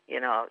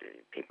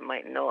 people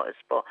might notice.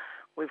 But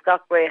we've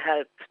got great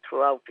help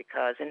throughout,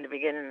 because in the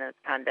beginning of the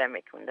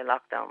pandemic, when the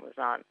lockdown was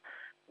on,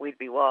 we'd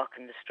be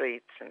walking the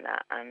streets and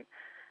that, and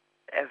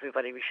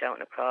everybody was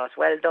shouting across,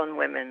 well done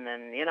women,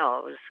 and, it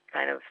was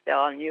kind of, they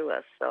all knew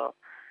us, so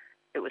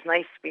it was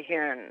nice to be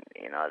hearing,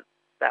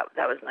 that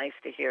was nice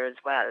to hear as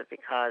well,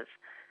 because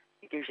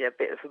it gives you a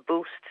bit of a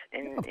boost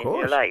in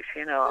your life,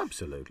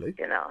 Absolutely.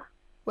 Yeah.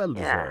 Well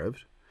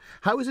deserved.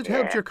 How has it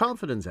helped your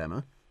confidence,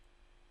 Emma?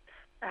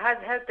 It has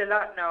helped a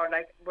lot now,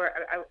 like, where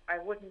I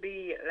wouldn't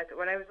be, like,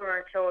 when I was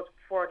wearing clothes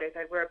before this,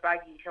 I'd wear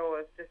baggy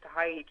clothes just to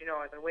hide,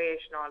 the weight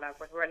and all that,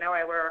 but now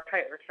I wear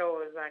tighter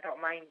clothes and I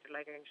don't mind,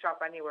 like, I can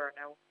shop anywhere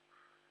now.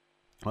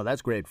 Well,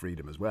 that's great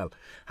freedom as well,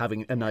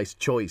 having a nice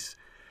choice.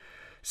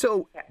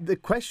 So the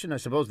question, I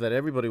suppose, that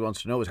everybody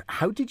wants to know is,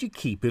 how did you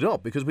keep it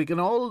up? Because we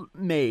can all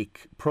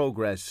make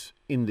progress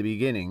in the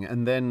beginning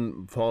and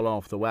then fall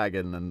off the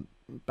wagon and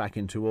back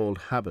into old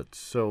habits.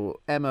 So,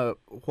 Emma,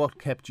 what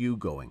kept you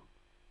going?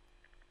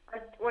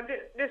 Well,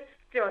 just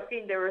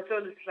seeing the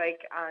results,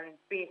 like, and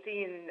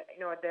seeing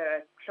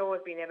the clothes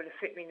being able to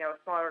fit me now,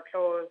 smaller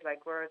clothes,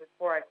 like, whereas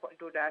before I couldn't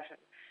do that, and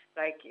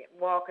like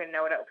walking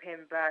now without pain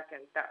back,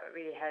 and that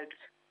really helped.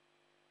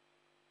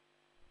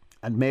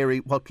 And Mary,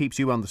 what keeps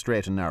you on the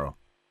straight and narrow?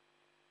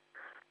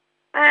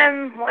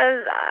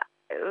 Well,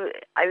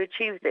 I've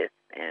achieved this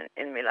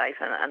in my life,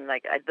 and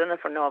like, I've done it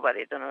for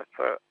nobody, I've done it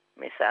for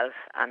myself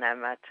and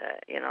Emma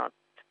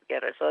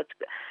together. So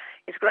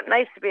it's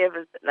nice to be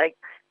able to, like,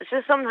 it's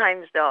just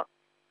sometimes though,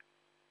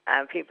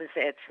 people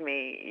say to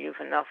me, you've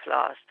enough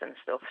lost and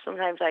stuff.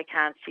 Sometimes I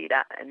can't see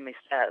that in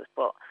myself,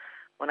 but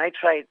when I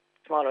tried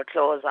smaller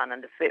clothes on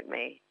and they fit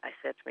me, I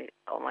said to me,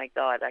 oh my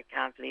God, I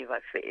can't believe I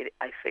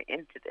fit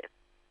into this.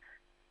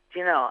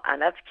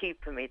 And that's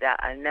keeping me that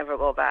I'll never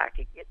go back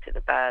and get to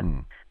the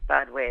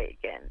bad way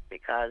again,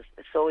 because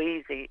it's so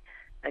easy,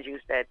 as you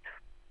said,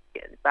 to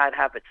get bad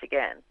habits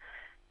again.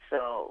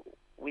 So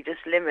we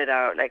just limit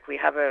we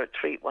have a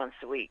treat once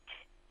a week,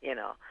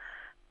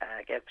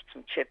 get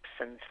some chips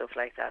and stuff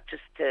like that,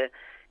 just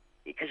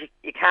because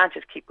you can't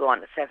just keep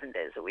going 7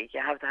 days a week.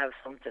 You have to have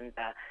something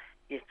that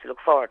you have to look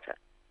forward to,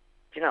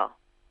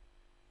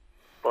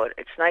 But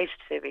it's nice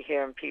to be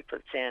hearing people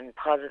saying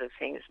positive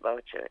things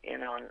about you,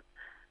 and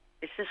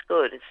it's just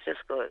good. It's just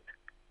good.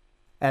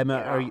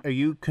 Emma, are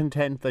you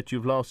content that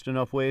you've lost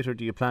enough weight, or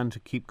do you plan to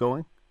keep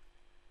going?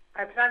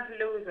 I plan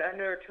to lose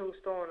another 2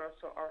 stone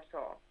or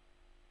so.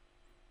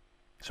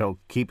 So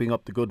keeping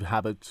up the good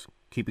habits,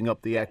 keeping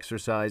up the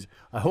exercise.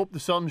 I hope the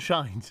sun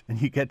shines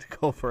and you get to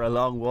go for a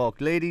long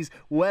walk. Ladies,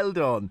 well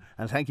done,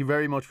 and thank you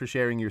very much for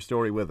sharing your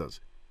story with us.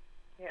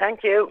 Yeah.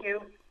 Thank you. Thank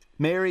you.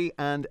 Mary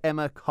and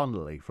Emma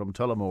Connolly from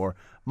Tullamore,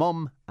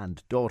 mum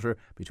and daughter.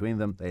 Between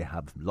them, they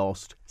have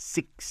lost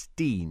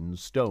 16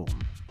 stone.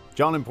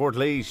 John in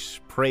Portlaoise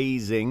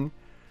praising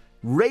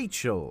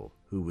Rachel,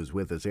 who was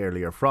with us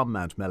earlier from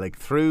Mountmellick,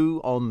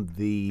 through on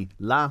the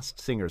last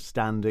singer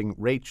standing.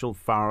 Rachel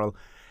Farrell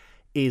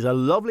is a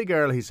lovely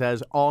girl, he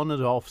says, on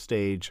and off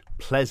stage,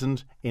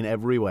 pleasant in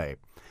every way.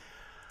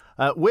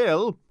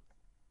 Will,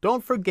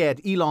 Don't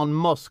forget Elon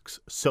Musk's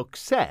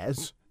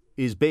success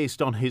is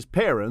based on his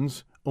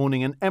parents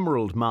owning an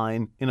emerald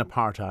mine in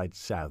apartheid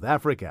South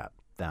Africa.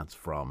 That's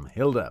from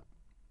Hilda.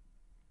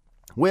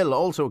 Will,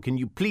 also, can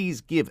you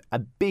please give a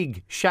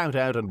big shout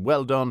out and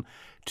well done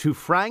to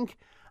Frank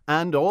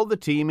and all the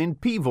team in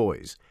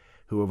Peavoys,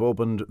 who have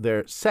opened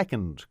their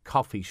second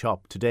coffee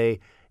shop today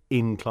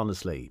in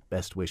Clonaslee.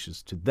 Best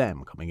wishes to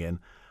them coming in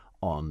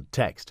on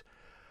text.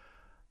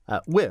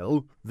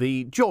 Will,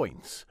 the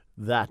joints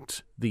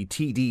that the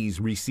TDs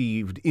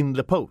received in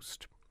the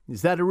post,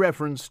 is that a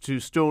reference to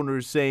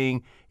stoners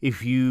saying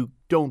if you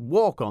don't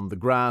walk on the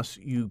grass,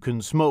 you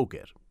can smoke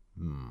it?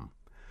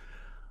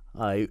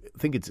 I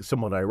think it's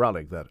somewhat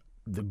ironic that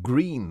the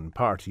Green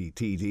Party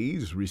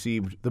TDs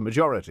received the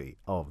majority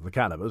of the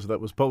cannabis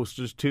that was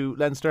posted to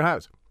Leinster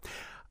House.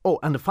 Oh,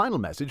 and a final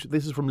message.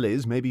 This is from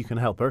Liz. Maybe you can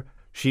help her.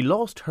 She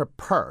lost her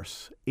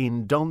purse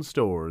in Dunnes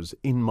Stores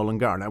in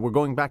Mullingar. Now, we're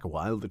going back a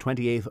while, the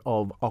 28th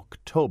of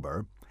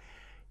October.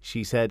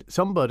 She said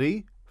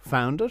somebody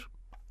found it,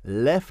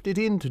 left it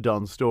into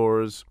Dunnes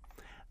Stores,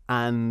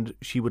 and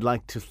she would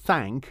like to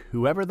thank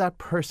whoever that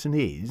person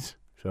is.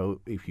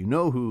 So if you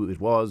know who it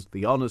was,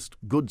 the honest,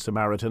 good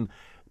Samaritan,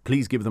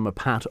 please give them a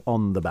pat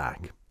on the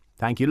back.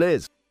 Thank you,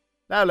 Liz.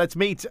 Now let's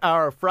meet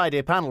our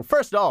Friday panel.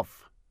 First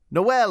off,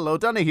 Noelle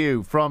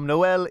O'Donoghue from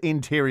Noelle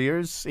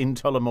Interiors in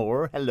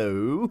Tullamore.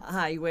 Hello.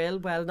 Hi, Will.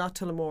 Well, not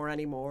Tullamore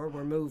anymore.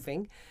 We're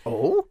moving.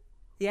 Oh?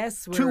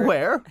 Yes. To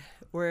where?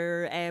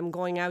 We're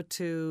going out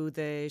to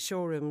the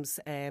showrooms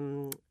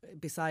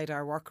beside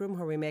our workroom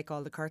where we make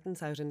all the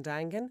curtains out in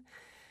Dangan.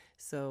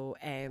 So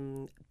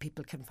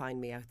people can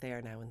find me out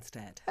there now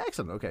instead.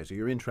 Excellent. Okay, so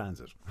you're in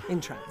transit. In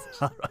transit.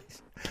 All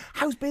right.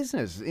 How's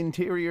business?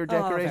 Interior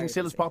decorating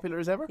still as popular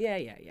as ever?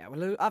 Yeah.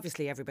 Well,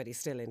 obviously everybody's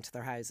still into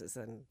their houses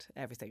and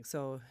everything.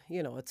 So,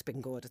 it's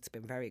been good. It's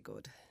been very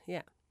good.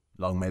 Yeah.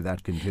 Long may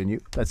that continue.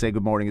 Let's say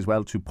good morning as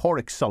well to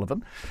Porrick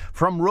Sullivan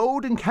from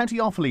Road in County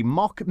Offaly,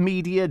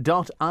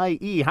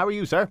 mockmedia.ie. How are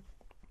you, sir?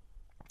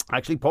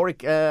 Actually,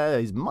 Porrick,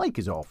 his mic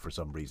is off for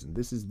some reason.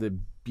 This is the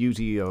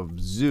beauty of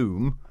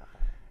Zoom.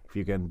 If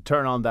you can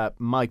turn on that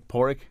mic,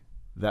 Porrick,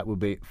 that would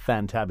be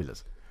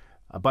fantabulous.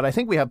 But I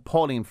think we have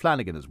Pauline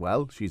Flanagan as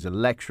well. She's a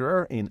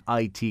lecturer in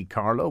IT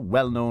Carlow,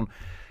 well known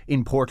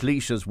in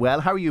Portlaoise as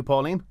well. How are you,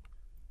 Pauline?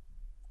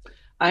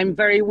 I'm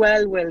very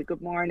well, Will.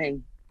 Good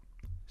morning.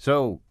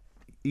 So,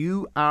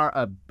 you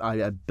are,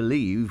 I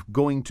believe,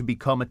 going to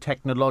become a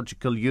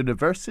technological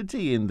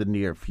university in the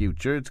near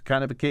future. It's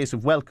kind of a case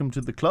of welcome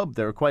to the club.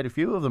 There are quite a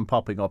few of them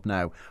popping up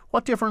now.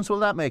 What difference will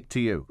that make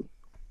to you?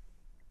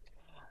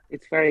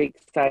 It's very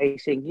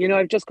exciting.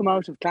 I've just come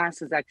out of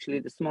classes actually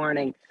this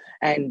morning,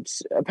 and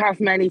apart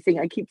from anything,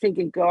 I keep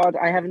thinking, God,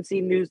 I haven't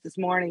seen news this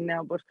morning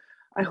now, but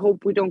I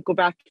hope we don't go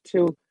back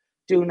to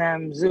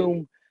doing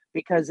Zoom,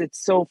 because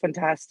it's so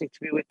fantastic to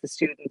be with the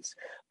students.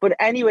 But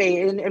anyway,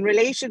 in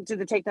relation to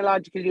the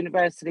Technological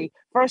University,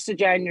 1st of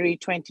January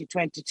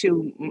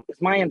 2022,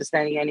 is my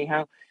understanding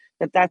anyhow,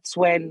 that's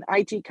when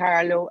IT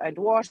Carlow and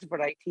Waterford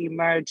IT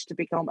merged to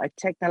become a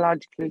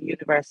technological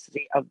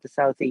university of the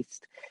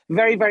Southeast.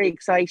 Very, very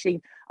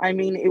exciting. I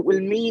mean, it will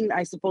mean,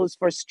 I suppose,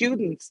 for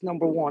students,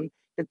 number one,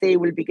 that they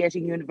will be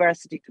getting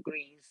university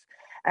degrees.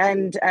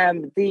 And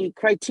the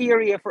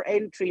criteria for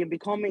entry and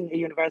becoming a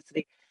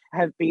university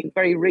have been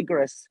very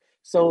rigorous.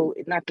 So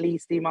not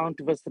least the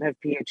amount of us that have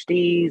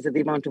PhDs and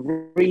the amount of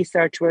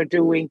research we're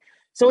doing.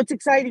 So it's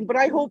exciting, but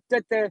I hope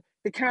that the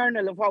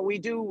kernel of what we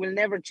do will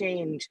never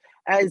change,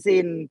 as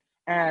in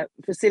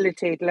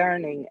facilitate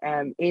learning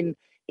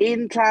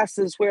in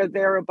classes where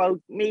they're about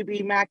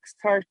maybe max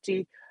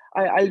 30.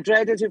 I'll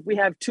dread it if we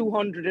have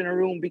 200 in a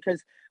room,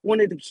 because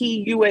one of the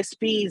key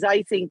USPs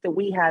I think that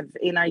we have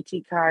in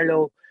IT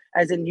Carlow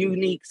as a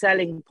unique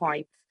selling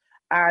points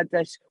are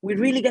that we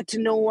really get to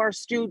know our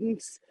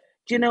students.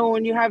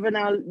 And you have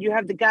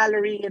the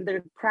gallery and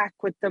the crack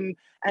with them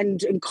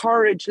and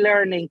encourage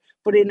learning,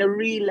 but in a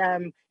real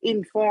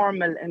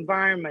informal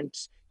environment.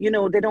 They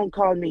don't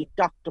call me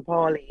Dr.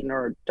 Pauline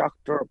or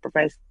Doctor or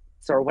Professor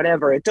or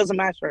whatever. It doesn't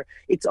matter.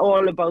 It's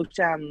all about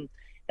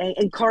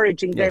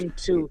encouraging them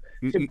to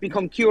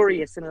become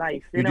curious in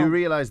life. You do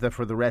realise that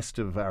for the rest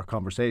of our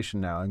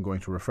conversation now, I'm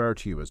going to refer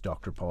to you as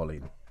Dr.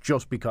 Pauline,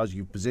 just because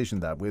you've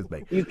positioned that with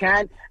me. You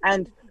can,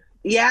 and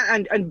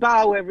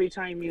bow every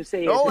time you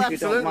say it, if you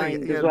don't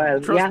mind as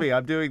well. Trust me,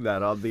 I'm doing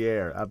that on the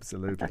air,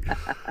 absolutely.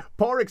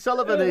 Porrick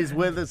Sullivan is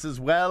with us as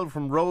well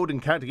from Road in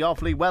County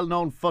Offaly,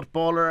 well-known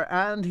footballer,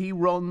 and he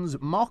runs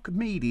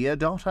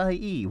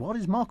mockmedia.ie. What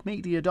is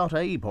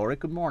mockmedia.ie, Porrick?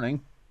 Good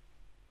morning.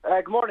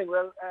 Good morning.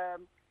 Well,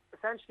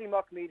 essentially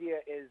Mock Media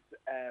is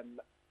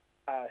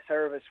a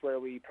service where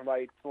we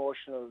provide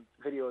promotional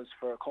videos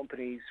for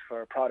companies,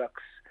 for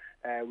products.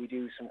 We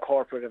do some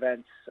corporate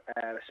events,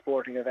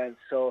 sporting events.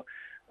 So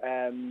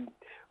I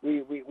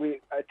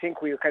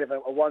think we're kind of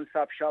a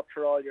one-stop shop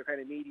for all your kind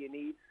of media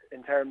needs.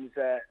 In terms,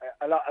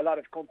 a lot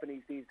of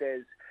companies these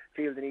days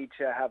feel the need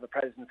to have a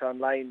presence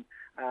online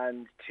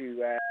and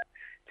to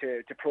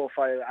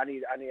profile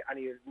any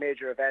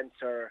major events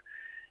or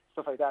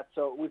stuff like that.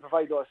 So we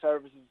provide those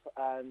services,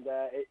 and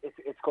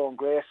it's going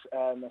great.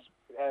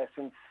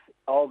 Since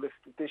August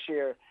this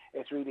year,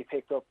 it's really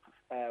picked up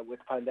with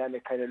the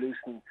pandemic kind of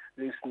loosening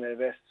a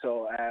bit.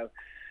 So,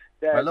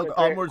 well, look,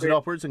 onwards and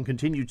upwards and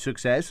continued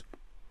success.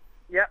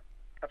 Yeah,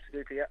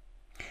 absolutely, yeah.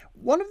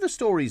 One of the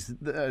stories,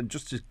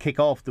 just to kick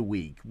off the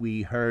week,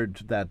 we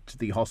heard that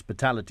the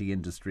hospitality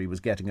industry was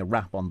getting a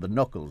rap on the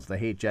knuckles. The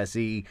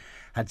HSE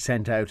had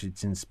sent out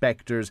its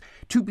inspectors.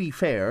 To be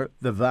fair,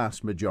 the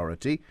vast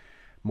majority,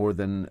 more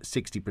than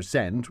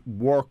 60%,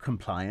 were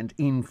compliant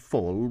in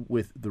full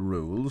with the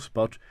rules,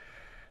 but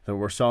there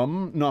were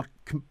some not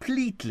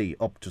completely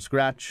up to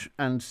scratch,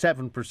 and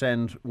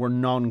 7% were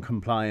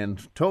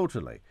non-compliant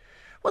totally.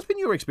 What's been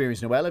your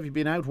experience, Noelle? Have you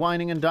been out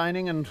wining and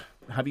dining, and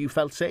have you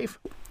felt safe?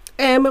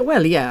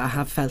 Well, yeah, I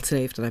have felt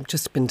safe, and I've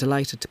just been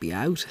delighted to be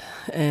out.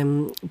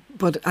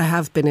 But I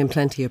have been in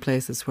plenty of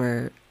places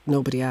where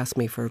nobody asked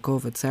me for a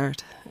COVID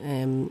cert,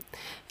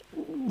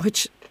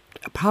 which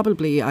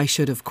probably I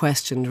should have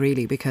questioned,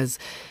 really, because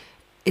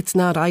it's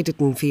not, I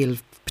didn't feel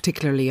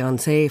particularly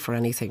unsafe or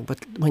anything,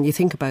 but when you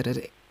think about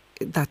it,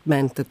 that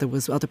meant that there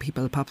was other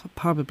people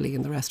probably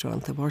in the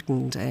restaurant that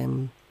weren't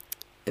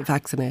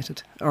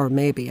vaccinated, or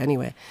maybe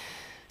anyway.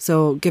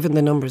 So given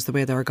the numbers the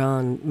way they're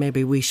gone,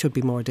 maybe we should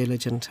be more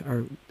diligent,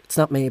 or it's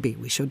not maybe,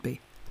 we should be.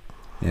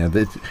 Yeah,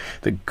 the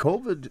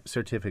COVID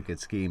certificate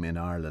scheme in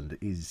Ireland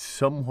is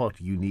somewhat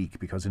unique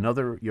because in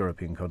other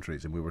European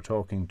countries, and we were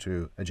talking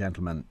to a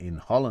gentleman in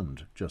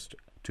Holland just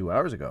 2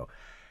 hours ago,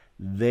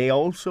 they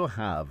also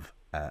have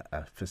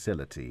a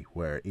facility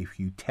where if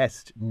you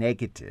test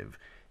negative,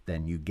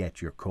 then you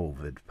get your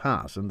COVID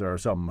pass. And there are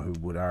some who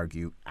would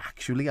argue,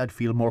 actually, I'd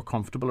feel more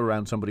comfortable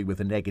around somebody with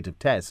a negative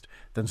test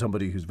than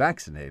somebody who's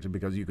vaccinated,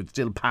 because you could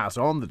still pass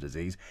on the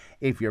disease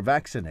if you're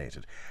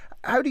vaccinated.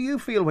 How do you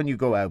feel when you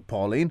go out,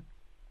 Pauline?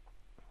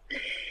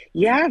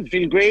 Yeah, I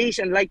feel great,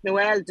 and like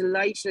Noelle,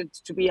 delighted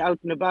to be out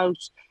and about.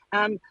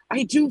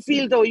 I do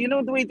feel, though, you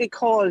know, the way they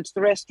called,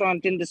 the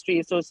Restaurant Industry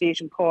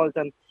Association called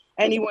on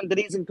anyone that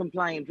isn't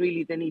compliant,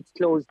 really, they need to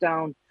close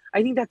down.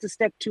 I think that's a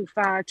step too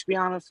far, to be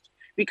honest,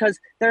 because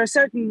there are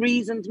certain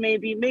reasons,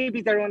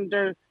 maybe they're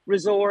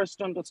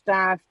under-resourced,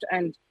 understaffed,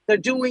 and they're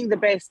doing the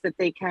best that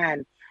they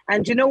can.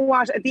 And you know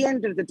what? At the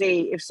end of the day,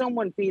 if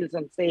someone feels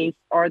unsafe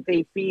or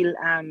they feel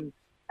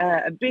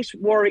a bit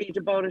worried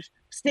about it,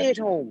 stay at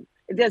home.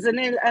 There's an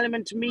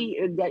element to me,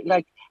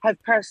 like,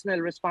 have personal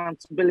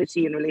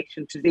responsibility in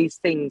relation to these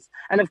things.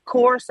 And of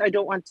course, I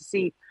don't want to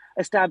see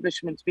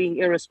establishments being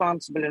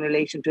irresponsible in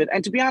relation to it.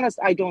 And to be honest,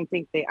 I don't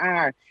think they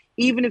are.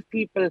 Even if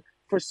people,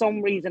 for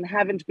some reason,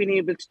 haven't been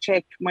able to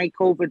check my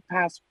COVID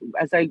pass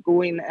as I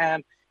go in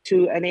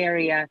to an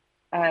area,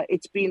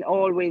 it's been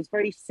always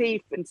very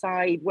safe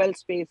inside, well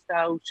spaced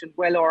out and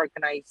well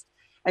organised.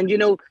 And, you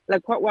know,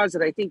 like, what was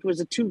it? I think it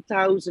was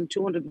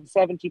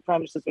 2,270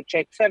 premises were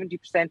checked.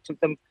 70% of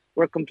them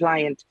were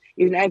compliant.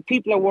 And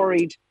people are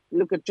worried.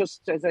 Look, at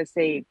just as I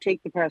say,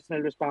 take the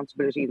personal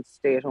responsibility and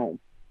stay at home.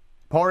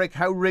 Pádraig,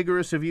 how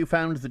rigorous have you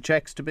found the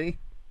checks to be?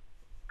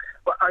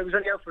 Well, I was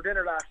only out for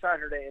dinner last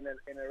Saturday in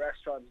a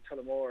restaurant in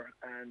Tullamore,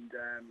 and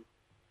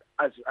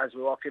as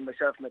we walked in,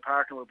 myself and my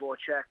partner were both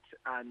checked,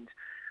 and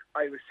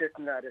I was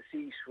sitting at a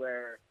seat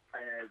where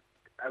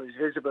I was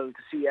visible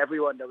to see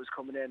everyone that was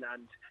coming in,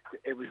 and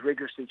it was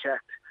rigorously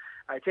checked.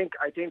 I think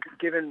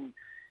given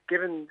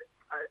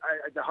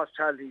the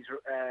hospitalities,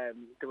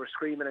 they were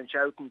screaming and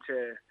shouting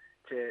to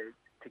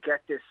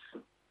get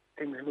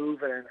things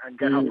moving and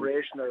get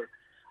operational.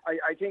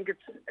 I think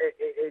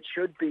it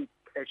should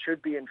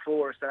be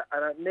enforced,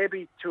 and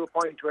maybe to a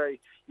point where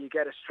you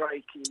get a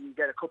strike, you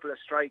get a couple of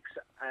strikes,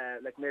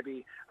 like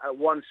maybe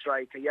one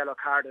strike, a yellow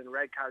card and a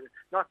red card.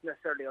 Not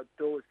necessarily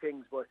those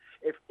things, but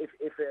if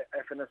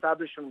an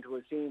establishment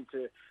was seen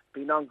to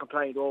be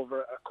non-compliant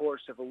over a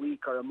course of a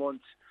week or a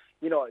month,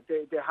 you know,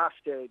 they have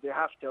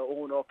to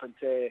own up and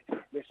say,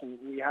 listen,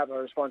 we have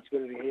a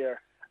responsibility here.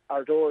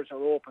 Our doors are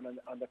open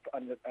on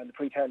the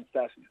pretense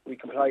that we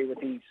comply with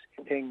these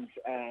things,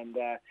 and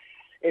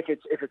if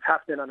it's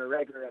happening on a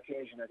regular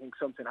occasion, I think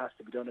something has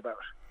to be done about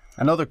it.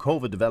 Another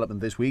COVID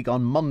development this week.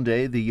 On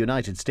Monday, the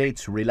United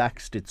States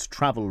relaxed its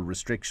travel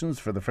restrictions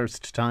for the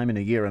first time in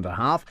a year and a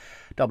half.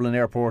 Dublin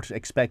Airport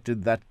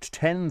expected that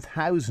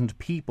 10,000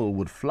 people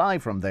would fly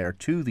from there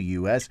to the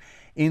US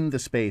in the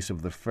space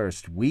of the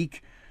first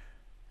week.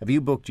 Have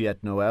you booked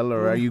yet, Noelle,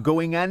 or are you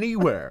going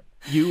anywhere?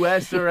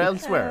 US or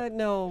elsewhere?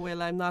 No,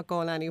 Will, I'm not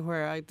going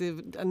anywhere. I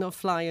did enough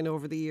flying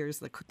over the years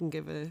that couldn't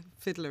give a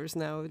fiddlers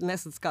now,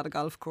 unless it's got a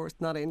golf course.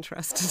 Not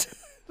interested.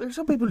 There's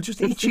some people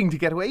just itching to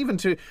get away, even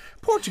to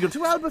Portugal, to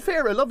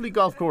Albufeira. Lovely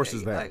golf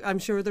courses there. I'm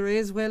sure there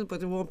is, Will,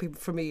 but it won't be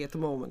for me at the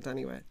moment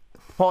anyway.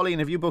 Pauline,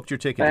 have you booked your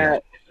ticket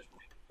yet?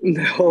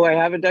 No, I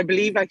haven't. I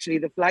believe actually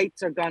the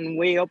flights are gone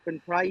way up in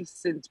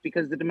price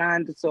because the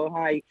demand is so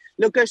high.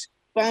 Look at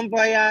Bon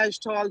Voyage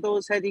to all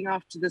those heading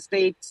off to the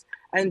States.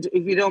 And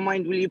if you don't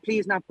mind, will you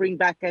please not bring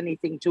back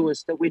anything to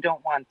us that we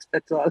don't want?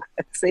 That's all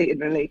I'd say in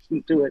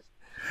relation to it.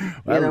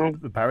 Well,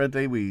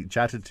 apparently we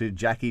chatted to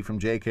Jackie from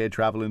JK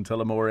Travel in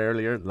Tullamore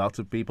earlier. Lots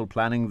of people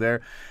planning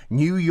their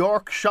New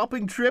York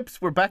shopping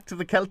trips. We're back to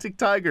the Celtic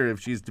Tiger, if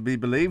she's to be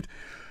believed.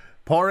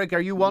 Pádraig, are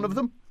you one of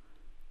them?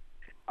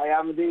 I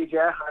am indeed,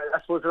 yeah.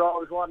 I suppose there's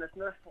always one, isn't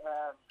there?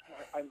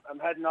 I'm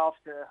heading off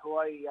to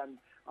Hawaii and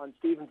on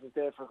Stephen's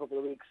Day for a couple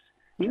of weeks.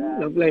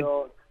 Lovely.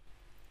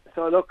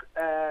 So look,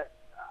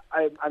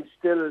 I'm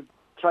still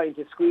trying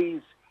to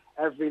squeeze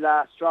every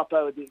last drop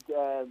out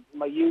of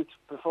my youth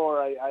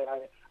before I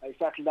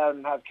settle down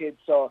and have kids.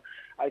 So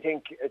I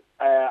think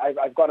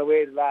I've gone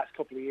away the last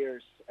couple of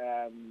years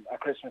at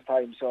Christmas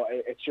time. So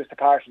it's just a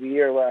part of the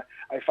year where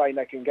I find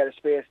I can get a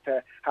space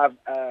to have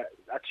a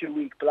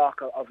 2-week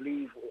block of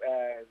leave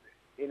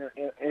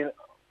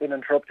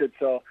uninterrupted.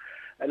 So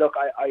look,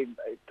 I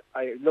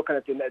looking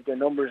at the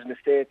numbers in the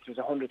States, there's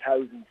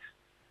 100,000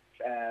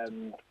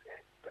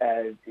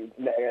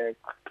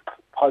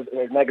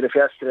 negative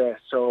yesterday,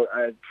 so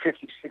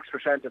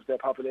 56% of the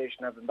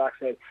population have been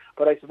vaccinated.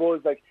 But I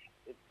suppose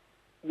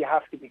you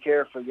have to be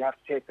careful. You have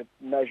to take the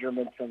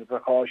measurements and the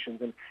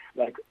precautions, and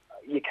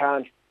you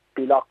can't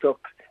be locked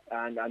up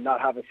and not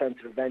have a sense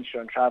of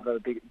adventure and travel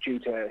due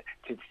to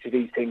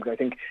these things. I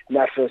think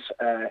NEFIT,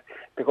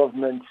 the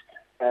government,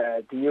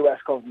 the US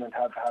government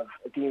have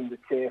deemed it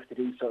safe to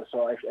do so.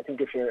 So I think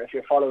if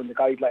you're following the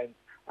guidelines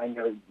and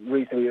you're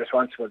reasonably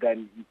responsible,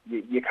 then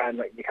you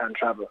can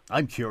travel.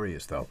 I'm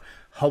curious though.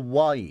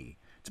 Hawaii.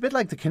 It's a bit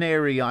like the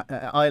Canary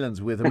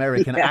Islands with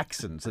American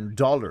accents and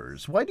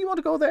dollars. Why do you want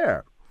to go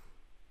there?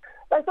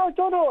 I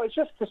don't know. It's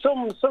just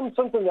something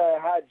that I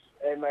had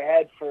in my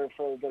head for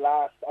the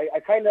last.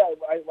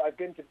 I've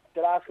been to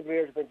the last couple of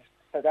years. I've been to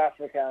South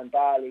Africa and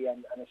Bali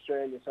and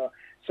Australia. So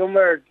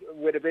somewhere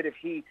with a bit of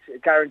heat,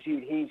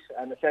 guaranteed heat,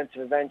 and a sense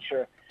of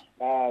adventure.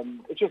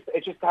 It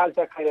just has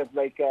that kind of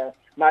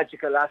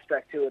magical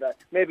aspect to it.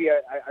 Maybe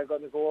I'm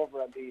going to go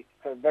over and be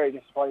very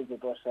disappointed,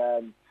 but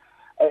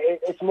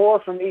it's more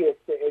for me.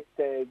 It's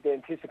the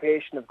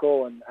anticipation of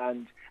going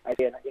and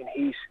again in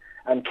heat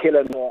and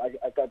killing.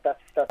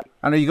 That's.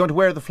 And are you going to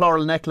wear the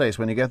floral necklace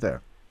when you get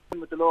there?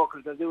 With the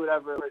locals, they'll do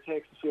whatever it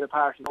takes to feel a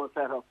part of the whole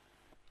setup.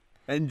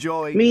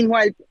 Enjoy.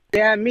 Meanwhile,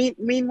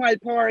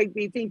 Pádraig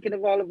be thinking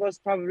of all of us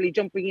probably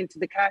jumping into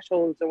the cash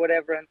holes or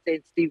whatever and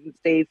St. Stephen's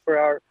Day for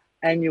our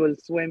annual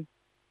swim.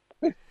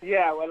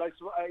 Yeah, well,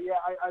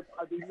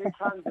 I'd be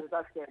mid-transit at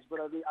that stage, but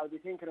I'll be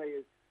thinking of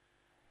you.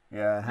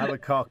 Yeah, have a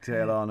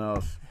cocktail on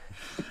us.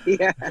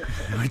 Yeah.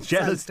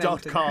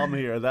 Jealous.com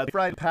here. That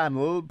right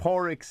panel,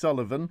 Pádraig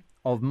Sullivan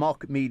of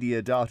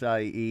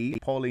mockmedia.ie,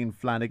 Pauline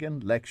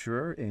Flanagan,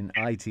 lecturer in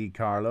IT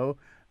Carlow,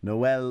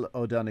 Noel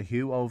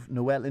O'Donoghue of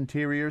Noel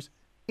Interiors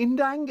in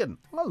Dangan.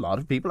 A lot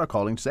of people are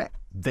calling to say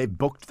they've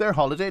booked their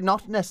holiday,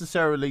 not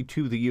necessarily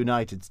to the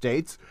United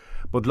States,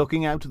 but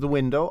looking out the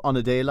window on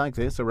a day like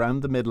this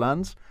around the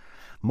Midlands.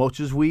 Much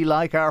as we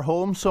like our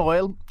home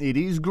soil, it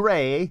is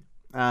grey,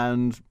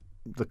 and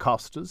the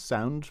Costas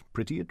sound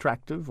pretty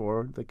attractive,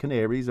 or the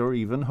Canaries, or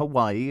even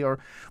Hawaii, or,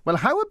 well,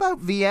 how about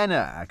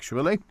Vienna,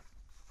 actually?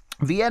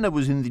 Vienna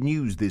was in the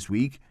news this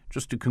week,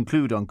 just to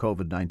conclude on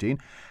COVID-19,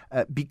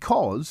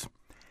 because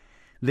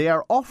they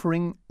are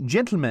offering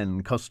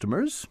gentlemen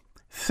customers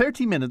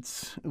 30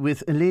 minutes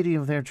with a lady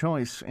of their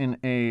choice in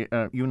a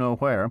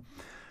you-know-where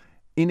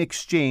in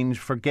exchange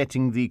for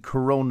getting the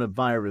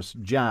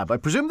coronavirus jab. I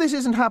presume this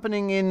isn't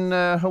happening in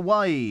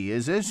Hawaii,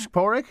 is it,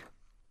 Pádraig?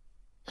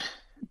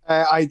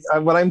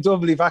 I'm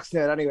doubly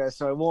vaccinated anyway,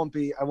 so I won't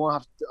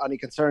have any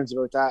concerns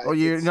about that. Oh,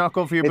 you're not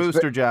going for your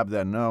booster jab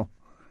then? No.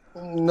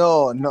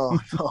 No.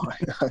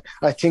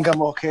 I think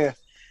I'm okay.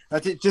 I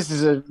think this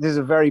is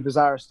a very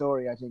bizarre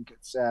story. I think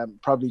it's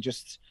probably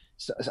just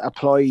a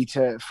ploy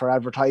for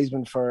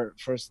advertisement for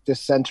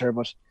this centre,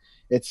 but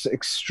it's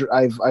it's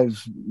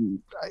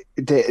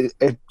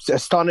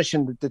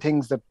astonishing the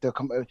things that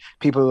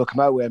people will come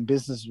out with and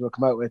businesses will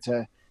come out with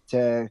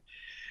to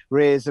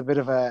raise a bit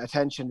of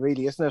attention,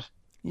 really, isn't it?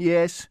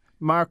 Yes,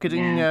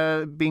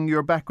 marketing being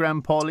your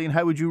background, Pauline.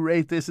 How would you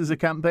rate this as a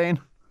campaign?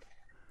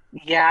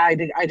 Yeah,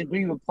 I'd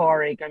agree with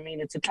Pádraig. I mean,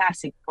 it's a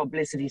classic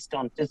publicity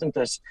stunt, isn't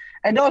it?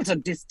 And also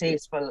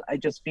distasteful, I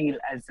just feel,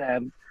 as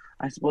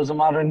I suppose a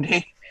modern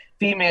day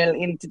female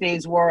in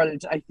today's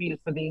world. I feel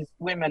for these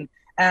women.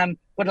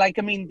 But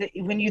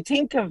when you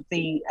think of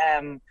the,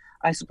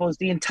 I suppose,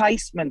 the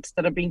enticements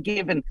that are being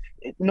given,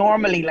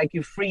 normally, like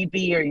your free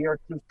beer, your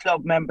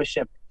club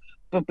membership,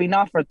 but being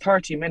offered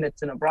 30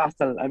 minutes in a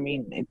brothel, I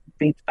mean, it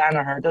beats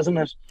Banagher, doesn't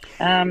it?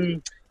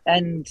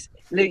 And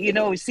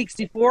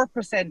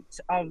 64%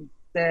 of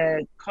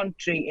the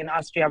country in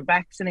Austria are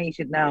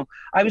vaccinated now.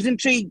 I was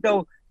intrigued,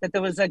 though, that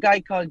there was a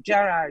guy called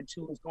Gerard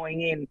who was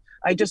going in.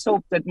 I just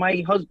hope that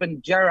my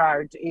husband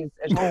Gerard is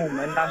at home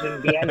and not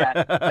in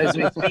Vienna as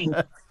we speak.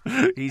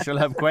 He shall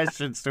have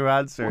questions to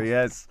answer,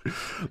 yes.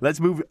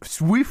 Let's move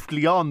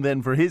swiftly on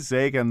then for his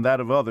sake and that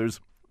of others.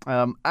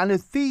 And a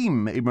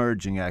theme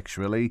emerging,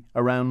 actually,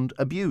 around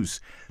abuse.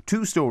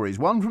 Two stories.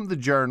 One from the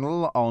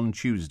Journal on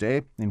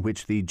Tuesday, in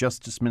which the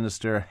Justice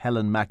Minister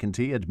Helen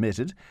McEntee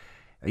admitted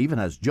Even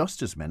as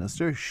Justice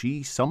Minister,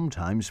 she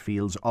sometimes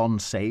feels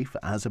unsafe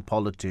as a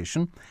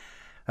politician.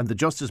 And the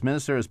Justice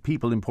Minister, as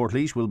people in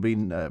Portlaoise will be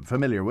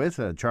familiar with,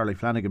 Charlie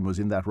Flanagan was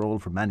in that role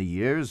for many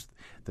years.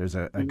 There's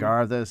a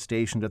Garda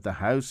stationed at the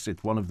House.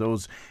 It's one of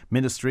those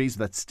ministries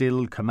that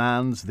still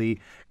commands the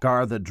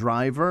Garda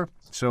driver.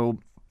 So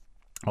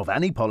of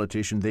any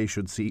politician, they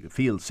should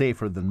feel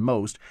safer than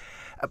most.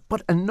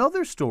 But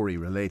another story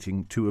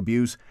relating to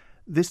abuse,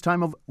 this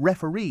time of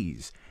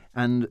referees.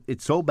 And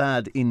it's so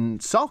bad in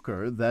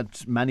soccer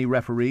that many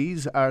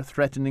referees are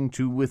threatening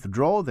to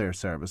withdraw their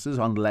services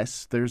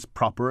unless there's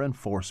proper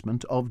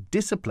enforcement of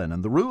discipline.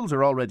 And the rules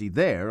are already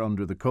there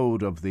under the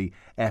code of the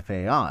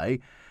FAI,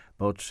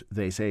 but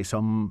they say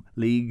some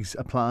leagues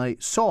apply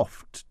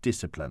soft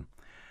discipline.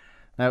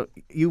 Now,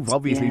 you've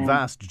obviously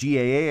vast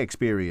GAA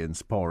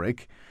experience,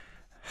 Pádraig,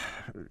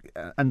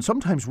 and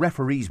sometimes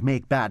referees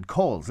make bad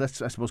calls.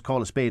 Let's, I suppose,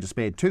 call a spade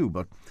too,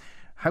 but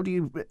how do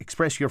you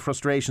express your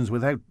frustrations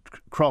without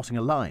crossing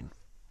a line?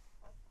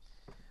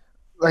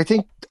 I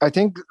think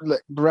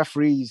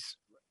referees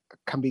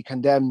can be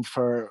condemned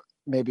for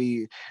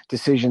maybe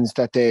decisions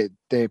that they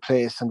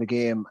place in the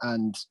game,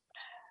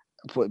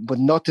 but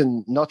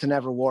nothing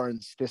ever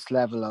warrants this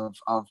level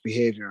of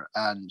behaviour.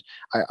 And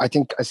I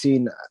think I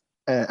seen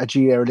a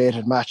GA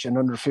related match, an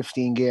under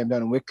 15 game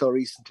down in Wicklow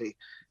recently.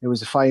 It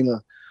was a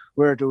final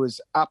where there was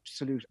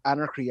absolute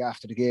anarchy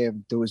after the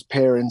game. There was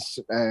parents,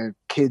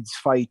 kids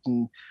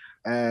fighting.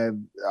 A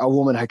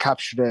woman had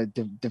captured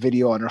the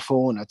video on her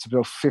phone. It's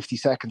about 50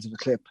 seconds of a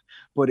clip,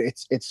 but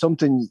it's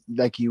something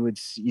like you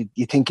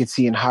think you'd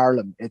see in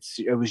Harlem.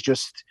 It was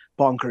just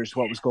bonkers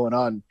what was going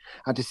on,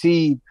 and to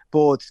see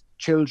both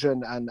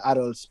children and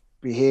adults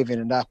behaving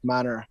in that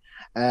manner,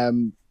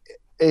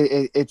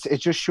 it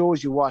just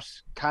shows you what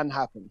can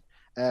happen.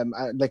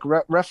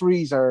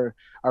 Referees are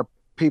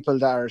people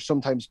that are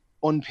sometimes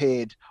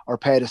unpaid or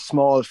paid a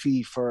small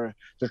fee for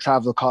their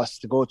travel costs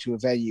to go to a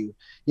venue,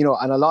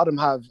 and a lot of them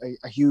have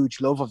a huge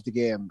love of the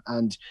game.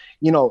 And,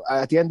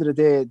 at the end of the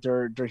day,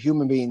 they're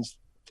human beings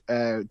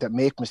that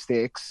make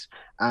mistakes.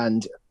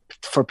 And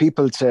for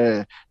people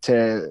to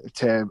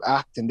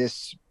act in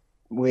this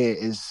way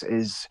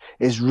is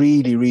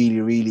really,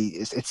 really, really,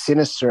 it's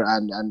sinister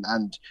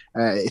and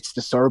it's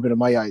disturbing in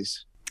my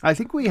eyes. I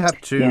think we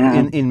have to,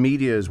 in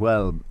media as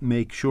well,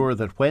 make sure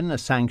that when a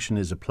sanction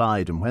is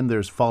applied and when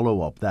there's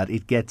follow-up, that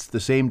it gets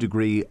the same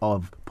degree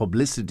of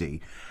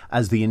publicity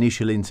as the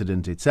initial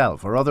incident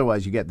itself. Or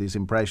otherwise you get this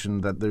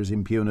impression that there's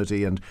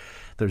impunity and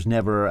there's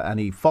never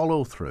any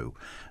follow-through.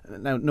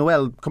 Now,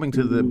 Noelle, coming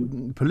to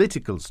the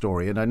political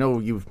story, and I know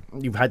you've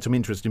had some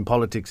interest in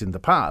politics in the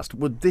past,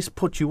 would this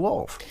put you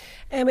off?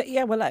 I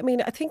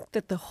think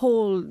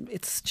that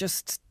it's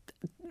just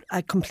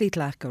a complete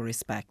lack of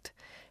respect.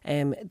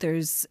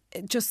 There's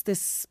just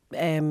this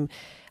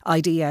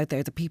idea out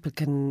there that people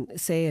can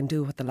say and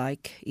do what they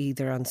like,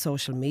 either on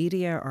social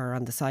media or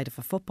on the side of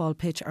a football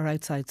pitch or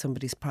outside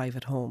somebody's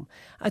private home.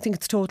 I think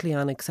it's totally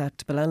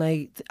unacceptable, and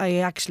I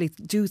actually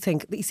do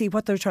think, you see,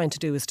 what they're trying to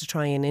do is to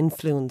try and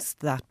influence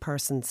that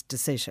person's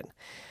decision,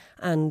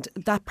 and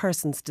that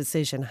person's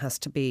decision has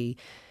to be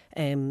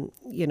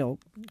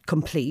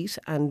complete,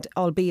 and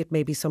albeit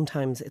maybe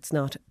sometimes it's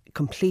not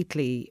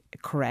completely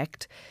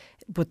correct,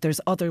 but there's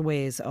other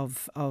ways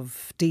of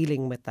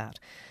dealing with that.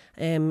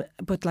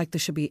 But there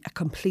should be a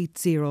complete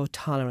zero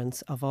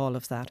tolerance of all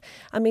of that.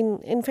 I mean,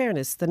 in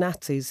fairness, the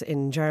Nazis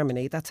in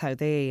Germany, that's how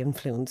they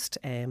influenced,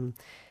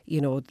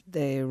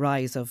 the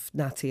rise of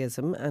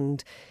Nazism,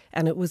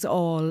 and it was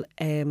all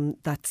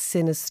that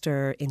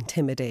sinister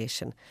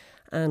intimidation.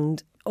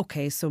 And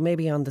okay, so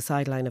maybe on the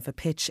sideline of a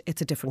pitch,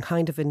 it's a different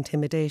kind of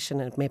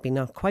intimidation, and maybe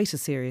not quite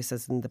as serious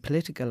as in the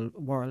political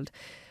world.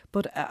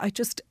 But I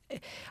just,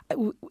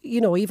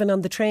 even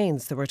on the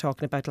trains that we're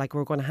talking about,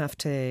 we're going to have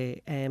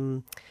to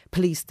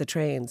police the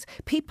trains.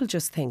 People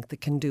just think they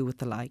can do what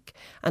they like.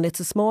 And it's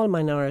a small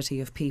minority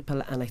of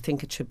people, and I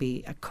think it should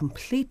be a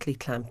completely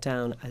clamped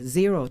down, a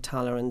zero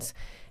tolerance.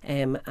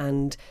 For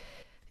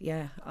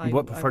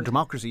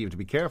democracy, you have to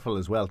be careful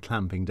as well,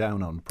 clamping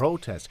down on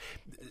protest.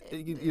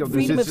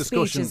 Freedom of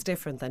speech is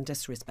different than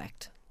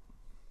disrespect.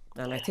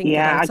 And I think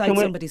that outside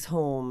somebody's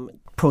home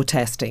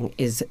protesting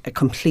is a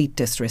complete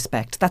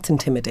disrespect. That's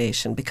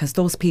intimidation, because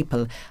those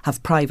people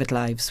have private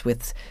lives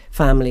with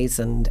families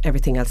and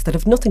everything else that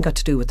have nothing got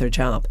to do with their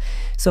job.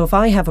 So if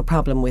I have a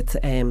problem with,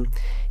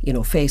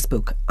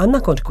 Facebook, I'm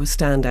not going to go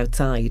stand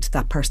outside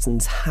that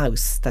person's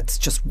house that's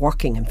just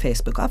working in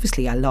Facebook.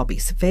 Obviously, I lobby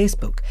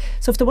Facebook.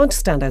 So if they want to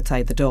stand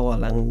outside the door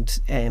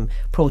and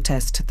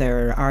protest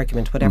their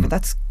argument, whatever,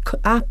 that's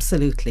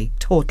absolutely,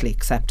 totally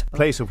acceptable.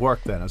 Place of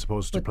work then, as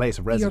opposed to place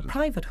of residence. Your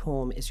private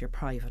home is your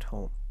private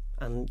home.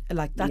 And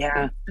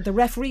the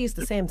referee is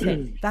the same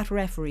thing. That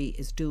referee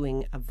is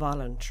doing a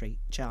voluntary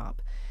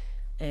job.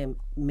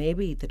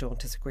 Maybe they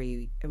don't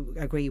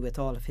agree with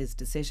all of his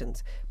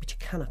decisions, but you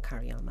cannot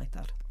carry on like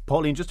that.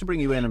 Pauline, just to bring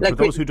you in, and for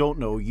those who don't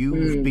know,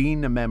 you've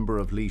been a member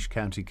of Laois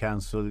County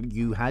Council.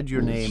 You had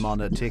your name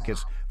on a ticket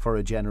for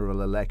a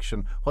general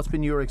election. What's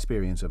been your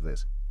experience of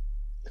this?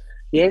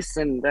 Yes,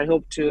 and I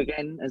hope to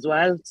again as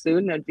well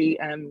soon. I'd be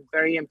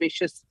very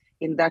ambitious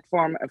in that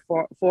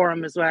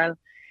forum as well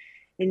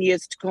in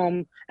years to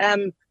come.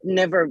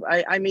 Never,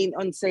 I mean,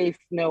 unsafe,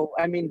 no.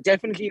 I mean,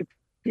 definitely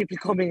people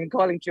coming and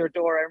calling to your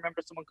door. I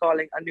remember someone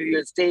calling on New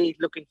Year's Day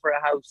looking for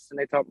a house,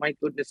 and I thought, my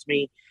goodness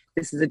me,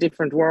 this is a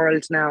different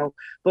world now.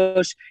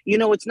 But, you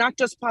know, it's not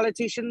just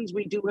politicians.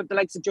 We do have the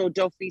likes of Joe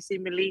Duffy,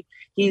 seemingly.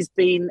 He's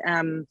been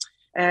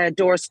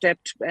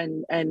doorstepped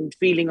and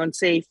feeling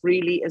unsafe,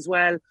 really, as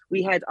well.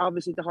 We had,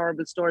 obviously, the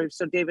horrible story of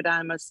Sir David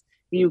Amos,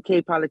 the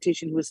UK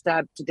politician who was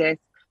stabbed to death.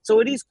 So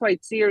it is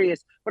quite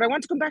serious. But I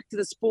want to come back to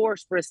the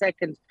sport for a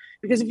second,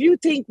 because if you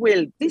think,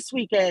 Will, this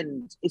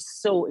weekend is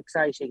so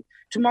exciting.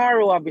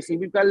 Tomorrow, obviously,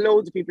 we've got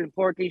loads of people in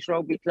Portlaoise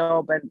Rugby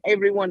Club and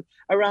everyone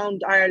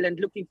around Ireland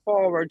looking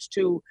forward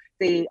to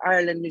the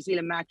Ireland-New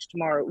Zealand match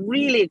tomorrow.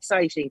 Really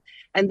exciting.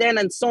 And then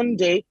on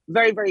Sunday,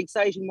 very, very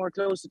exciting, more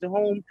closer to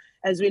home.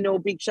 As we know,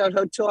 big shout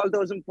out to all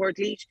those in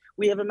Portlaoise.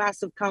 We have a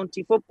massive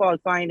county football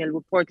final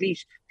with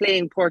Portlaoise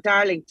playing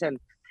Portarlington.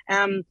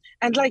 And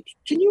like,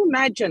 can you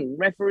imagine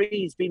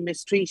referees being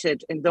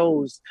mistreated in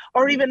those?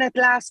 Or even at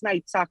last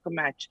night's soccer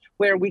match,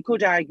 where we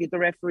could argue the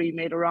referee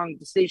made a wrong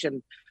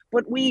decision.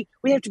 But we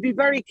have to be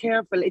very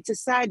careful. It's a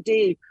sad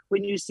day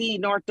when you see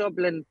North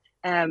Dublin,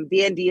 the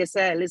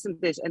NDSL,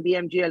 isn't it? And the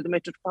MGL, the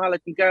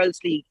Metropolitan Girls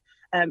League.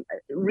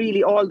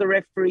 Really, all the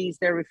referees,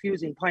 they're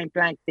refusing point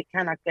blank. They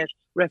cannot get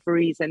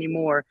referees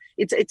anymore.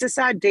 It's a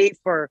sad day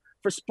for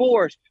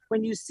sport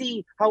when you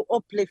see how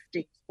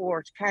uplifting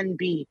sport can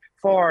be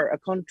for a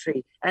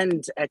country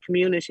and a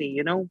community,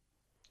 you know.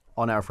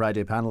 On our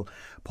Friday panel,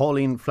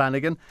 Pauline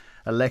Flanagan,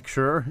 a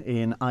lecturer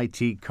in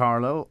IT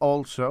Carlow,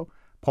 also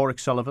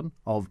Pádraig Sullivan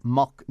of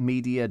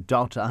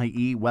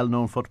mockmedia.ie,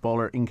 well-known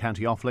footballer in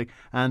County Offaly,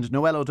 and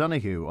Noel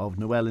O'Donoghue of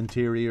Noel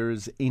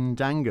Interiors in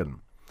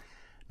Dangan.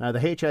 Now, the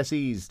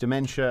HSE's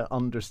Dementia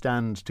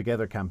Understand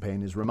Together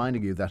campaign is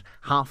reminding you that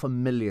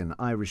 500,000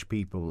 Irish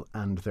people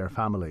and their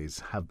families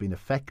have been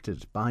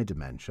affected by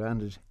dementia,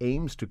 and it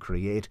aims to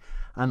create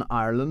an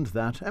Ireland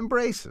that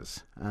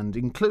embraces and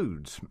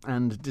includes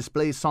and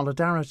displays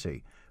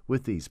solidarity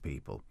with these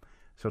people.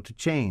 So to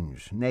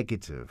change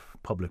negative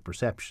public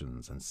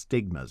perceptions and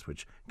stigmas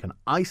which can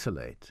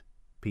isolate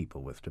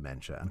people with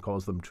dementia and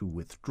cause them to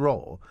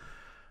withdraw,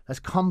 let's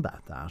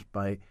combat that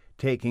by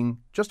taking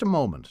just a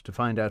moment to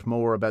find out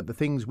more about the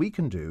things we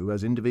can do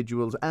as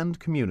individuals and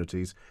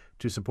communities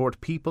to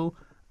support people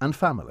and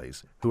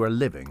families who are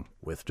living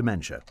with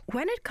dementia.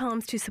 When it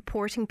comes to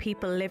supporting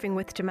people living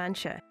with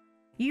dementia,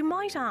 you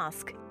might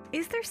ask,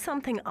 is there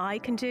something I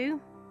can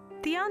do?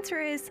 The answer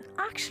is,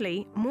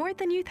 actually, more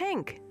than you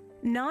think.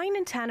 9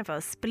 in 10 of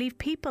us believe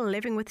people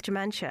living with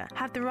dementia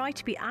have the right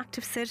to be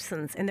active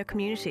citizens in their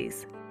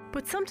communities.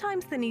 But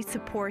sometimes they need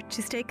support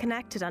to stay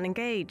connected and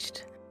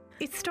engaged.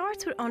 It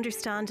starts with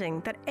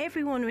understanding that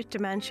everyone with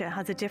dementia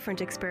has a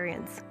different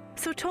experience.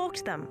 So talk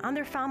to them and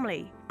their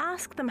family.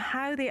 Ask them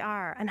how they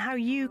are and how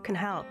you can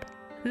help.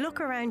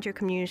 Look around your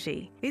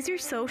community. Is your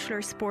social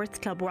or sports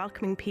club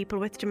welcoming people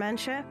with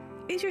dementia?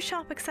 Is your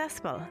shop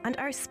accessible and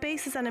are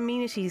spaces and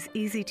amenities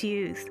easy to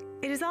use?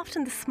 It is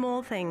often the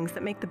small things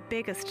that make the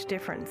biggest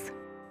difference.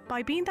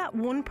 By being that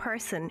one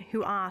person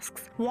who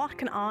asks, what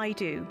can I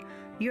do?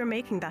 You're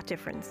making that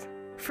difference.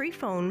 Free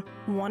phone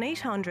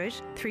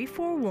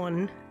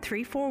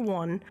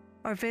 1-800-341-341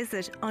 or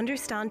visit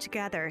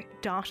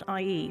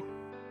understandtogether.ie.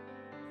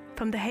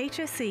 From the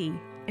HSE,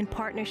 in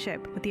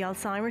partnership with the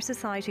Alzheimer's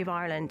Society of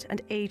Ireland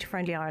and Age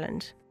Friendly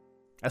Ireland.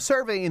 A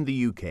survey in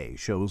the UK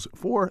shows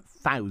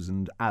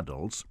 4,000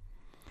 adults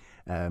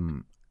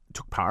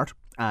took part,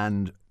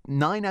 and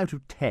 9 out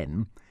of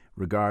 10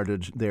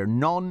 regarded their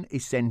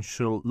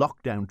non-essential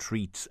lockdown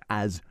treats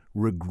as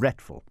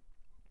regretful.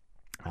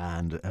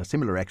 And a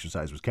similar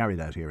exercise was carried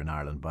out here in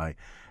Ireland by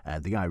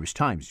the Irish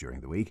Times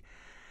during the week.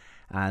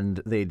 And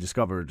they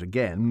discovered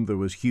again there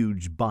was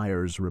huge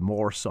buyer's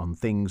remorse on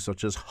things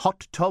such as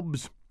hot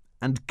tubs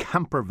and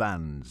camper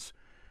vans.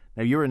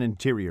 Now, you're an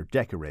interior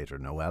decorator,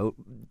 Noel.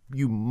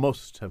 You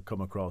must have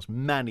come across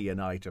many an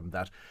item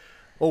that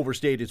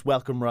overstayed its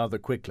welcome rather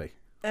quickly.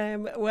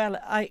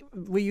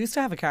 We used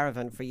to have a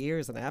caravan for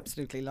years and I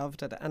absolutely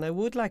loved it. And I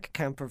would like a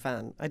camper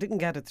van. I didn't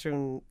get it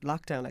through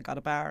lockdown. I got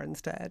a bar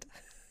instead.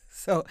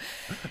 So,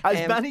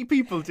 as many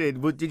people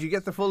did. Did you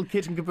get the full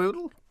kit and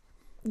caboodle?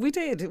 We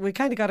did. We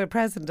kind of got a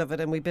present of it,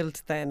 and we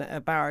built then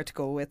a bar to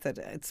go with it.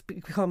 It's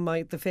become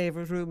the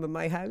favourite room in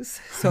my house.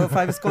 So if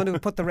I was going to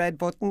put the red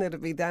button,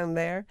 it'd be down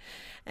there.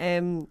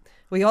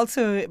 We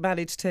also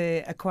managed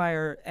to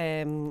acquire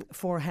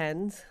 4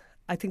 hens.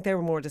 I think they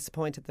were more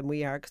disappointed than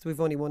we are because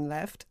we've only one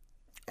left.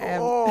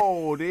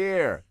 Oh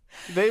dear.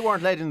 They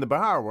weren't let in the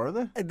bar, were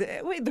they?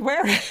 They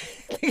were.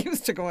 They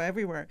used to go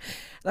everywhere.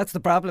 That's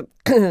the problem.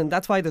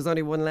 That's why there's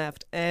only one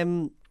left.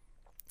 Do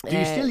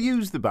you still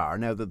use the bar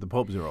now that the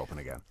pubs are open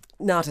again?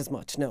 Not as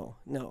much, no.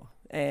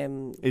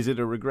 Is it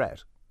a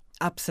regret?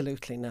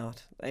 Absolutely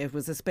not. It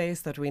was a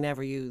space that we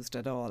never used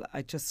at all.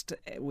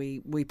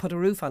 We put a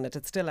roof on it.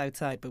 It's still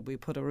outside, but we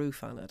put a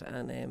roof on it,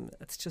 and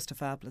it's just a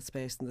fabulous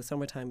space. In the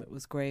summertime, it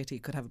was great. You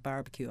could have a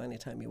barbecue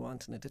anytime you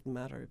want, and it didn't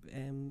matter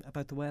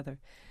about the weather.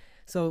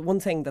 So one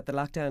thing that the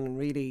lockdown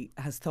really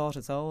has taught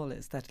us all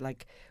is that,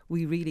 like,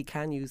 we really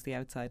can use the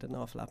outside an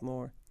awful lot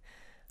more.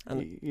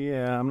 And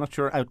yeah, I'm not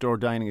sure outdoor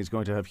dining is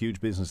going to have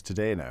huge business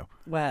today now.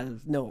 Well,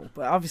 no,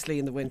 but obviously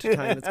in the winter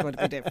time it's going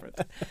to be different.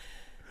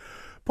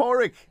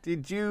 Pádraig,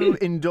 did you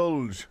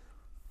indulge?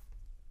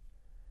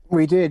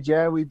 We did,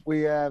 yeah. We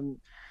in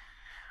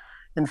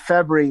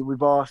February we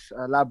bought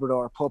a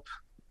Labrador pup.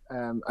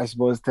 I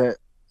suppose to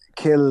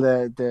kill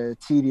the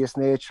tedious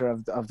nature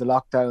of the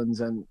lockdowns,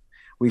 and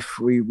we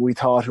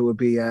thought it would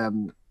be a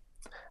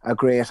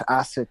great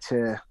asset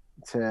to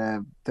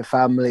the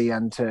family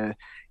and to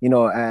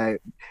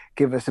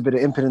give us a bit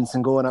of impotence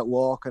and going out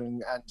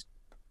walking and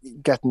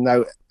getting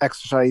out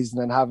exercising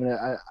and having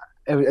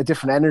a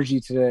different energy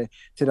to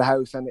the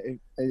house. And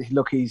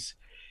look, he's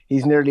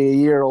nearly a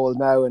year old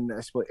now, and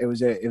I suppose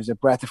it was a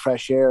breath of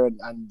fresh air,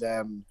 and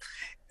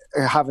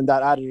having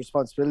that added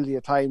responsibility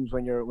at times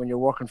when you're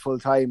working full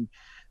time.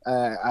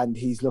 And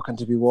he's looking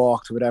to be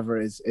walked or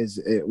whatever it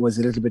was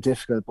a little bit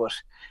difficult, but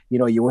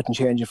you wouldn't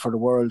change it for the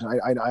world.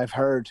 I've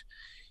heard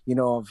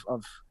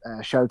of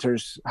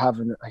shelters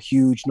having a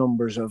huge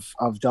numbers of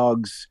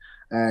dogs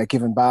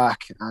given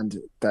back, and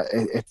that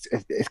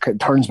it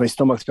turns my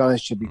stomach, to be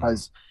honest with you,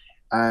 because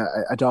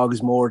a dog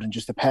is more than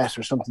just a pet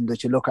or something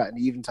that you look at in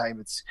the evening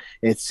time.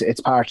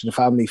 It's part of the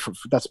family.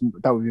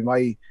 That would be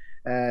my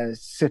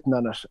sitting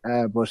on it.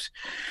 But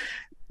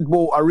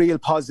a real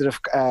positive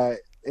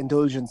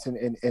indulgence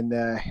in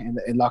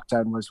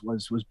lockdown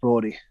was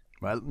Brody.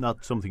 Well,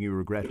 not something you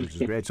regret, which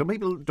is great. Some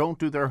people don't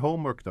do their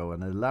homework though,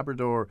 and a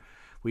Labrador,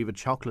 we have a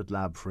chocolate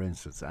lab, for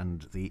instance,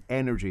 and the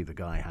energy the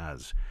guy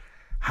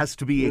has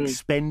to be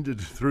expended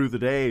through the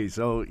day.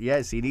 So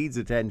yes, he needs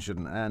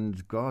attention,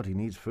 and God, he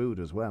needs food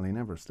as well. He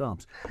never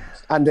stops.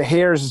 And the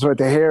hair as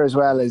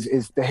well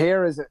is the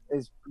hair is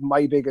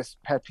my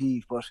biggest pet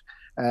peeve.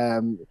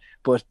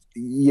 But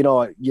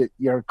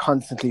you're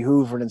constantly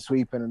hoovering and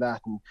sweeping and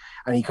that,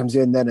 and he comes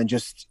in then and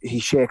just he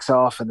shakes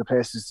off and the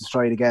place is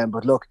destroyed again.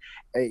 But look,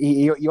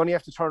 you only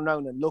have to turn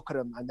around and look at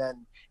him, and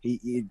then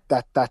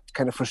that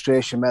kind of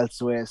frustration melts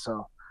away.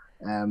 So.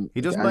 He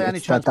doesn't by any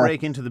chance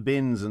break into the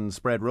bins and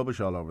spread rubbish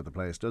all over the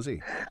place, does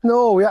he?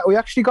 No, we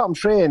actually got him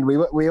trained. We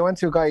went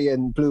to a guy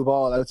in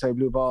outside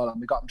Blue Ball, and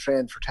we got him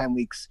trained for 10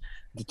 weeks.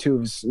 The two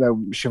of us,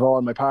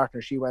 Siobhan, my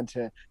partner, she went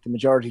to the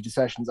majority of the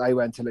sessions. I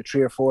went to like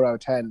 3 or 4 out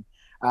of 10,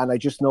 and I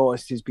just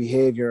noticed his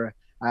behaviour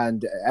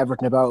and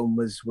everything about him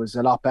was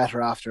a lot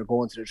better after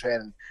going to the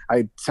training.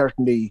 I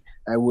certainly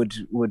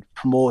would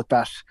promote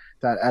that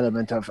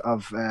element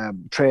of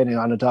training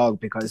on a dog,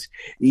 because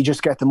you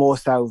just get the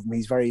most out of him.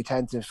 He's very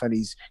attentive, and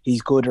he's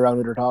good around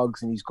other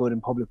dogs, and he's good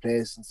in public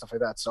places and stuff like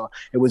that. So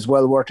it was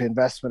well worth the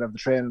investment of the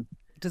training.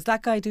 Does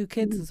that guy do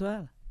kids as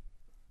well?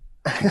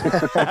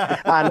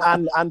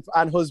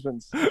 and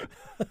husbands.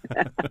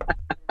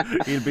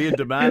 He'll be in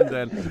demand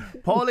then.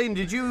 Pauline,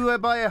 did you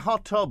buy a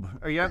hot tub?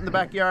 Are you out in the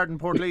backyard in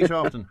Portlaoise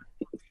often?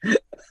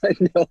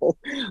 No,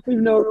 we've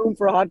no room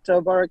for a hot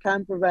tub or a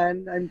camper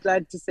van. I'm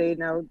glad to say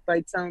now, by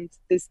it sounds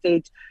this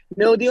stage.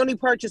 No, the only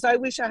purchase I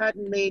wish I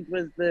hadn't made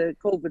was the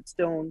COVID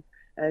stone,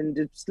 and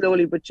it's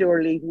slowly but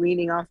surely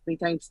weaning off me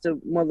thanks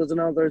to mothers and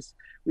others.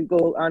 We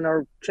go on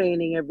our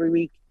training every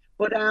week.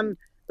 But I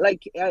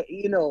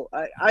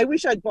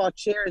wish I'd bought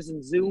shares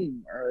in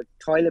Zoom or a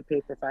toilet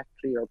paper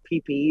factory or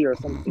PPE or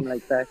something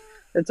like that.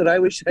 That's what I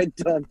wish I'd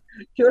done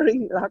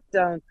during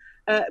lockdown.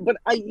 But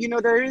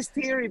there is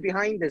theory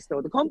behind this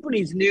though. The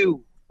companies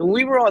knew when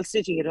we were all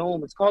sitting at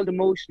home. It's called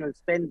emotional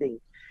spending.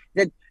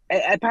 That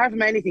apart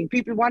from anything,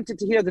 people wanted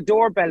to hear the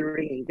doorbell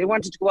ringing. They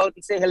wanted to go out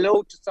and say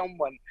hello to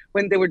someone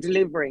when they were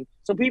delivering.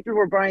 So people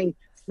were buying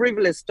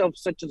frivolous stuff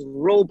such as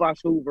robot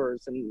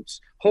hoovers and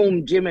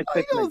home gym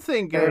equipment. I don't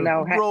think a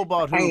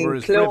robot hoover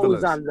is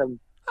frivolous. On them.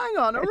 Hang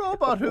on, a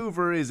robot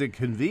hoover is a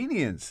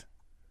convenience.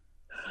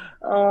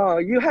 Oh,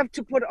 you have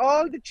to put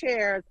all the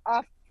chairs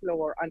off the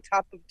floor on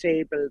top of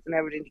tables and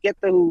everything to get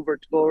the hoover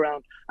to go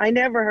around. I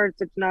never heard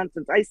such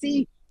nonsense. I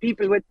see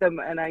people with them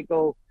and I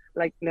go,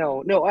 like,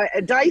 no.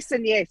 A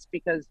Dyson, yes,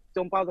 because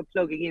don't bother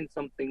plugging in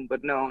something,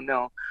 but no.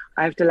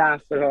 I have to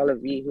laugh at all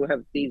of you who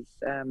have these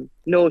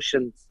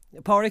notions.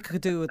 Pádraig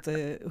could do with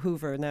the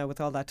hoover now with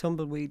all that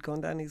tumbleweed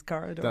going down his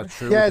corridor. That's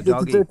true. Yeah,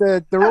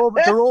 the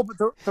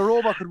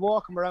robot could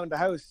walk him around the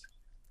house.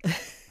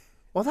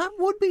 Well, that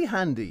would be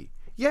handy.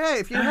 Yeah,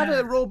 if you had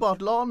a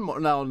robot lawnmower.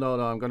 No,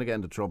 I'm going to get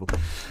into trouble.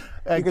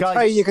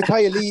 You could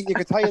tie a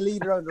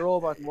lead around the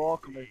robot and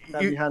walk him.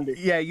 That'd be handy.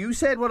 Yeah, you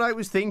said what I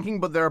was thinking,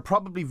 but there are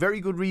probably very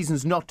good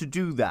reasons not to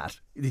do that.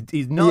 It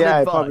is not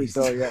advised. Probably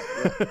so. Yeah.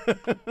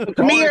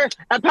 Come here.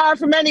 Apart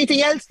from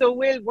anything else, though,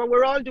 Will, what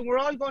we're all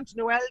going to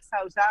Noelle's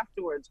house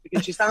afterwards,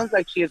 because she sounds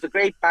like she has a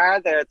great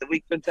bar there that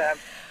we could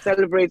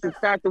celebrate and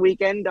start the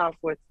weekend off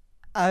with.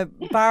 A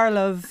barrel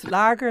of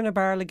lager and a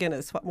barrel of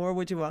Guinness. What more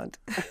would you want?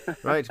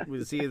 Right,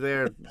 we'll see you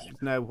there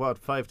now,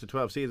 5 to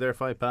 12. See you there,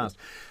 5 past.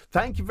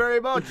 Thank you very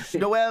much.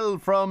 Noelle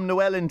from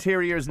Noelle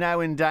Interiors now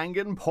in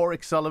Dangan,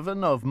 Porrick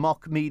Sullivan of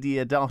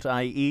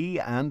mockmedia.ie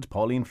and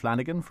Pauline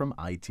Flanagan from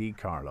IT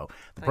Carlow.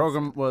 The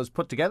programme was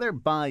put together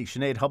by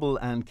Sinead Hubble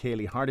and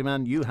Kaylee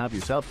Hardiman. You have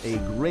yourself a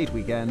great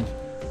weekend,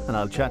 and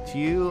I'll chat to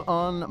you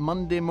on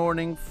Monday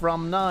morning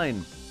from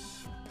 9.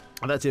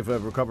 And that's if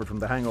I've recovered from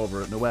the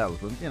hangover at Noelle,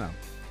 but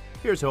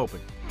here's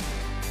hoping.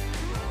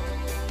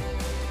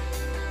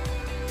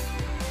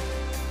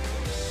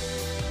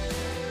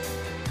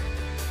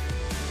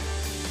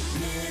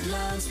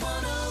 Midlands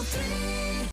 103.